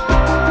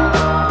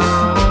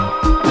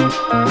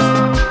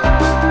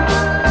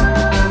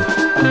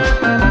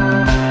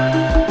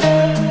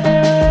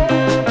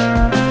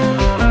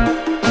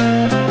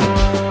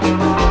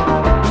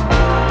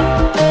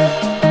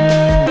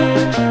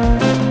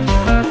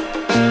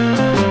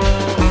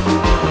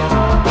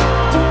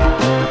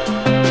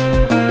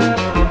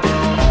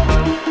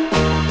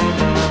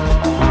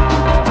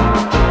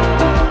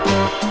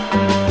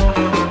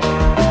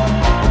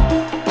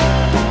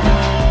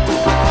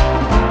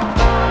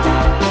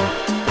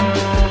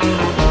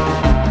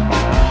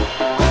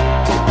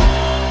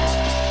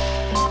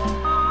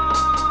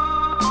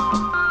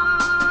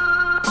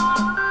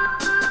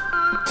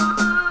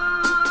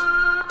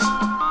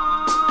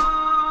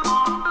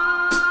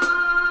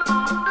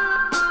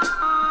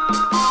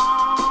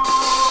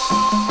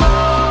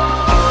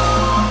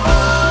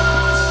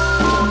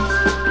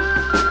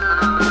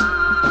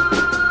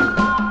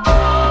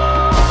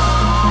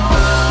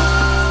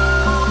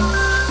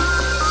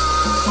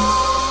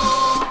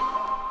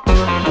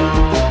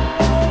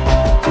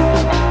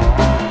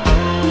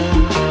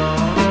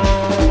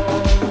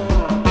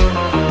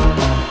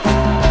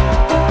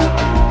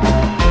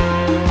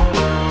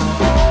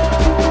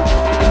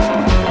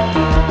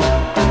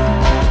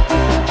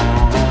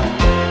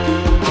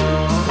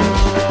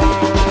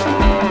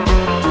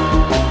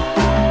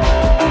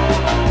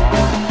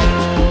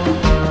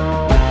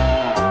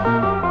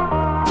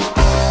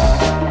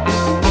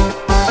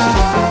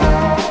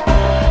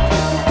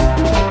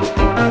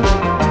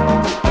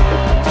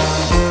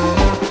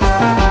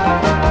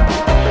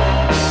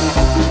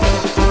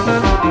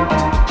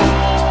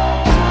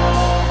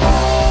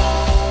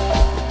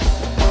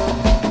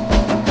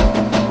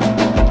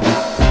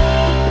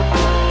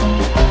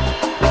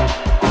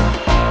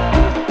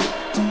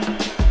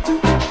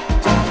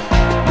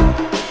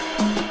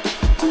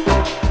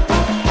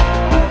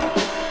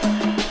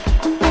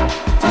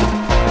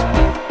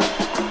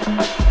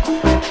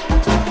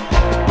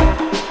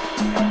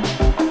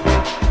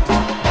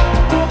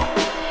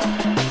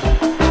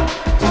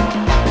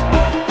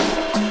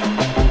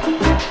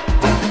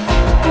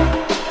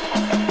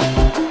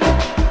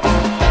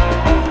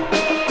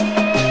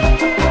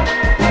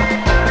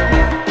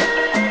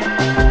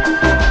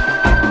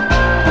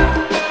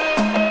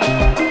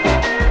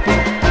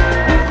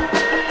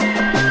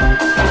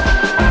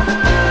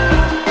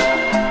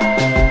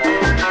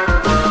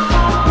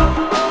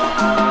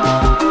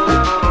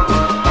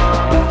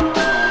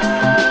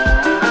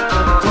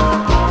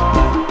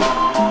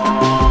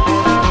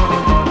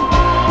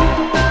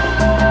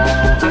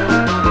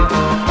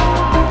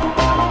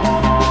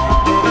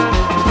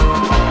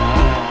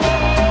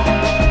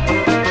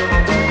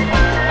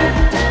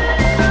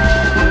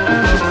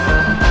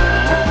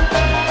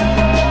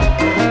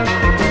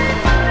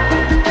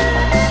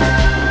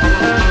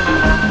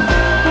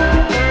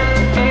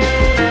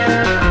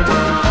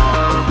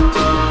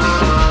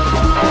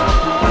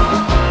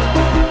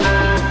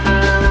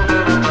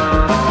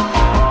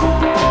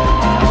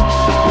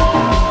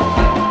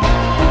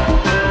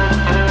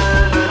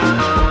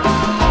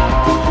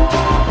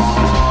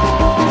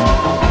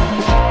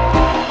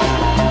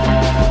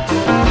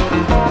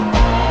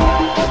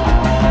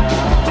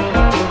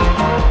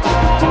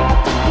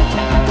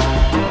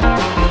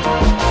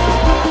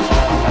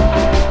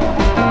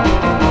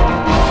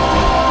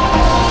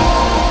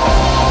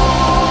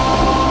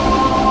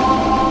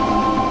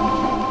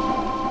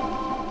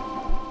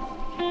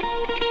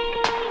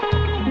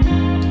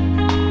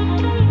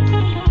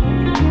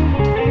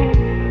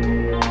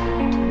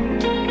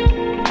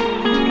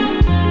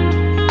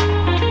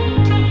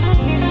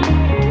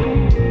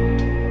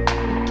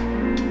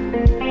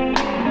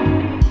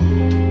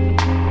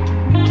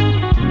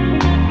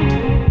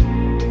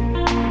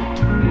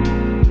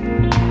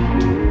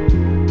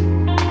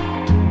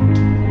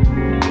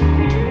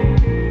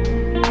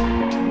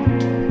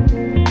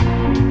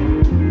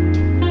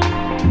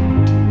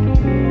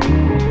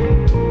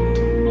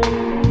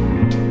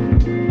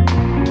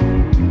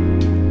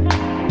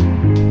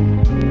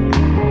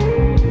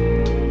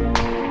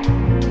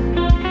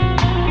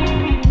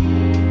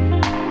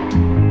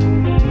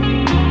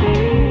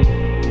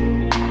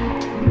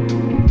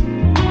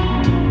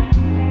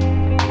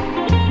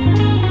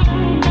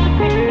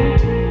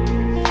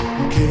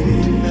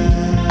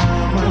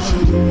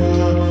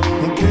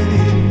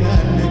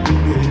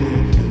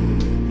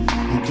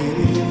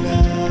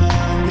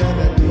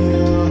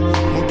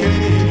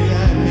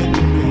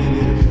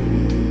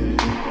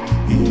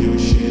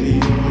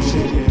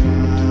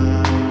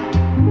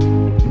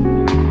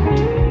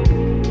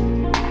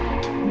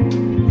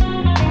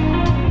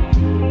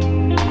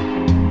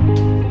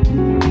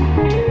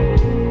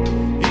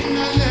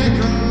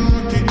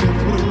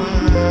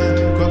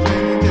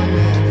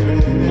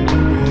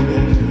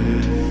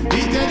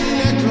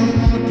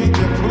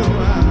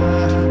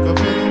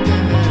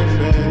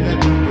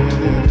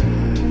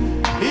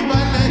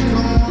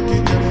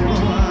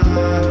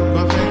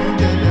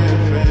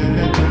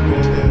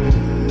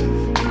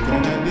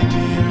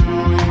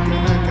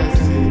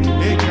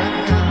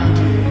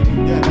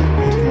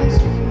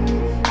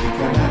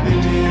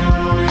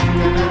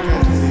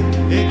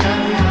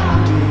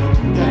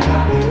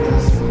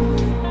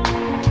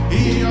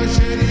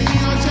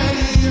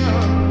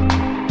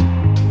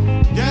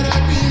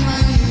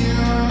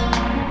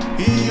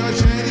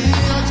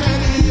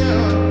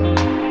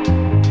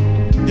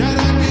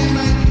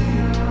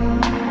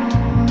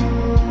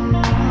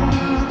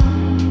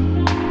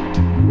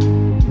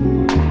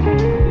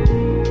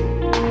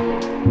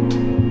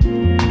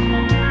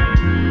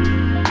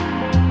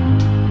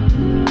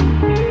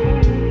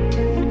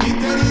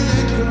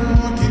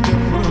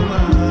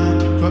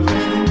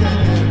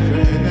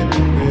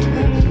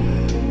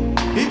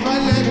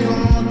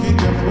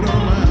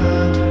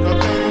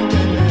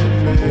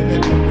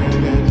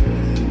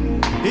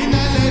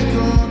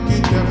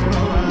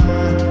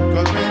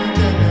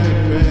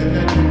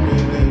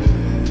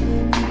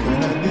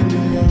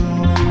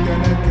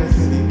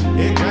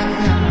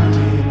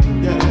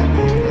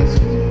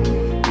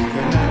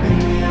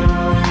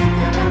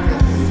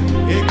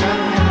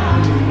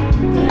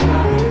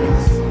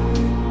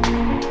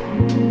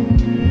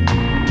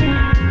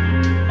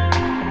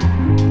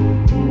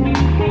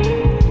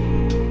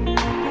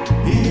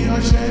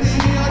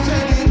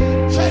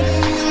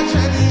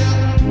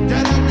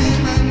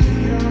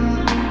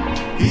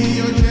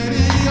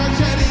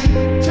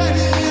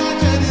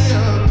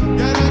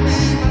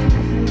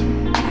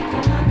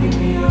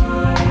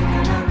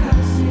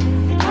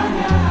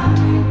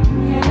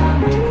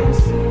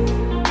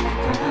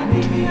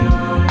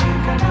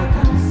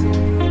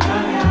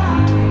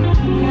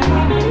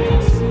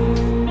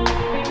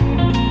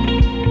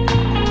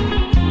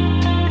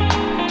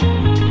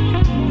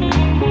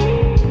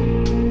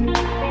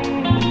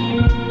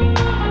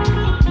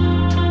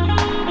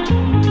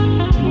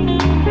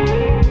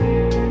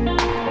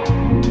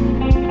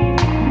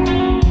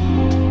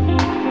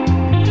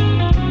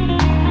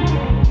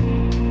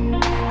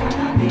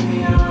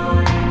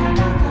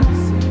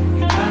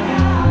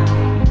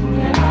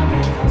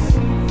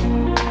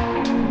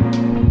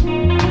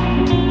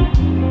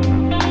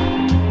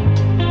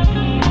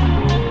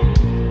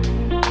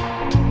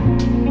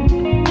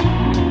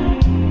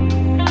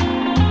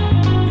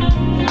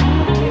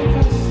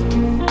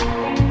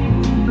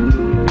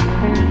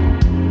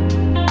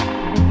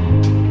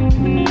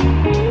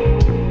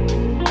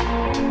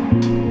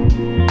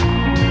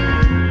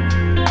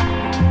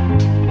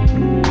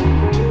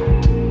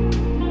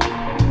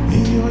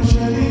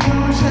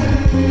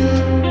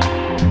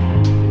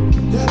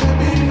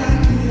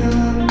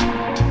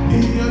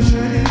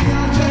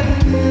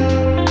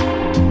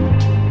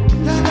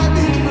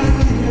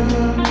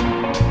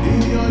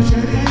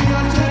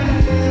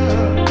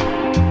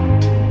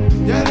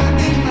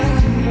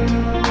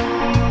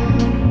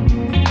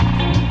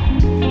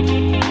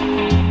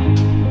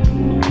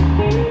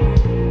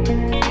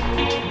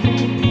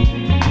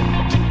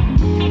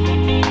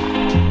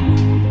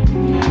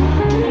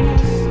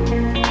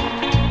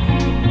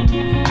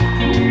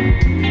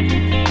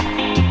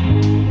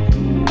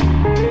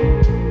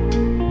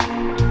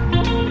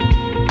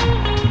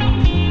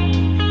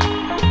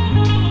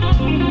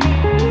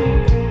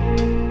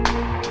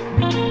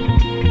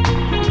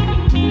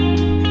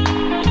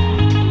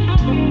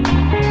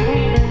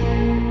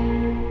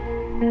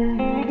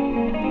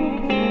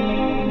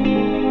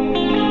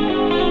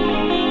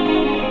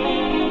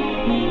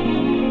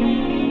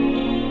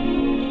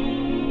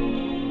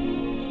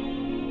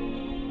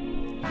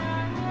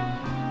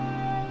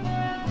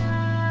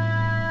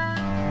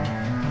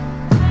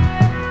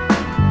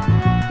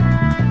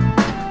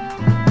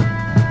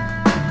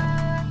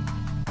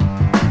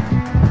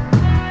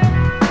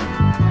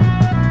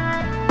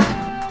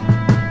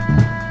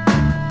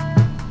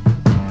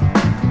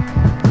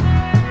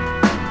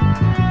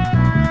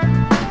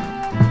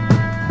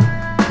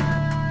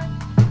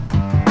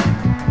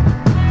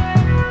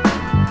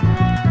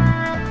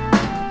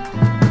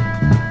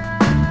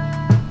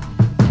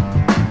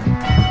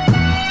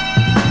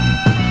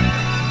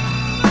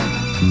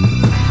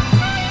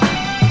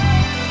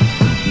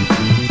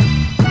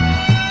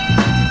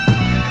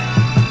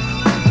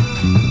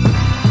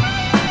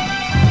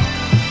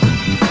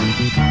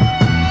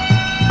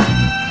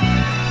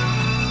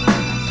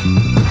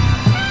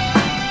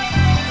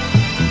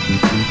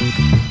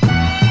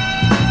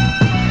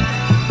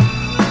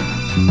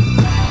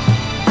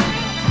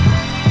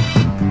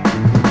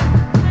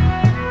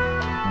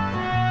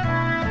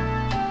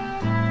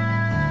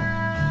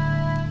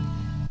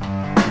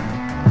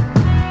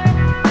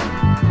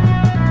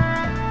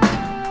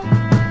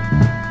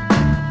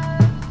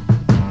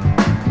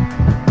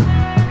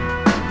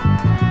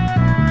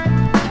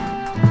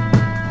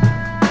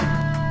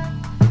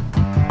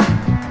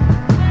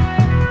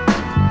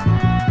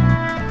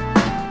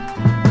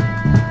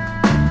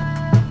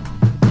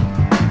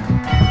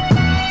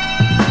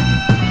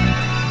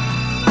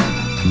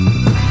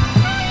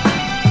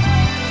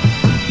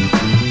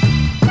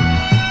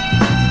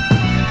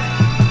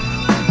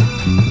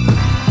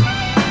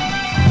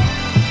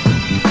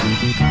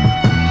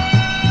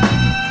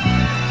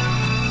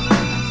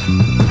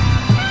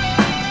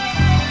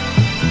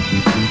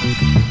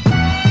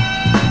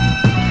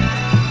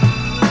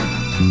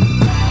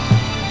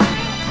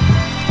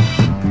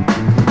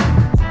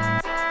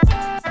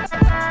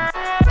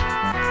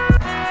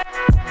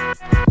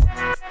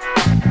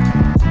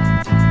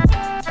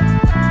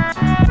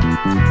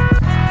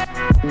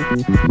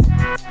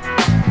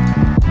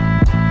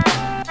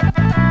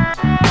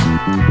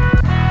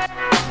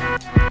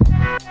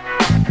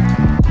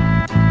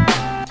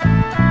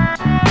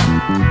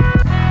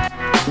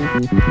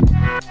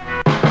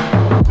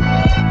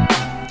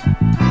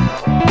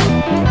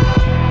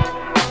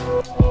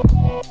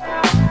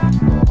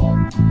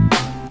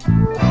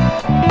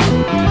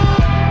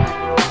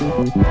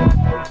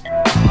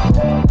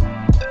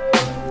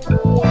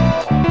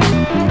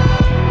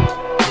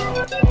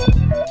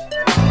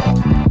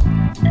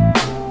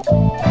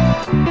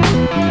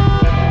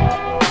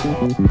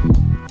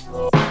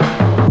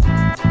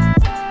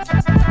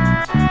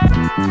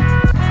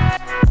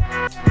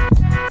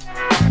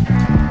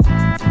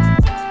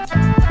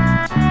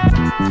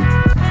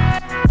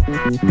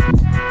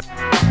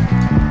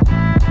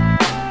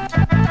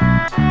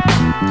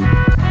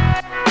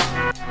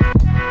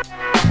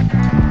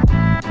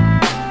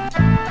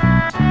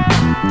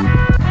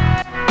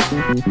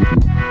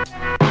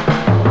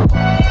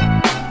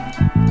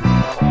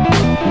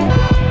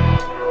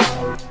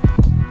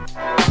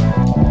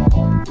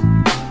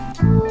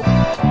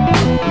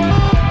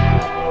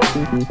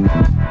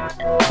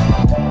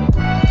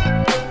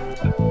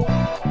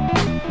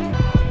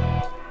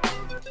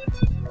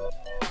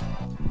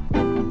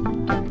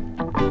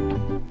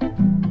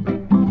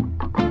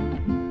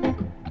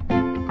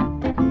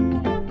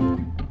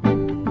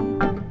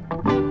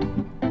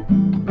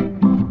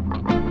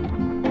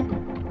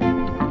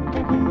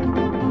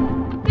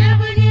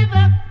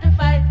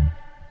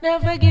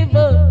 Never give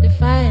up the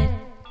fight.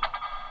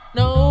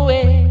 No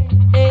way.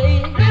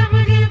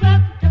 Never give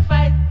up the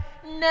fight.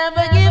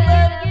 Never give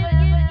up.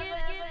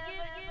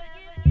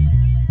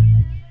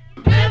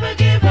 Never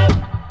give up.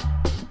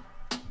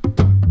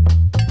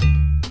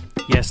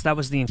 Yes, that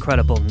was the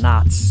incredible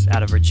Knots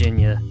out of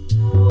Virginia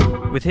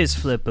with his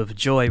flip of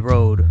Joy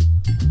Road,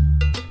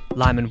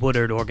 Lyman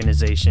Woodard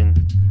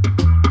Organization,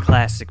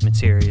 classic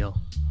material.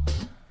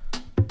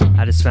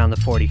 I just found the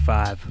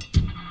 45.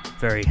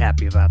 Very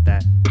happy about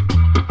that.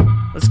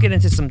 Let's get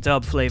into some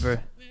dub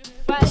flavor.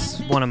 This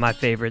is one of my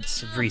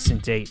favorites of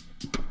recent date.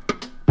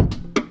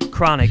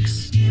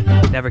 Chronics,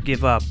 Never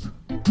Give Up,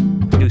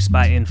 produced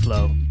by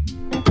Inflow.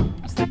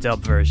 It's the dub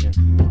version.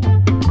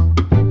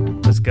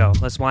 Let's go.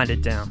 Let's wind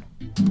it down.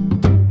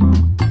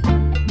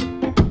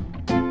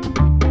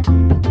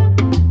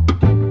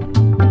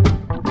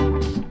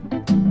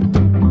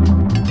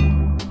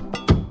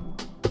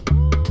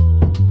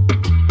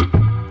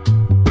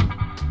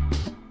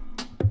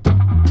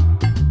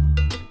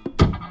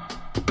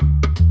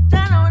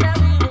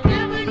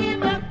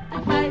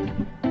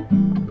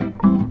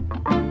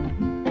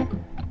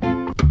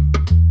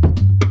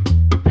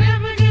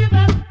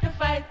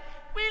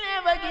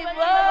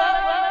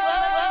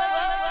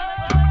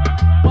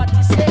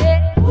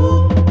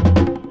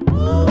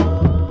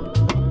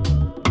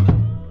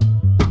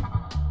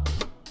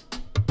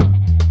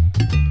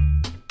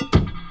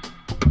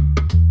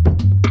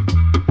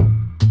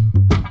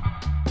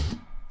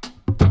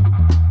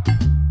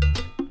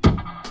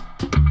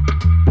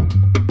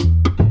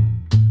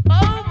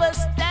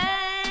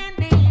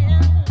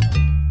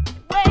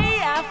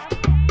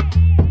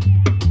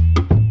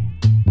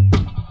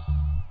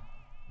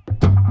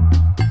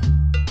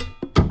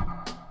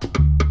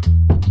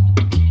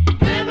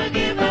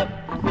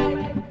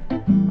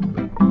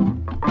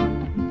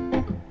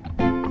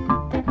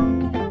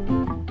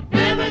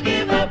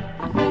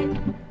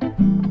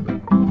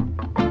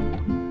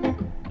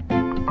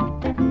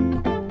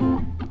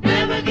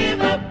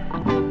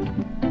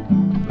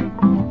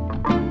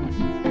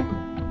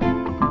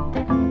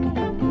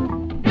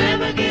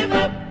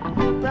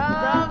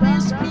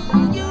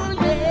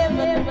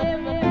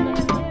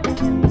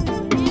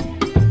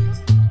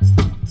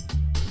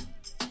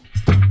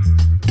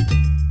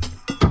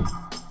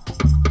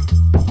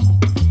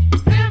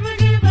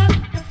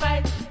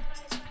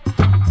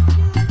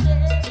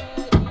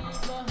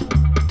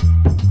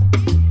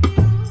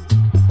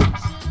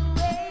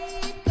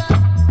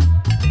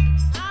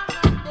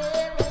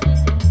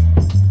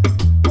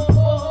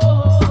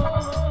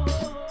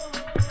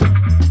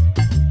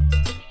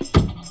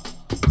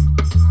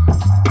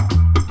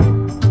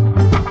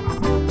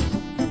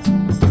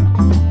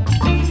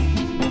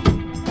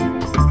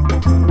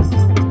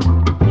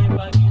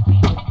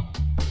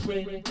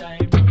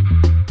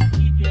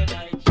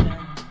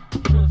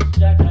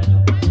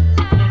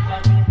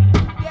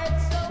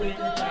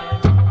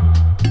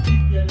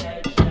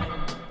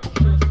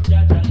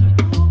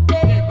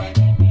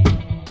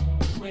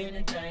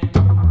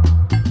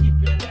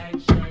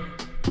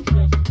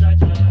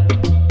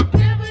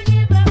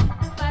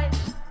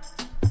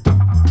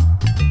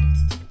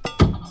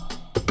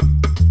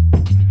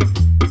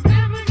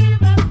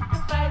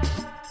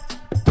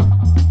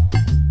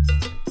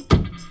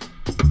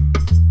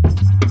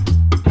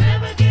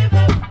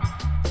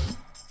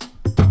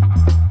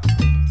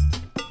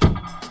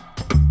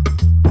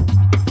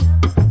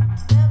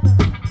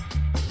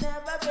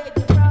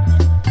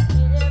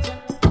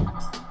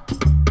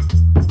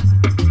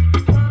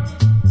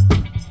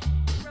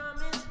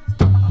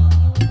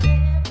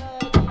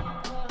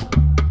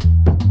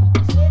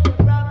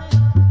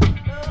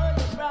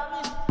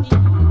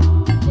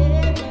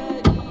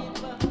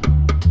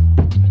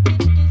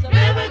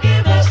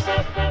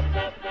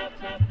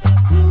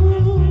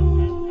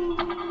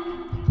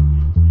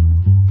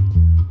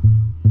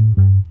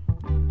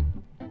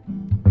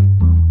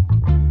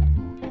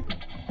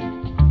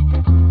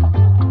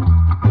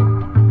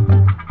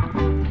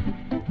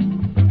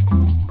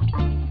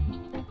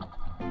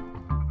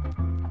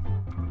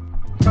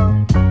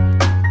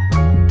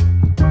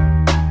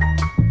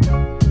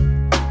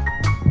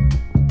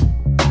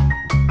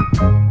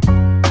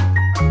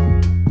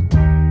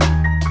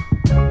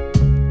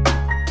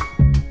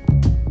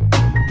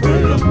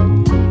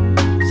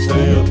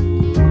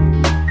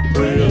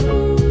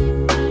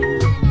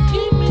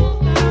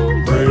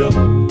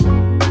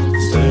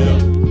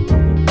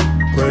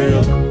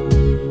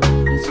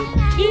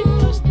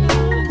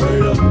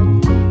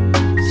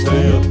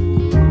 Stay up,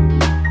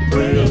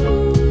 pray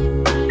up.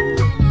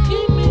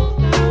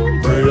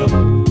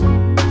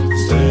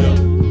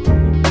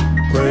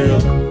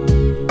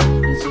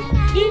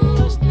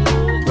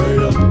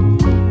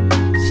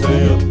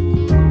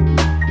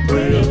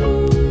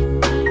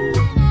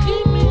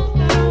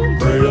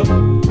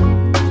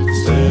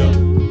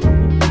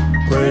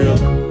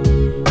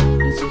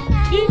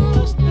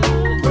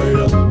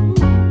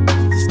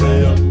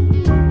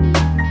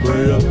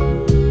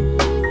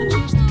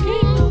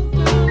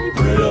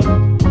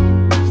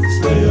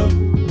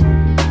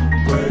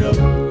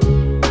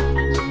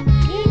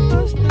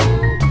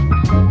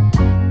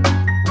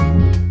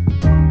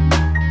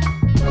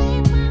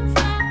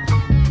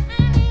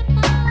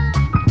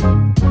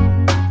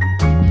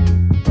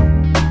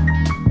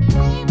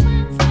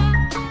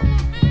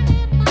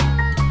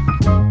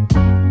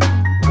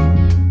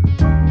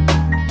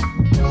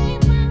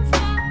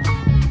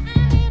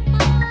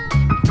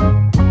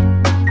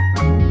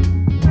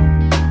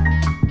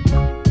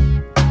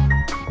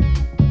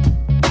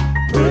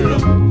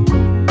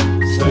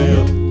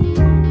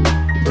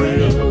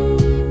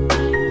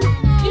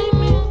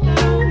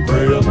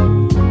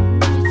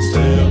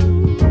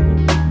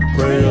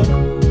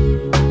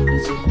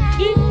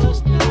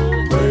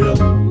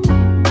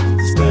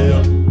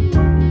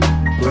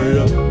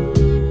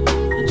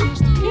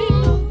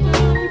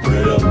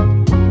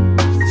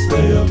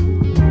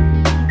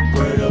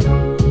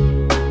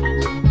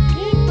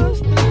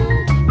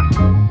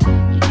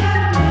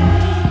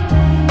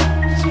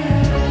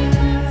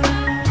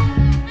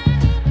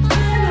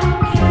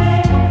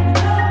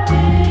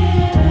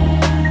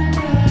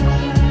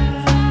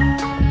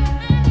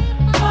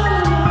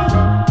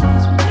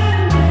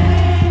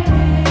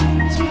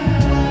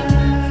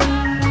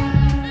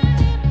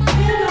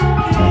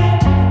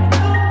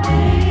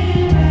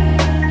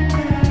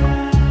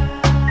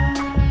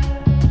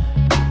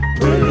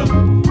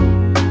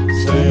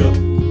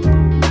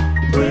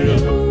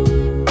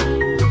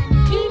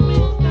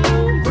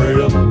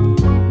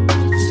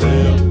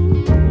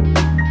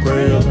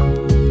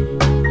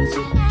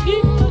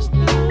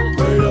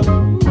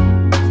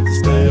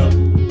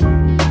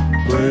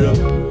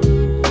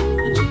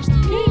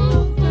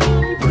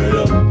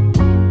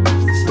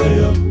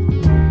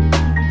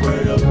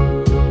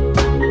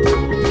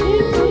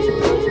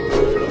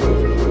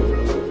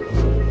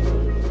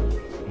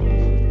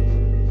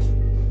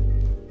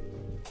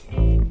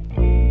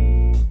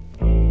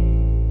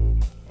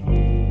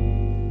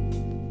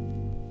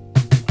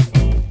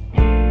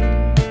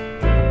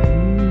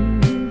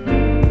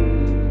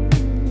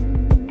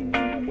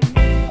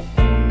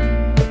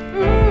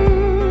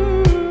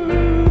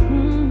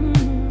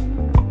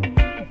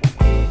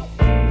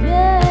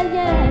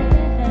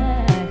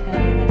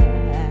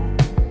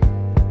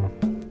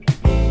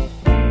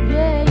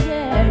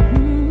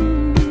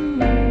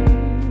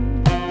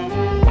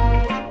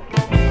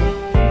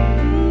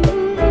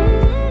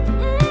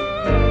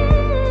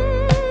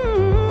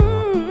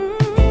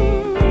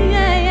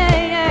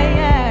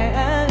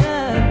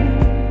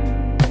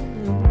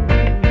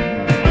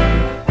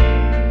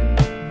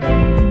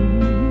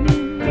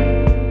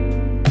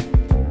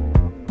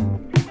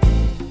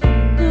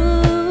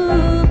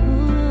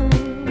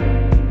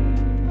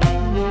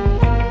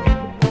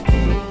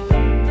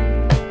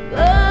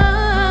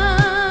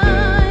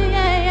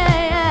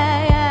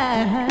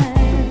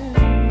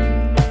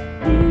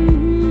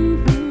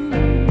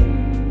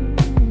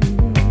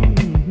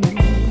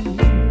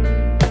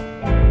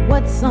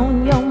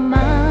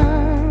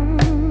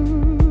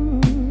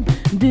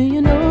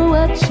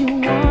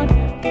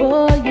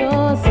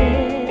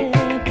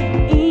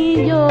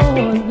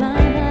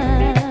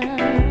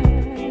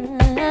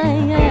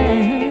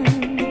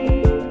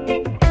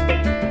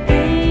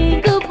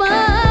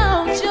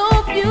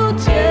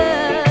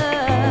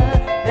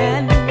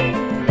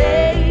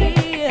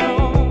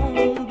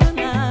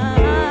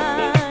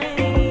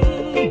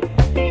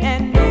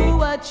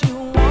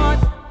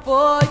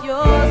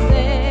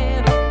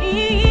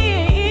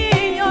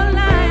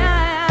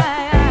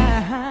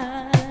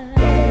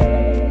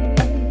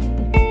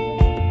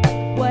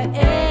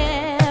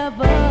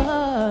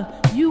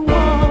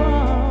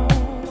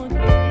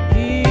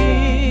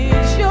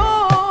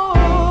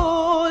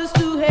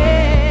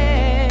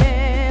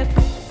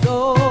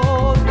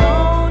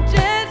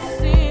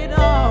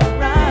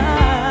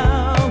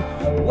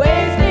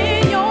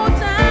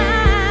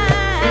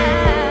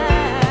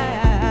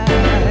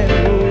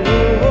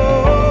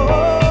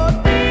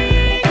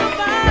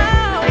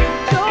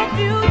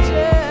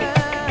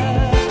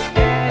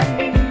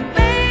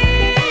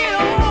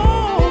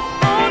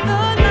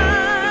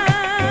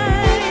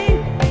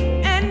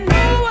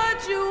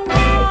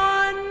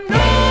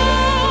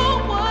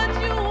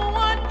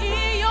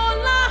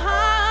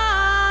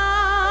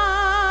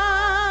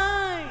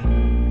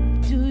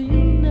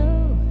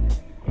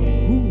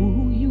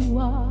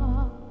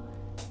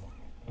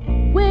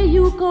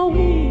 you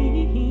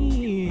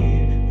going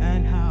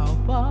and how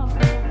far?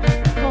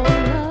 Oh,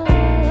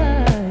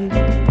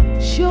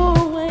 life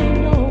sure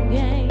ain't no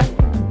game.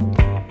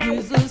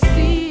 It's a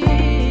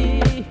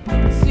serious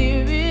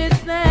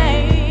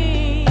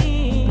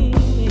thing.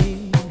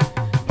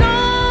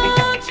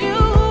 Don't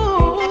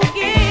you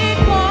get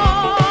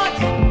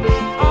caught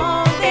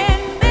on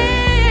that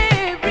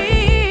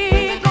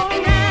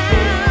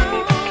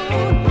merry-go-round.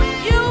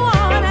 You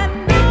wanna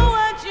know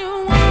what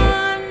you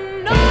want,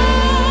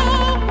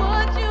 know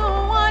what you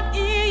want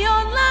in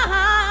your life.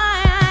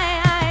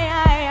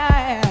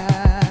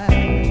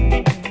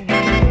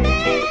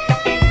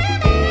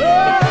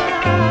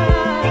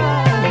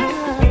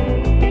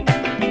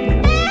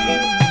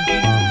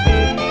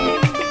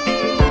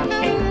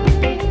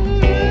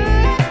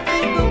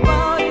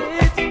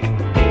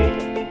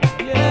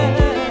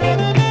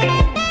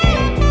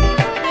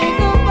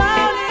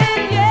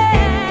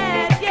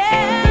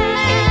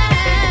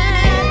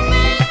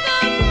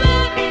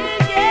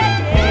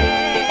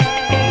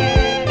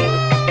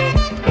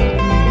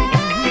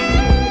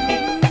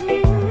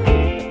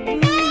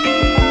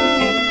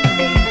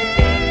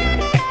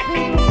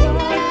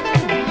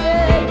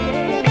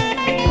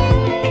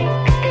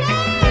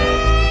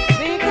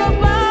 Think about it, yeah. Think about it, yeah, think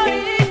about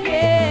it,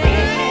 yeah.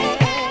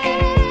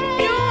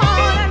 You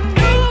wanna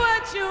know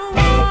what you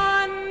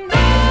want,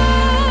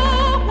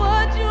 know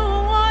what you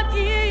want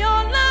in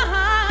your life.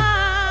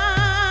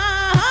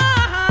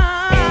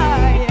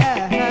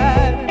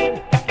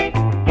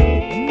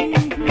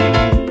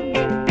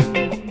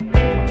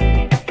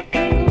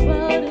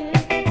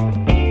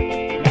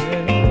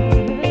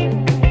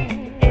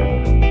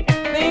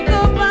 Think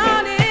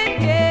about it,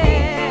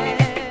 yeah.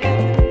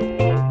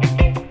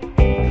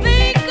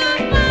 Think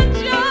about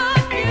your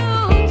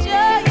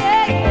future, yeah,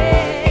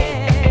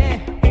 yeah.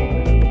 Think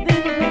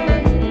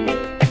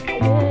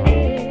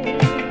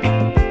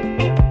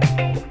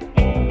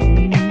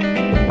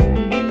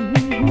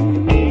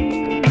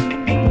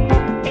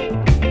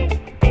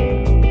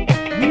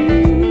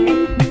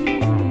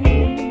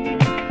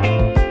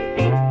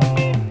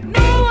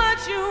know what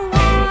you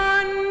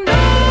want,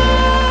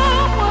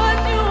 know what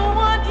you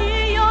want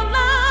in your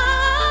life.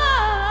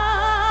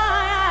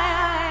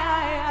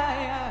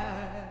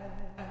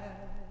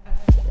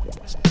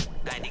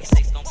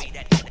 96 gon' be that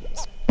hit.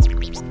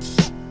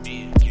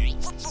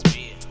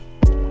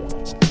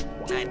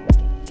 Yeah.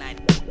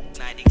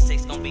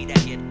 96 gon' be that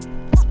hit. Yeah.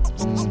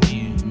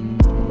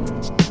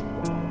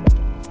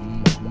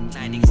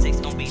 96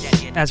 gon' be that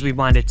hit. As we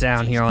wind it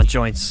down here on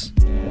Joints,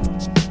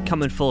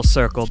 coming full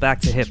circle back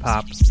to hip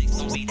hop,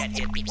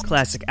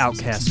 classic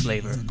Outkast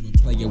flavor.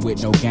 Playing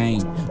with no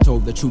game.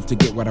 Told the truth to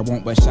get what I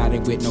want, but shot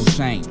it with no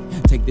shame.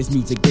 Take this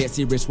music dead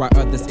serious while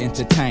others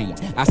entertain.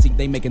 I see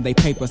they making they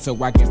paper, so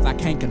I guess I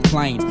can't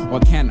complain.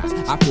 Or can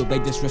I? I feel they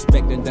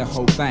disrespecting the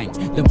whole thing.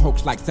 Them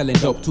hoax like selling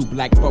dope to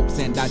black folks,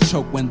 and I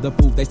choke when the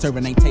food they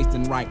serving ain't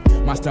tasting right.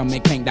 My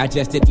stomach can't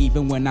digest it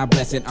even when I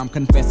bless it. I'm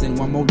confessing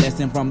one more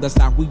lesson from the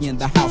South. We in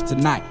the house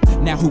tonight.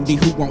 Now who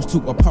wants to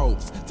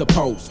oppose?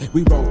 Suppose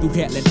we roll through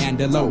Headland and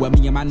Delow, where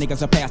me and my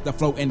niggas are past the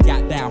flow and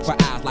got down for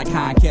eyes like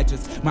hind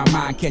catches. My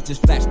mind catches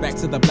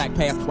flashbacks to the black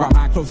past, while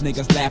my close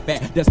niggas laugh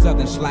at the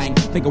southern slang.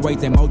 Figure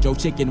weights and mojo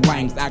chicken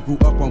wings. I grew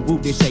up on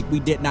booty shake. We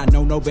did not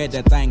know no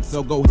better things,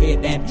 so go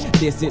ahead and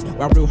diss it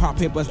while real hot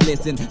pippers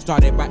listen.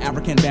 Started by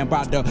African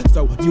Bambada,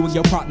 so you and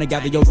your partner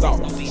gather your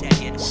thoughts.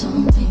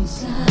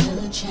 Something's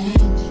gotta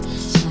change.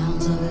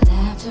 Sounds of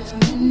laughter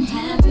and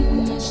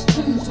happiness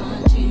turns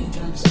my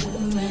teardrops to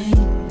rain.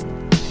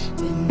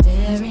 Been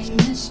bearing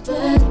this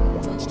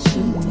burden for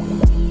too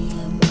many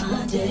of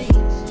my days.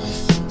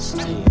 Looks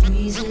like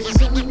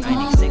breezes of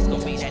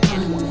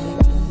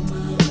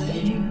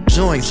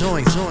Join.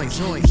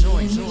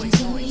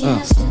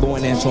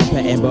 Born and from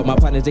patent, but my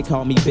partners they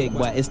call me Big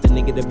Boy. It's the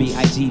nigga to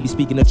B.I.G. Be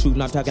speaking the truth,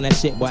 not talking that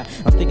shit, boy.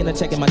 I'm thinking of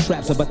checking my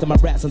traps, I'm busting my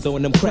raps, I'm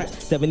throwing them craps.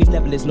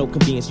 7-Eleven is no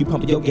convenience, you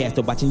pumping your gas,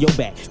 they're watching your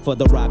back. For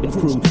the robbing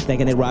crew,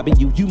 thinking they robbing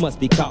you, you must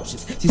be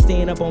cautious. She's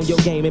staying up on your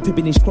game and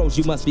pimping these crows,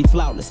 you must be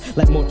flawless,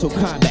 like Mortal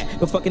Kombat.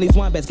 But fucking these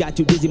wombats got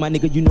you dizzy, my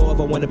nigga. You know if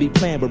I wanna be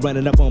playing, but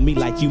running up on me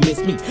like you miss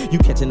me. You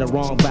catching the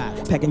wrong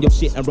vibe, packing your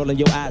shit and rolling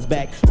your eyes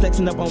back,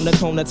 flexing up on the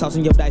corner,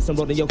 tossing your dice and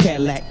rolling your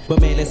Cadillac. But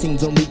man, it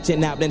seems I'm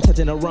reaching out and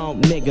touching the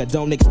wrong nigga.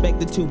 Don't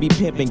expect it to be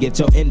pimping. Get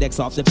your index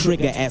off the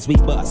trigger as we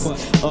bust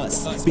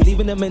us. Be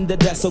leaving them in the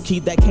dust, so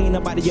keep that cane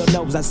up out of your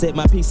nose. I said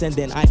my piece and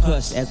then I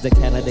hush as the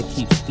calendar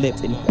keeps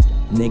flipping.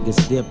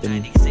 Niggas dipping.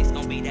 96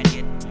 gon' be that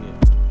hit.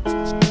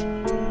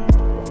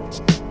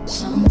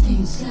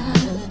 Something's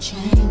gotta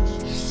change.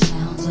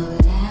 Sounds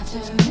of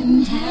laughter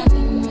and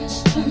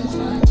happiness turns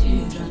my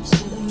teardrops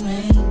to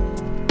rain.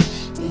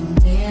 Been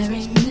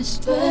bearing this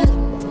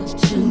burden for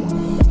too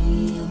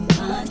many of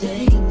my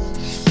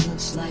days.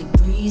 Looks like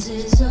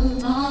breezes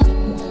of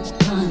autumn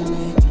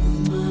finally blew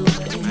my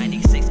way.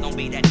 96 gon'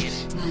 be that hit.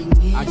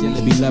 Our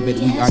dearly beloved,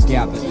 we are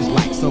gathered. It's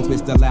like soap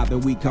is the lather,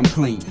 we come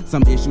clean.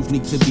 Some issues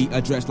need to be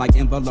addressed like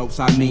envelopes,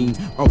 I mean.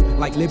 Oh,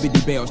 like Liberty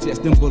Bells, yes,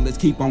 them bullets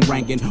keep on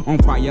ringing. On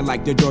fire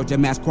like the Georgia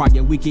Mass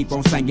Choir, we keep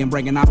on singing.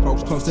 Bringing our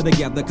folks closer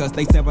together, cause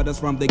they severed us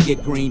from the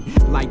get green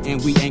light.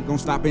 And we ain't gonna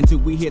stop until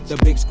we hit the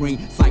big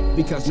screen. Sight,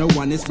 because no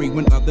one is free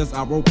when others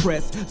are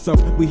oppressed. So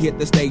we hit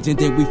the stage and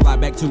then we fly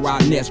back to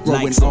our nest,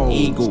 growing like some old.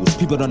 eagles,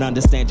 people don't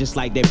understand, just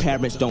like their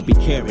parents don't be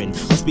caring.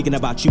 I'm speaking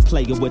about you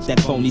playing with that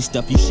phony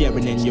stuff you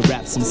sharing in your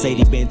raps, some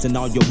Sadie Benz and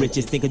all your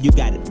riches, thinking you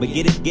got it, but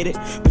get it,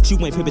 but you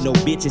ain't pimping no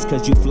bitches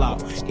cause you flaw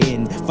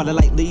in follow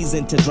like leads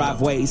into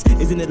driveways.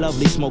 Isn't it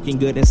lovely smoking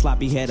good and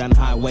sloppy head on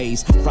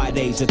highways?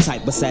 Fridays are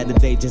tight, but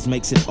Saturday just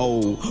makes it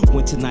old.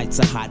 Winter nights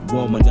are hot,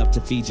 warm enough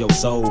to feed your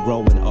soul,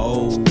 growing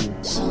old.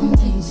 Some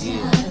things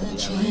gotta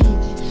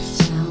change.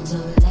 Sounds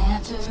of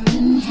laughter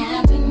and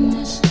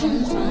happiness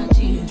turns my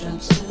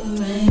teardrops to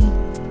rain.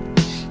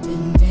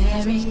 Been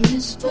bearing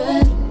this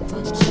burden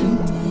for too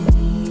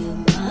many of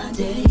my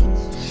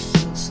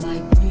days. Looks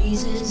like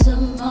breezes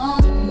of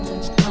autumn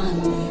that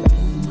finally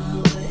blew my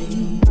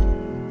way.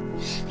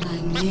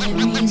 Like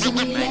memories of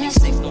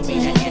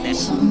yesterday.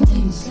 Some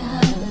things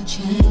gotta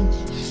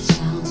change.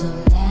 Sounds of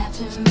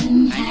laughter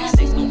and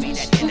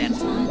happiness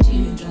turns my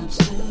teardrops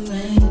to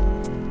rain.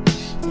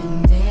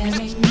 Been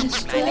bearing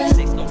this burden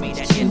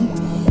for too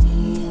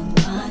many of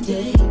my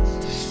days.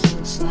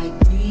 Looks like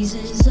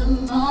breezes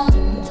of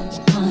autumn that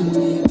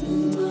finally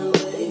blew my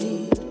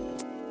way.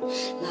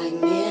 Like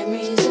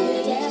memories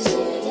of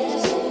yesterday.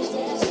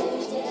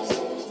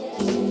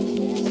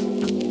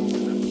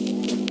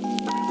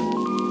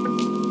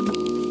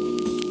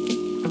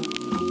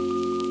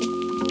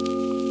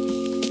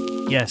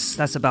 Yes,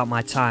 that's about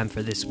my time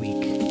for this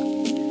week.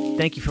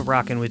 Thank you for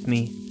rocking with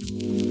me.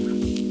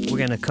 We're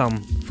gonna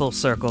come full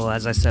circle,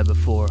 as I said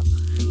before.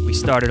 We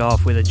started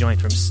off with a joint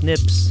from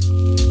Snips.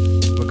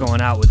 We're going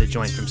out with a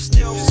joint from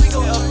Snips.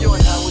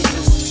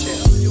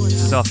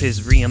 This is off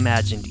his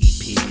reimagined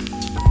EP.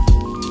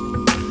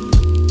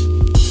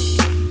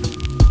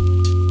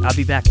 I'll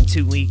be back in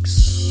 2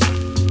 weeks.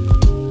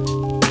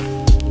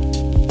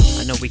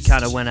 I know we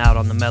kind of went out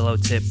on the mellow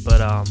tip,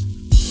 but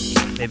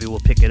maybe we'll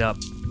pick it up,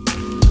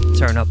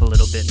 turn up a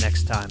little bit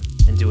next time,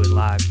 and do it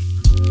live.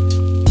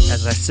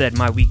 As I said,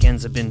 my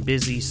weekends have been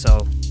busy,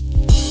 so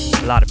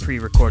a lot of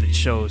pre-recorded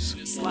shows.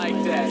 Like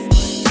that.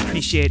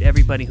 Appreciate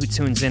everybody who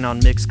tunes in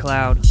on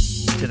Mixcloud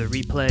to the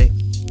replay.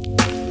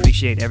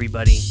 Appreciate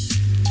everybody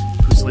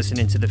who's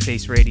listening to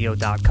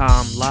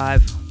thefaceradio.com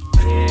live.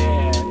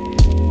 Yeah.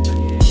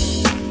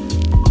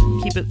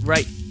 Keep it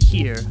right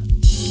here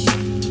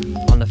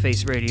on The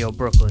Face Radio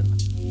Brooklyn.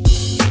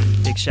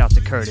 Big shout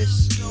to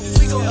Curtis.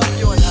 It's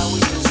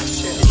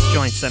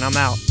Joints and I'm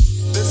out.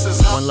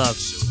 One love.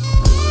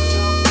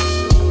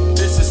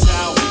 This is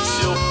how we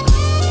chill.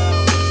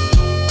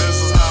 This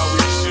is how we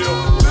chill.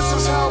 This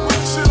is how we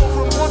chill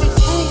from morning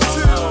through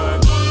till.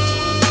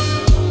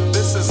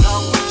 This is how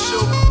we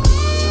chill.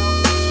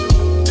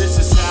 This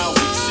is how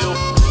we chill.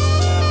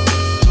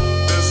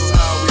 This is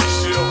how we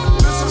chill.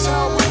 This is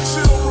how we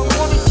chill from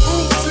morning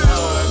through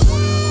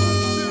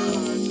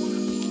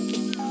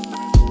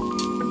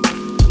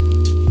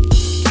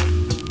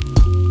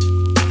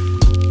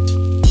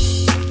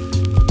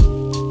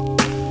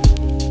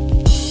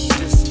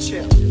Just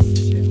chill.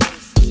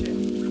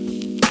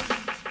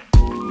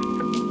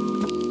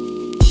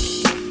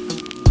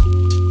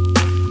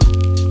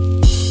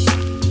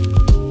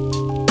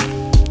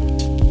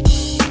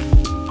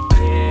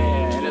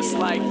 Yeah, and it's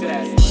like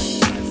that.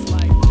 It's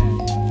like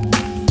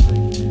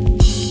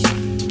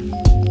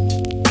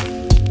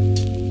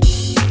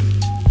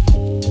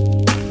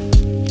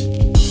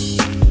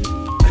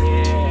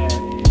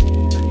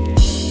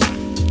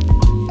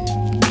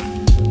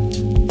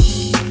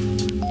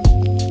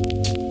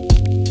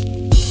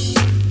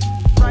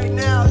Right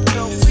now,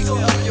 yo, we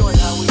gon' up you and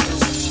how we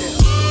just chill.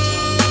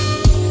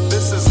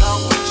 This is how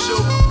we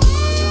chill.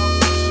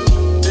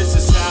 This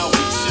is how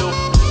we chill.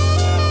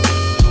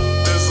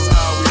 This is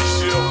how we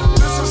chill.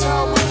 This is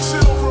how we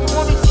chill from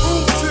morning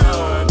through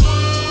till.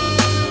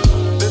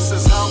 This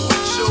is how we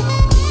chill.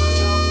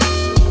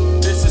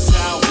 This is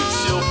how we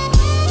chill.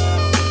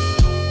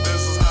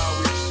 This is how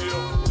we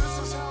chill. This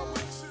is how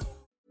we chill.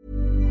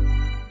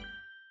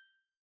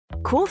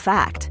 Cool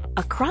fact,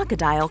 a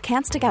crocodile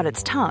can't stick out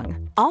its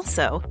tongue.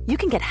 Also, you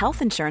can get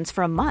health insurance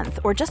for a month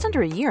or just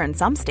under a year in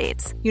some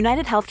states.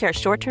 United Healthcare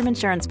short-term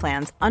insurance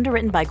plans,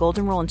 underwritten by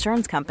Golden Rule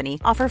Insurance Company,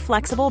 offer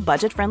flexible,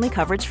 budget-friendly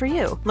coverage for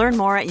you. Learn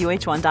more at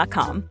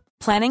uh1.com.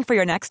 Planning for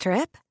your next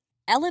trip?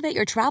 Elevate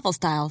your travel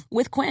style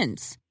with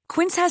Quince.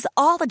 Quince has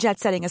all the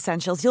jet-setting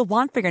essentials you'll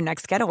want for your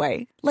next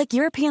getaway, like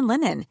European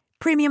linen,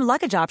 premium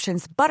luggage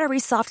options, buttery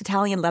soft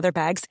Italian leather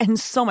bags, and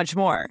so much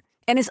more.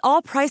 And is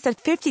all priced at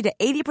 50 to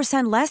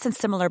 80% less than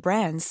similar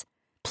brands.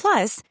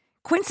 Plus,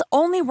 Quince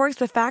only works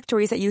with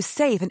factories that use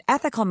safe and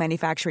ethical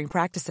manufacturing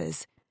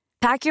practices.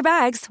 Pack your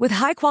bags with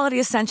high-quality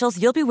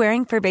essentials you'll be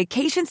wearing for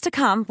vacations to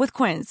come with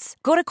Quince.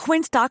 Go to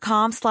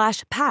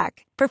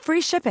quince.com/pack for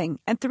free shipping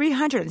and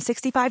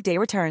 365-day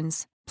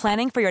returns.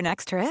 Planning for your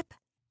next trip?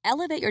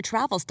 Elevate your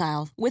travel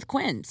style with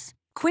Quince.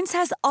 Quince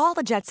has all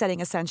the jet-setting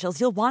essentials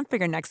you'll want for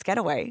your next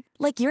getaway,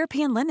 like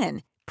European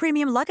linen,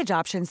 premium luggage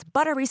options,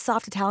 buttery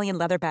soft Italian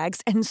leather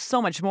bags, and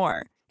so much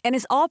more. And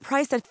is all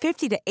priced at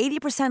 50 to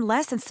 80%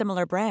 less than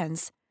similar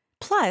brands.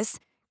 Plus,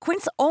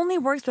 Quince only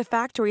works with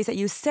factories that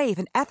use safe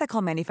and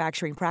ethical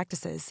manufacturing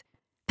practices.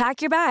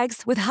 Pack your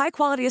bags with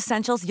high-quality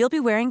essentials you'll be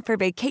wearing for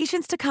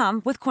vacations to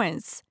come with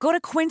Quince. Go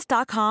to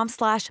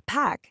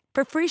quince.com/pack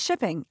for free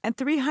shipping and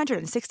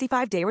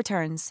 365-day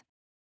returns.